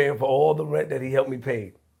willing to pay him for all the rent that he helped me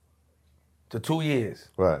pay. To 2 years.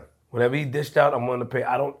 Right. Whatever he dished out, I'm willing to pay.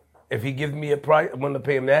 If he gives me a price, I'm willing to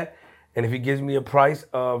pay him that. And if he gives me a price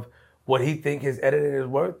of what he think his editing is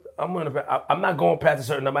worth, I'm willing to pay. I'm not going past a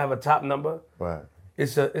certain number. I have a top number. Right.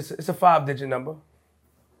 It's a 5-digit number.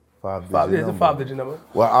 Five-digit number. It's a 5-digit number.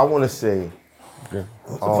 Well, I want to say, It's a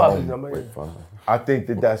 5-digit number. Yeah. I think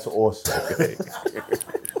that's awesome.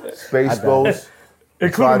 Space Ghost.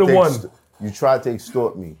 Including the one. You tried to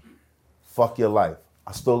extort me. Fuck your life.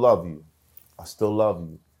 I still love you.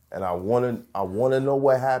 And I wanna know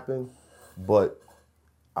what happened, but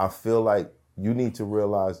I feel like you need to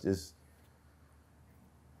realize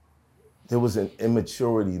there was an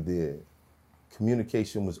immaturity there.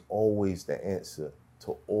 Communication was always the answer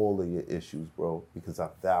to all of your issues, bro, because I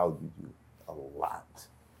valued you a lot.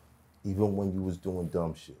 Even when you was doing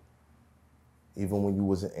dumb shit. Even when you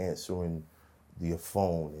wasn't answering your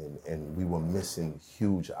phone and we were missing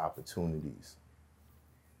huge opportunities.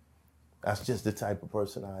 That's just the type of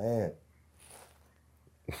person I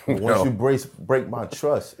am. Once you break my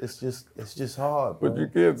trust, it's just hard, bro.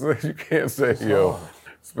 But you can't say, yo,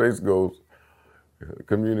 Space Ghost,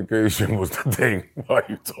 communication was the thing while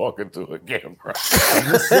you talking to a camera. I'm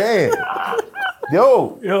just saying.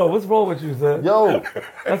 Yo, what's wrong with you, son? Yo.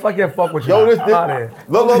 That's like I can't fuck with you. Yo, this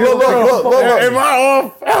Look. Am I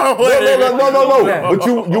off? No. But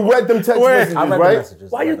you read them text messages, right?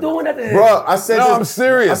 Why you doing that to him? Bro, I said I'm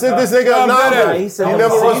serious. I sent this nigga a number. He sent He him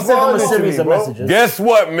never a responded to series me, of bro. messages. Guess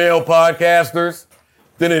what, male podcasters?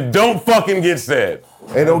 Then it don't fucking get said.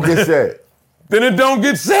 It don't get said. Then it don't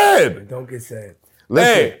get said. Don't get sad.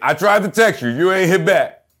 Listen. Hey, I tried to text you. You ain't hit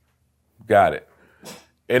back. Got it.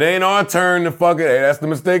 It ain't our turn to fucking, hey, that's the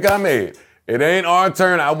mistake I made. It ain't our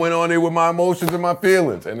turn. I went on there with my emotions and my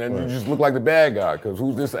feelings. And then you just look like the bad guy, because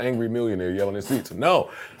who's this angry millionaire yelling at seats? No.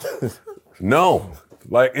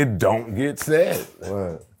 Like, it don't get said.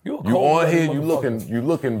 Right. You on here, you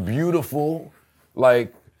looking beautiful.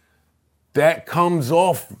 Like, that comes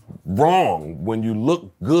off wrong when you look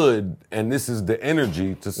good and this is the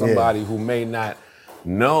energy to somebody who may not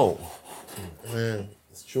know. Man,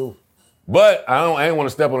 it's true. But I ain't want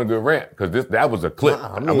to step on a good rant, because that was a clip.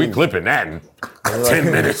 We clipping that in 10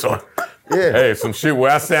 minutes on. Yeah. Hey, some shit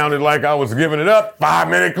where I sounded like I was giving it up.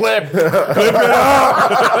 5-minute clip. Clip it up.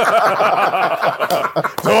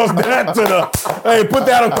 Toss that to the. Hey, put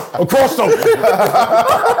that across the.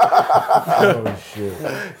 Oh shit.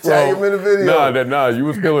 Tag him in the video. Nah, you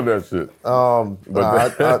was killing that shit.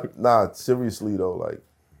 Seriously though, like,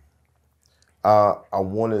 I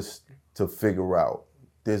want us to figure out.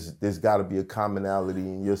 There's got to be a commonality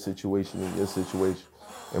in your situation,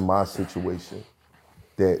 in my situation,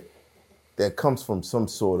 that comes from some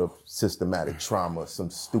sort of systematic trauma,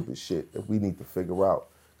 some stupid shit that we need to figure out.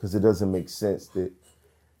 Because it doesn't make sense that,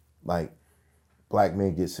 like, black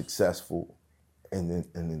men get successful and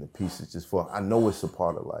then the pieces just fall. I know it's a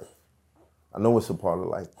part of life.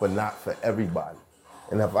 But not for everybody.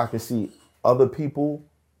 And if I can see other people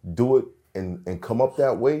do it and come up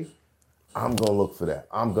that way, I'm gonna look for that.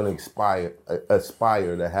 I'm gonna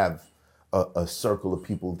aspire to have a circle of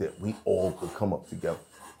people that we all could come up together.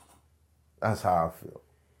 That's how I feel.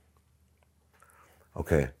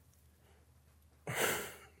 Okay.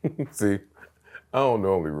 See, I don't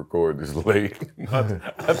normally record this late. I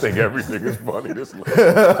think everything is funny this late.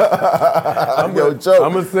 I'm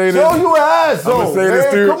gonna say this. Joe, you an asshole, I'm gonna say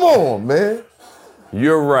this to you. Come on, man.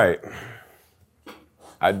 You're right.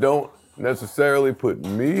 I don't necessarily put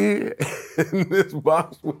me in this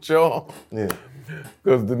box with y'all. Yeah.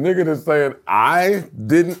 Because the nigga that's saying I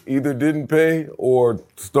either didn't pay or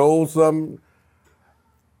stole something.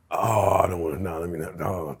 Oh, I don't want to. No, let me not.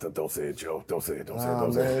 No, don't say it, Joe. Don't say it. Don't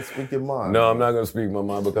say it. Speak your mind. No, I'm not gonna speak my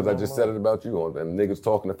mind because I just said it about you and niggas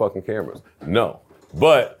talking to fucking cameras. No,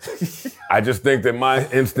 But I just think that my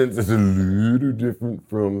instance is a little different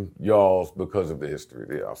from y'all's because of the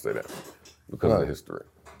history. Yeah, I'll say that. Because of the history.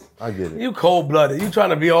 I get it. You cold-blooded. You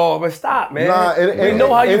trying to be all, but stop, man. Nah, we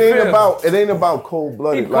know how you feel. It ain't about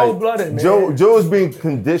cold-blooded. Keep cold-blooded, man. Joe's being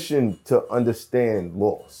conditioned to understand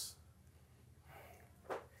loss.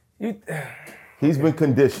 He's been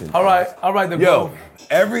conditioned. All right. Yo,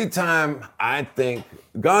 every time I think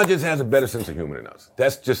God just has a better sense of humor than us.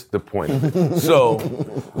 That's just the point of it. So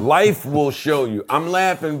life will show you. I'm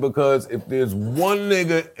laughing because if there's one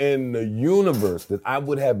nigga in the universe that I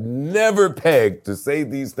would have never pegged to say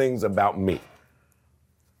these things about me,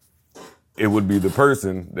 it would be the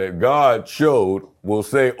person that God showed will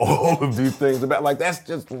say all of these things about. Like, that's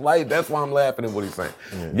just life. That's why I'm laughing at what he's saying.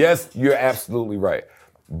 Yeah. Yes, you're absolutely right.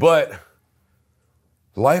 But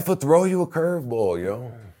life will throw you a curveball,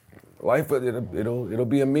 yo. Life, it'll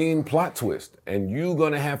be a mean plot twist, and you're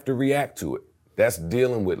gonna have to react to it. That's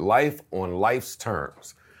dealing with life on life's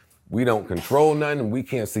terms. We don't control nothing, and we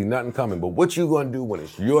can't see nothing coming. But what you gonna do when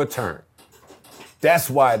it's your turn? That's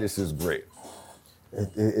why this is great.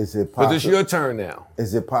 Is it possible? Because it's your turn now.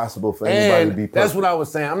 Is it possible for anybody to be perfect? That's what I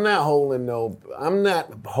was saying. I'm not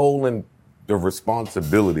holding the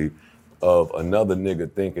responsibility of another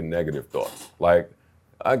nigga thinking negative thoughts. Like,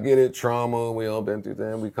 I get it, trauma, we all been through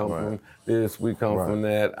that, we come from this, we come from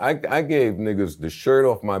that. I gave niggas the shirt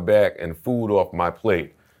off my back and food off my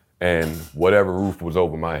plate and whatever roof was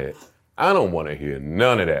over my head. I don't want to hear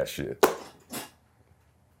none of that shit.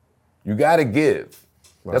 You gotta give.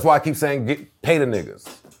 That's why I keep saying pay the niggas.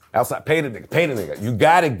 Outside, pay the nigga. You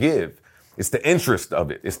gotta give. It's the interest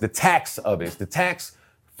of it. It's the tax of it. It's the tax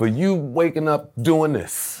for you waking up doing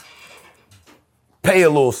this. Pay a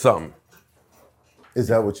little something. Is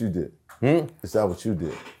that what you did? Is that what you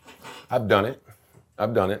did? I've done it.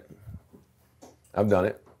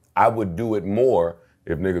 I would do it more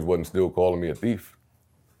if niggas wasn't still calling me a thief.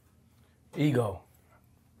 Ego.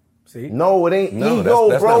 See? No, it ain't No, ego,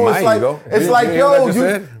 that's bro. not my It's ego. like, You yo, hear what I just you,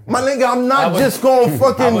 said? my nigga, I'm not just gonna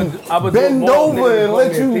fucking bend over and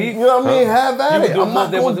let you, you know what I mean, have at it. I'm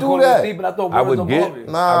not gonna do that. I would get,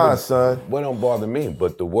 nah, son. What don't bother me,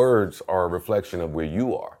 but the words are a reflection of where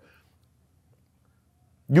you are.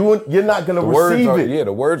 You're not gonna receive it. Yeah,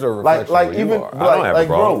 the words are a reflection of where you are. I don't have a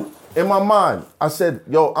problem. Bro, in my mind, I said,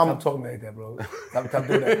 yo, I'm talking like that, bro. Stop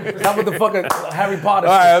doing that. Stop with the fucking Harry Potter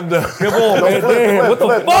All shit. right, I'm done. Come on, man. Damn, what the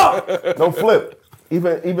fuck? No flip.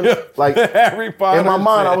 Even like Harry Potter in my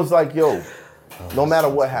mind, shit. I was like, yo, no matter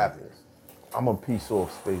what happens, I'm a piece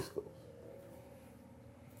off Space Ghost.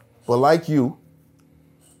 But like you,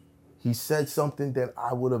 he said something that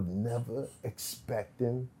I would have never expected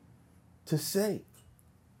him to say.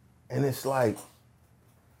 And it's like,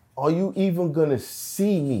 are you even gonna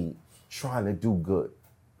see me trying to do good?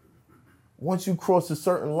 Once you cross a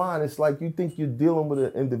certain line, it's like you think you're dealing with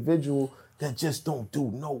an individual that just don't do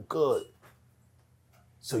no good.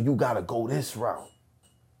 So you gotta go this route.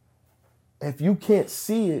 If you can't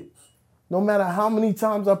see it, no matter how many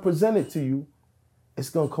times I present it to you, it's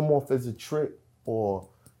gonna come off as a trick, or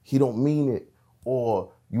he don't mean it,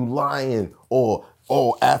 or you lying, or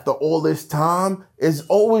after all this time, it's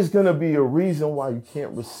always gonna be a reason why you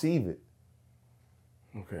can't receive it.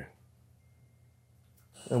 Okay.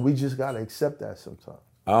 And we just gotta accept that sometimes.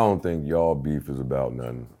 I don't think y'all beef is about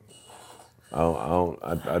nothing.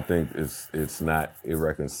 I think it's not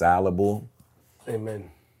irreconcilable.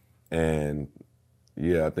 Amen. And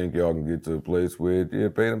yeah, I think y'all can get to a place where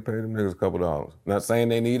pay them niggas a couple $. Not saying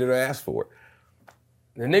they need it or ask for it.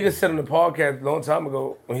 The nigga said on the podcast a long time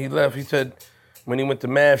ago when he left, he said, when he went to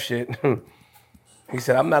math shit, he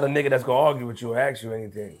said, I'm not a nigga that's gonna argue with you or ask you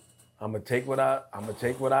anything. I'm gonna take what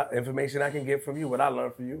information I can get from you, what I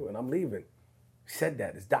learned from you, and I'm leaving. He said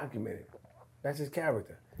that. It's documented. That's his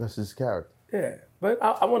character. That's his character. Yeah, but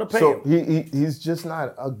I want to pay so him. He's just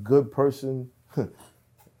not a good person.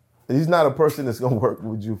 He's not a person that's gonna work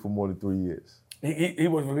with you for more than 3 years. He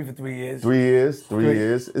worked with me for 3 years. 3 years, 3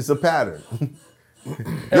 years. It's a pattern.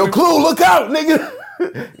 Yo, Clue, look out, nigga.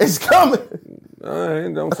 It's coming.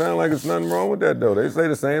 It don't sound like it's nothing wrong with that, though. They say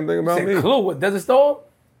the same thing about me. Clue, what, Desert Storm?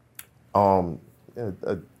 You know.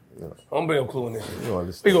 I'm gonna bring up Clue in this. You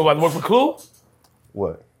understand. You about to work for Clue?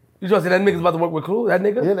 What? You just said that nigga's about to work with Clue? That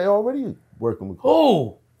nigga? Yeah, they already working with Clue.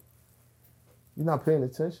 Who? You not paying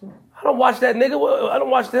attention? I don't watch that nigga. I don't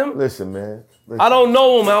watch them. Listen, man. I don't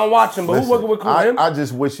know him. I don't watch him. But who working with Clue? Him? I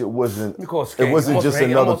just wish it wasn't. It wasn't just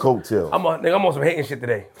another coattail. I'm on some hating shit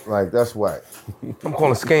today. Like, that's why. I'm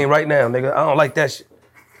calling Skane right now, nigga. I don't like that shit.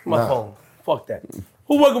 My phone. Fuck that.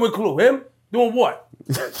 Who working with Clue? Him? Doing what?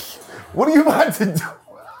 What are you about to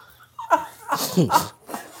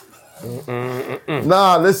do?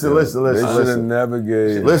 Nah, listen. They should have never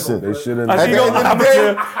gave. Listen. They should have. At the end of the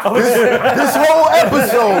day, this whole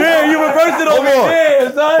episode. Yeah, you reversed it on me.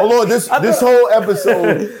 Yeah, son. Hold on. This whole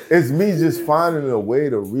episode is me just finding a way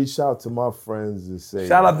to reach out to my friends and say,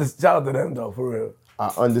 Shout out to them though, for real. I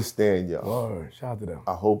understand y'all. Word. Shout out to them.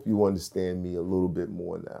 I hope you understand me a little bit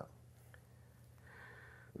more now.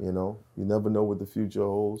 You know, you never know what the future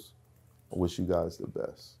holds. I wish you guys the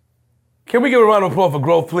best. Can we give a round of applause for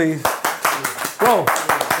Growth, please? Growth.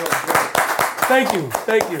 Thank you.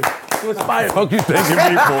 You inspired me. Fuck you thinking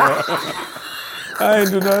me for? I ain't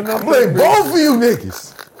do nothing. I blame both of you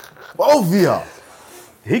niggas. Both of y'all.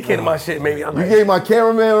 He came to my shit, maybe. You gave my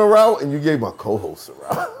cameraman a route and you gave my co-host a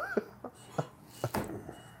route.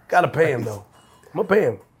 Gotta pay him though. I'm gonna pay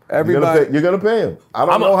him. You're gonna pay him. I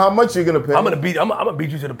don't know how much you're gonna pay him. I'm gonna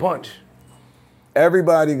beat you to the punch.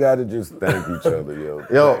 Everybody got to just thank each other, yo.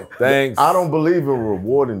 Yo, thanks. I don't believe in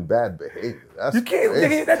rewarding bad behavior. That's You can't.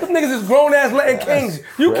 crazy. Them niggas is grown ass Latin kings.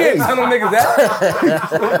 You can't tell them niggas that.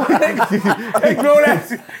 They grown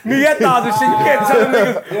ass nietas and shit. You can't tell them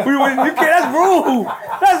niggas. You can't. That's rude.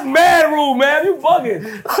 That's mad rude, man. You bugging.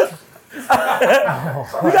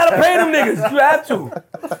 You gotta pay them niggas. You have to.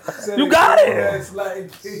 You got it.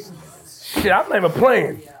 Shit, I'm not even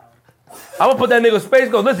playing. I'm gonna put that nigga Space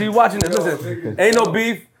Ghost. Listen, you watching this? Listen, ain't no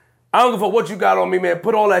beef. I don't give a fuck what you got on me, man.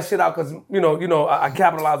 Put all that shit out, cause you know I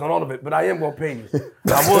capitalize on all of it. But I am gonna pay you.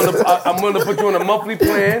 I'm willing to put you on a monthly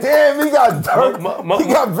plan. Damn, he got dirt. He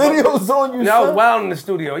got videos on you. Now I was son. wild in the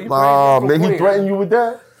studio. You Man, he threatened you with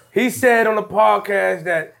that? He said on the podcast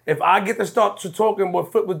that if I get to start to talking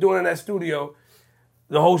what Flip was doing in that studio,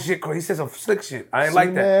 the whole shit crazy. He said some slick shit. I ain't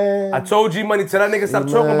like that. Man. I told G Money, tell that nigga stop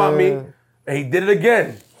talking about me, and he did it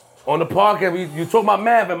again. On the podcast, you talk about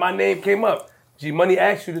Mav and my name came up. G Money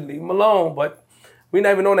asked you to leave him alone, but we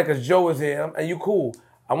not even on that because Joe is here and you cool.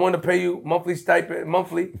 I wanted to pay you monthly stipend,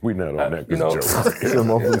 monthly. We not on that because Joe. It's a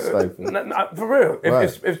monthly stipend. For real.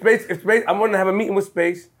 Right. If Space, I'm willing to have a meeting with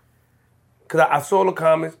Space because I saw the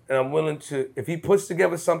comments and I'm willing to, if he puts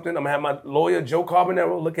together something, I'm gonna have my lawyer, Joe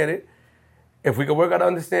Carbonero, look at it. If we can work out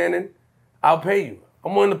understanding, I'll pay you.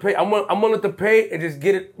 I'm willing to pay. I'm willing to pay and just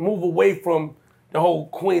move away from the whole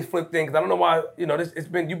Queens Flip thing, because I don't know why, you've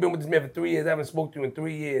been with this man for 3 years, I haven't spoken to you in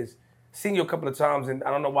 3 years, seen you a couple of times, and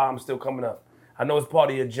I don't know why I'm still coming up. I know it's part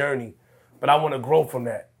of your journey, but I want to grow from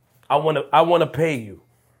that. I want to pay you.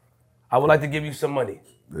 I would like to give you some money.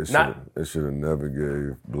 They should have never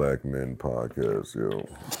gave Black Men podcasts, yo.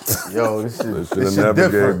 Yo, this shit, They should this have shit never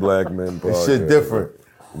different. gave Black Men podcasts. This shit different.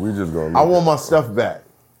 We just gonna. I want my stuff back.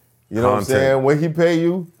 You know what I'm saying? When he pay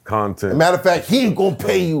you, content. Matter of fact, he ain't gonna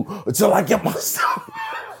pay you until I get my stuff.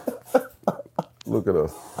 Look at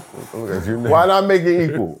us. Look at you. Why not make it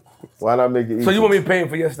equal? Why not make it equal? So you want me to pay him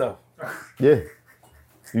for your stuff? Yeah.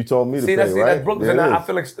 You told me to pay, right? That's Brooklyn. Yeah, I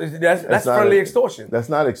feel like that's friendly extortion. That's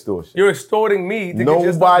not extortion. You're extorting me. To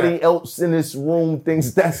Nobody else in this room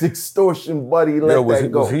thinks that's extortion, buddy. Let that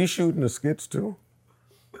go. Was he shooting the skits too?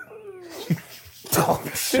 Oh,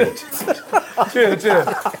 shit. Chill.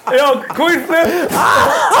 Yo, Queen Flip.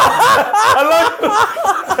 I love you.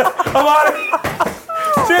 I'm out of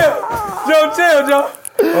here. Chill, Joe.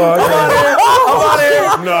 I'm out of here.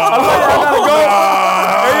 No.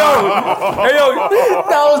 Hey, yo.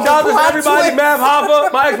 Shout out to everybody. Mav Hoffa,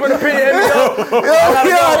 my expert opinion.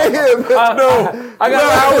 Get out of here, man.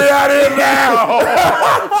 We out of here now.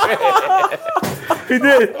 He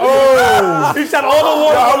did. Oh. He shot all the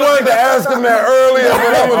water. I wanted to ask him that earlier,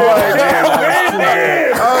 but I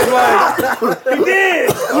was like, He did.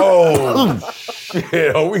 oh,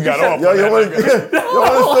 shit. Oh, we got off. Y'all want to still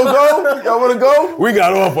go? Y'all want to go? We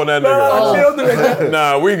got off on that nigga.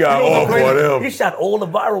 Nah, we got off on him. He shot all the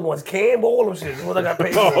viral ones. Cam, all them shit. What I got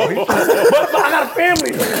paid for. But I got a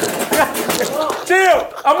family. Chill.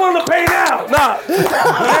 I'm willing to pay now. Nah.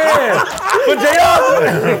 Man. But JR.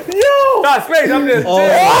 Yo. Nah, Space. I'm just. Chill.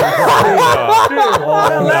 It's fucked up.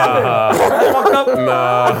 Nah. It's fucked up,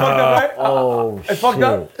 right? Oh, It's fucked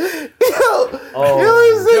up.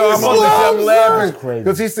 Yo, I'm laughing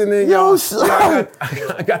because he's sitting there.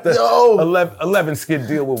 I got the 11 skit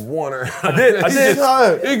deal with Warner. I did.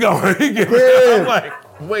 He going. I'm like,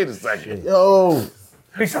 wait a second. Yo.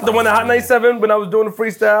 He shot the one at Hot 97 when I was doing the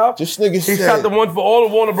freestyle. This nigga He said. shot the one for all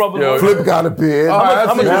the Warner Brothers. Yo, Flip got a beard.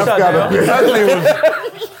 How much you shot, got a beard.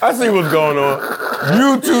 I see what's going on.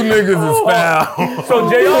 You two niggas is foul. So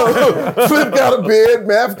JR, Flip got a beard.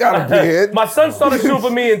 Math got a beard. my son started shooting for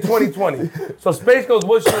me in 2020. So Space Ghost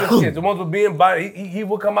was shooting kids. The ones with being by, he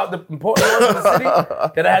would come out the important ones in the city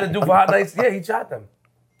that I had to do for Hot Nights. Yeah, he shot them.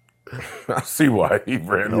 I see why he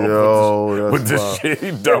ran Yo, off with that's this shit.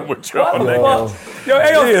 He done with y'all, What the nigga. fuck? Yo,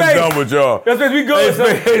 hey, yo, He is Space. done with y'all. Yo, Space, we good,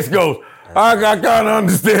 son. Space goes, I kind of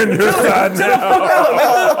understand your side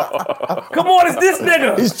now. Come on, it's this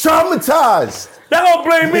nigga. He's traumatized. That don't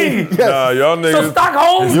blame me. Yes. Nah, y'all niggas. So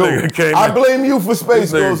Stockholm? This nigga came I in. blame you for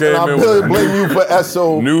Space This nigga Ghost, and came I in with blame you for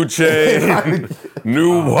SO. New chain,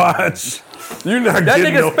 new watch. You not That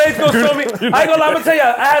getting nigga no, Space gonna show me. I ain't gonna lie, I'm gonna tell you,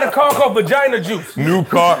 I had a car called Vagina Juice. new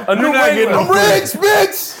car. A new You're not ring getting no light. Rich,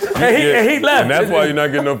 bitch! And he left. And that's why you're not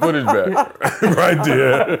getting no footage back. Right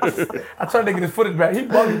there. I tried to get his footage back. He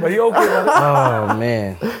bugging, but he okay. Brother. Oh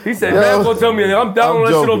man. He said, man, go tell me I'm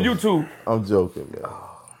downloading that shit on YouTube. I'm joking, man.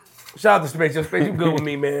 Shout out to Space. Yo, Space, you good with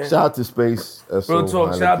me, man. Shout out to Space. SO Real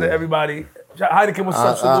talk. Shout out to Heineken. everybody. Heineken, what's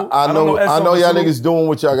up, salute? I know SO, y'all salute. niggas doing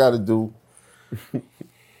what y'all gotta do.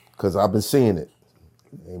 Cause I've been seeing it.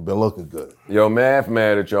 Ain't been looking good. Yo, Math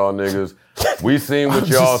mad at y'all niggas. We seen what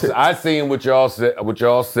y'all said. I seen what y'all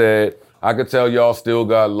said. I could tell y'all still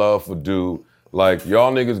got love for dude. Like,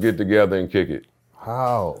 y'all niggas get together and kick it.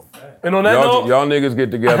 How? And on that note, Y'all niggas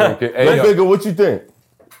get together and kick it. Hey, Bigger, what you think?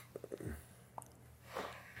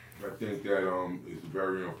 I think that it's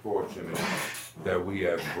very unfortunate that we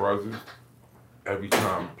as brothers, every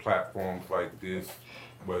time platforms like this,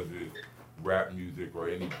 whether it's rap music or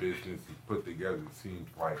any business is put together, it seems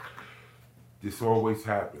like this always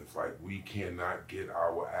happens. Like we cannot get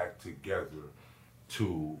our act together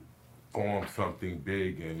to form something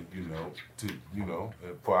big and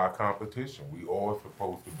for our competition. We all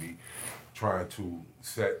supposed to be trying to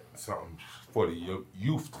set something for the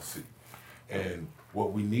youth to see. And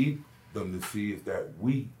what we need them to see is that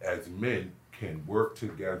we as men can work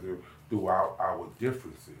together throughout our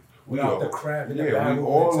differences. Without the crap and the we battle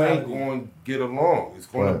all ain't mentality. going to get along. It's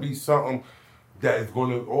going Right. to be something that is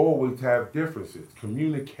going to always have differences.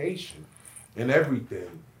 Communication and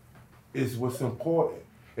everything is what's important.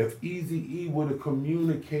 If Eazy-E would have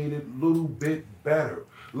communicated a little bit better,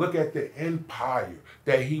 look at the empire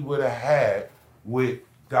that he would have had with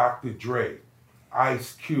Dr. Dre,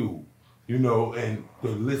 Ice Cube, and the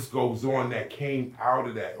list goes on that came out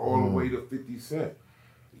of that all the way to 50 Cent.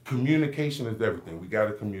 Communication is everything. We got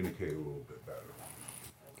to communicate a little bit better.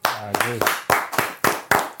 I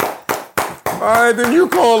agree. All right, then you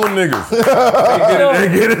call them niggas.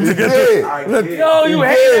 Get it together. I did. yo, you You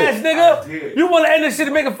hate did. ass nigga. did. You want to end this shit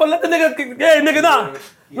and make it fun? Let the nigga, yeah, nigga, nah.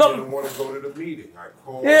 He No. didn't want to go to the meeting. I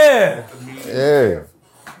called Yeah. the meeting. Yeah.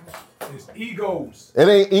 It's egos. It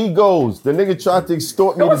ain't egos. The nigga tried to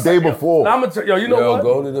extort me the day before. Now I'm gonna tell you know Yo, what?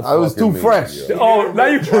 go to the I was fucking too meeting, fresh. yo. Oh, now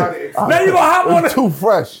you gonna hop It on was it. too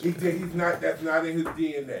fresh. He's not. That's not in his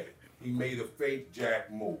DNA. He made a fake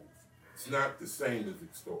Jack move. It's not the same as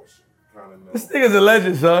extortion. Kind of know. This nigga's a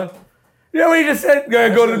legend, son. You know what he just said?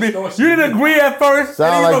 Go to the beat. You didn't agree at first,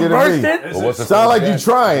 Sound and like then it you to reversed me. it. But what's the Sound like fake you Jack-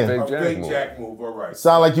 trying. fake A Jack fake move? Jack move. All right.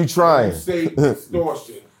 Sound like you When trying. you say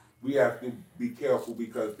extortion, we have to be careful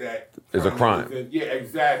because that Is a kind of crime. is yeah,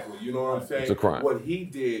 exactly. You know what I'm saying? It's a crime. What he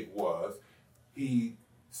did was he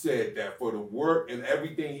said that for the work and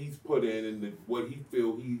everything he's put in and what he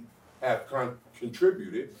feel he have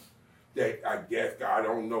contributed, that I guess I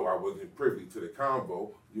don't know. I wasn't privy to the convo,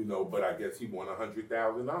 but I guess he won $100,000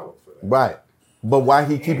 for that. Right. But why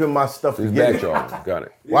he keeping my stuff to He's get back it? charged. Got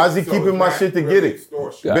it. Why is he So keeping it's my not shit to really get it?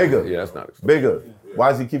 extortion. Got it. Bigger. Yeah, that's not extortion. Bigger.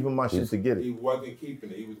 Why is he keeping my shit to get He it? wasn't keeping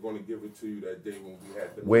it. He was going to give it to you that day when we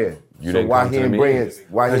had the Where? meeting. You So didn't why come he to the ain't bring meeting. it?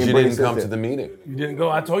 Why he Because ain't you bring didn't come it? to the meeting. You didn't go.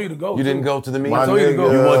 I told you to go. You didn't go to the meeting. My I told you to go.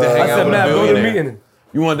 nigga. You wanted to hang I out said, with a Matt, go to the billionaire. meeting.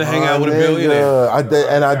 You wanted to hang My out with a nigga, billionaire. I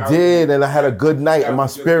did, and I had a good night, and my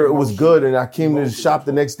spirit was good, and I came to the shop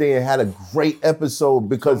the next day and had a great episode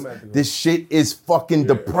because this shit is fucking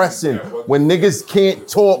depressing. When niggas can't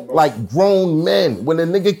talk like grown men, when a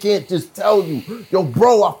nigga can't just tell you, yo,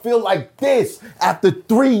 bro, I feel like this. After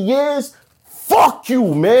 3 years, fuck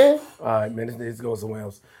you, man. All right, man, this needs to go somewhere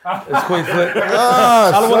else. It's quick flip. Ah,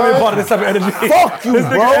 I don't want to be a son. part of this type of energy. Fuck you, This nigga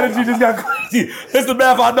bro. energy just got crazy. This the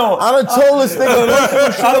math I know. I done told this nigga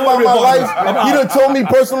personal shit I don't about wanna be my a part of life. this. He done told me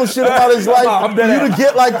personal shit about his life. I'm dead You ass. to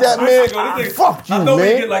get like that, man. Fuck you, I know we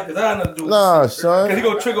man. get like this. I had nothing to do with Nah, this. son. Cause he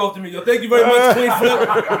gonna trigger off to me. Yo, thank you very much, Clean Flip.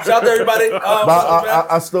 Shout out to everybody. But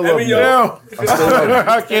I still love you. I still love you. I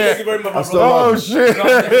can't. Thank you very much. I still love you. shit.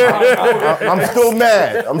 I'm still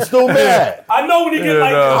mad. I'm still mad. I know when he get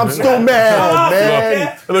like I'm this. still mad,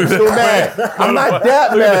 man. I'm still mad. I'm not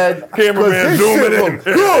that mad. 'cause Cameraman this zooming shit in. look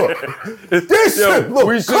good. This shit look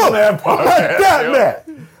we good. shouldn't have I'm part not of that yo. mad.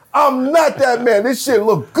 I'm not that mad. This shit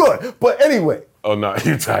look good. But anyway, Oh, no,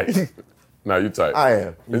 you tight. No, you tight. I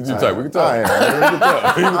am. You tight. We can talk. I am,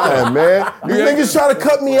 man. I am, man. These niggas try to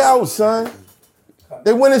cut me out, son.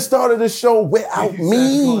 They went and started the show without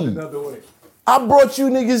me. I brought you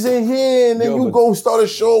niggas in here, and then you go start a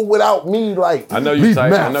show without me. Like I know you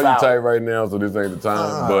tight. I know you tight right now, so this ain't the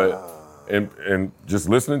time. But and just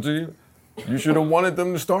listening to you, you should have wanted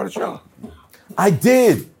them to start a show. I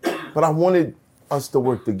did, but I wanted us to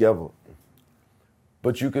work together.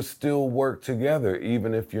 But you could still work together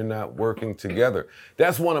even if you're not working together.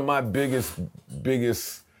 That's one of my biggest,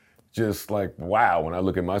 just like, wow, when I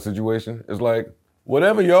look at my situation. It's like,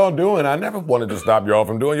 whatever y'all doing, I never wanted to stop y'all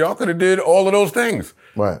from doing. Y'all could have did all of those things.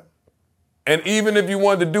 Right. And even if you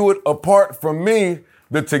wanted to do it apart from me,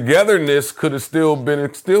 the togetherness could have still been,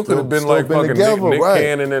 like fucking together, Nick right.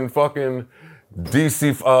 Cannon and fucking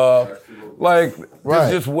DC,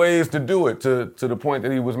 there's just ways to do it to the point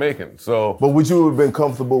that he was making. So, but would you have been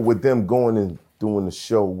comfortable with them going and doing the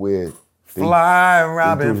show where fly,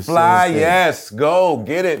 Robin, fly, yes, go,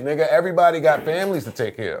 get it, nigga. Everybody got families to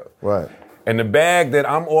take care of. Right. And the bag that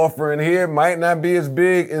I'm offering here might not be as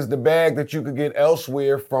big as the bag that you could get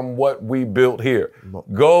elsewhere from what we built here.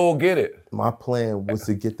 Go get it. My plan was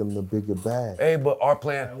to get them the bigger bag. Hey, but our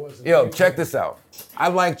plan, check this out. I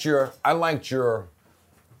liked your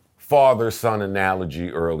father-son analogy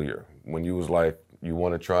earlier when you was like, you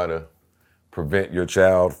want to try to prevent your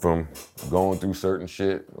child from going through certain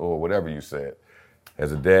shit or whatever you said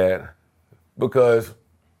as a dad. Because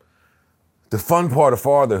the fun part of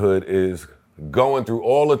fatherhood is going through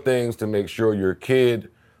all the things to make sure your kid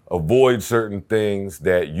avoids certain things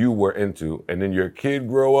that you were into. And then your kid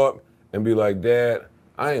grow up and be like, Dad,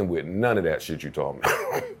 I ain't with none of that shit you taught me.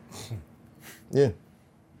 Yeah.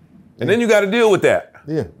 And then you got to deal with that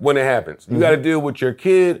when it happens. You Mm-hmm. got to deal with your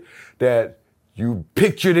kid that you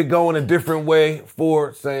pictured it going a different way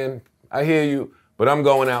for saying, I hear you, but I'm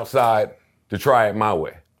going outside to try it my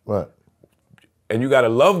way. Right. And you got to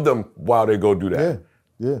love them while they go do that.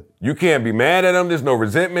 Yeah. You can't be mad at them. There's no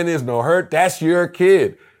resentment. There's no hurt. That's your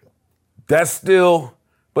kid. That's still,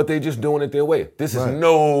 but they just doing it their way. This is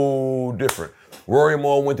no different. Rory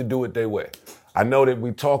Moore went to do it their way. I know that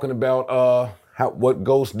we talking about what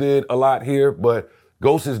Ghost did a lot here, but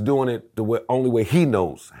Ghost is doing it the only way he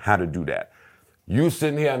knows how to do that. You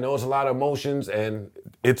sitting here, I know it's a lot of emotions, and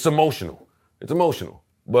it's emotional. It's emotional.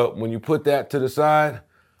 But when you put that to the side,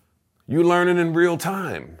 you learning in real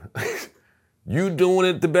time. You doing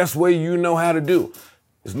it the best way you know how to do.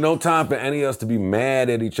 There's no time for any of us to be mad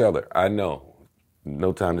at each other. I know.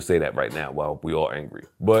 No time to say that right now while we all angry.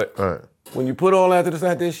 But when you put all that to the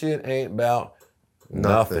side, this shit ain't about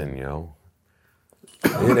nothing, yo.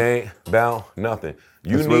 It ain't about nothing.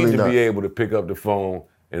 You It's need really to not. be able to pick up the phone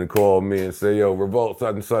and call me and say, yo, Revolt,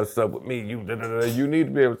 such and such stuff with me. You need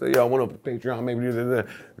to be able to say, yo, I went up to Patreon, maybe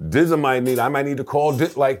Dizza I might need to call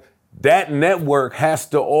like that network has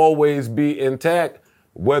to always be intact,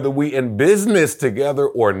 whether we in business together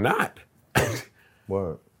or not.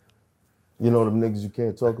 Word. You know them niggas you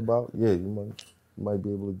can't talk about? Yeah, you might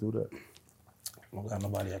be able to do that. I don't got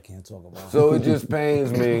nobody I can't talk about. So it just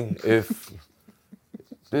pains me if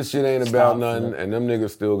this shit ain't about nothing and them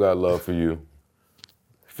niggas still got love for you.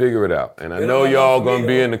 Figure it out. And I know y'all gonna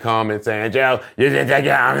be in the comments saying, Joe, you didn't take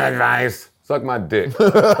your own advice. Suck my dick.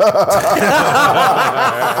 Come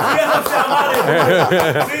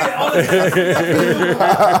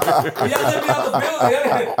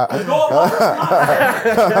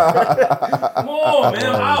on, man,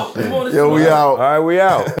 I'm out. Come on, Yo, we out. All right, we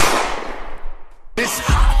out. It's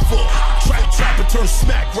hot for trapper turn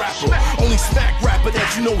smack rapper. Only smack rapper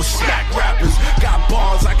that you know is smack rappers. Got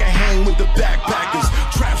bars I can hang with the backpackers.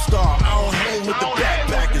 Trap star, I don't hang with the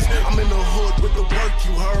backpackers. I'm in the hood with the work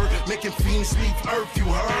you heard. Making fiends leave earth you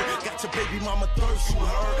heard. Got your baby mama thirst you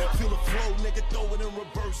heard. Feel the flow, nigga, throw it in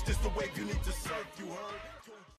reverse. This the wave you need to surf you heard.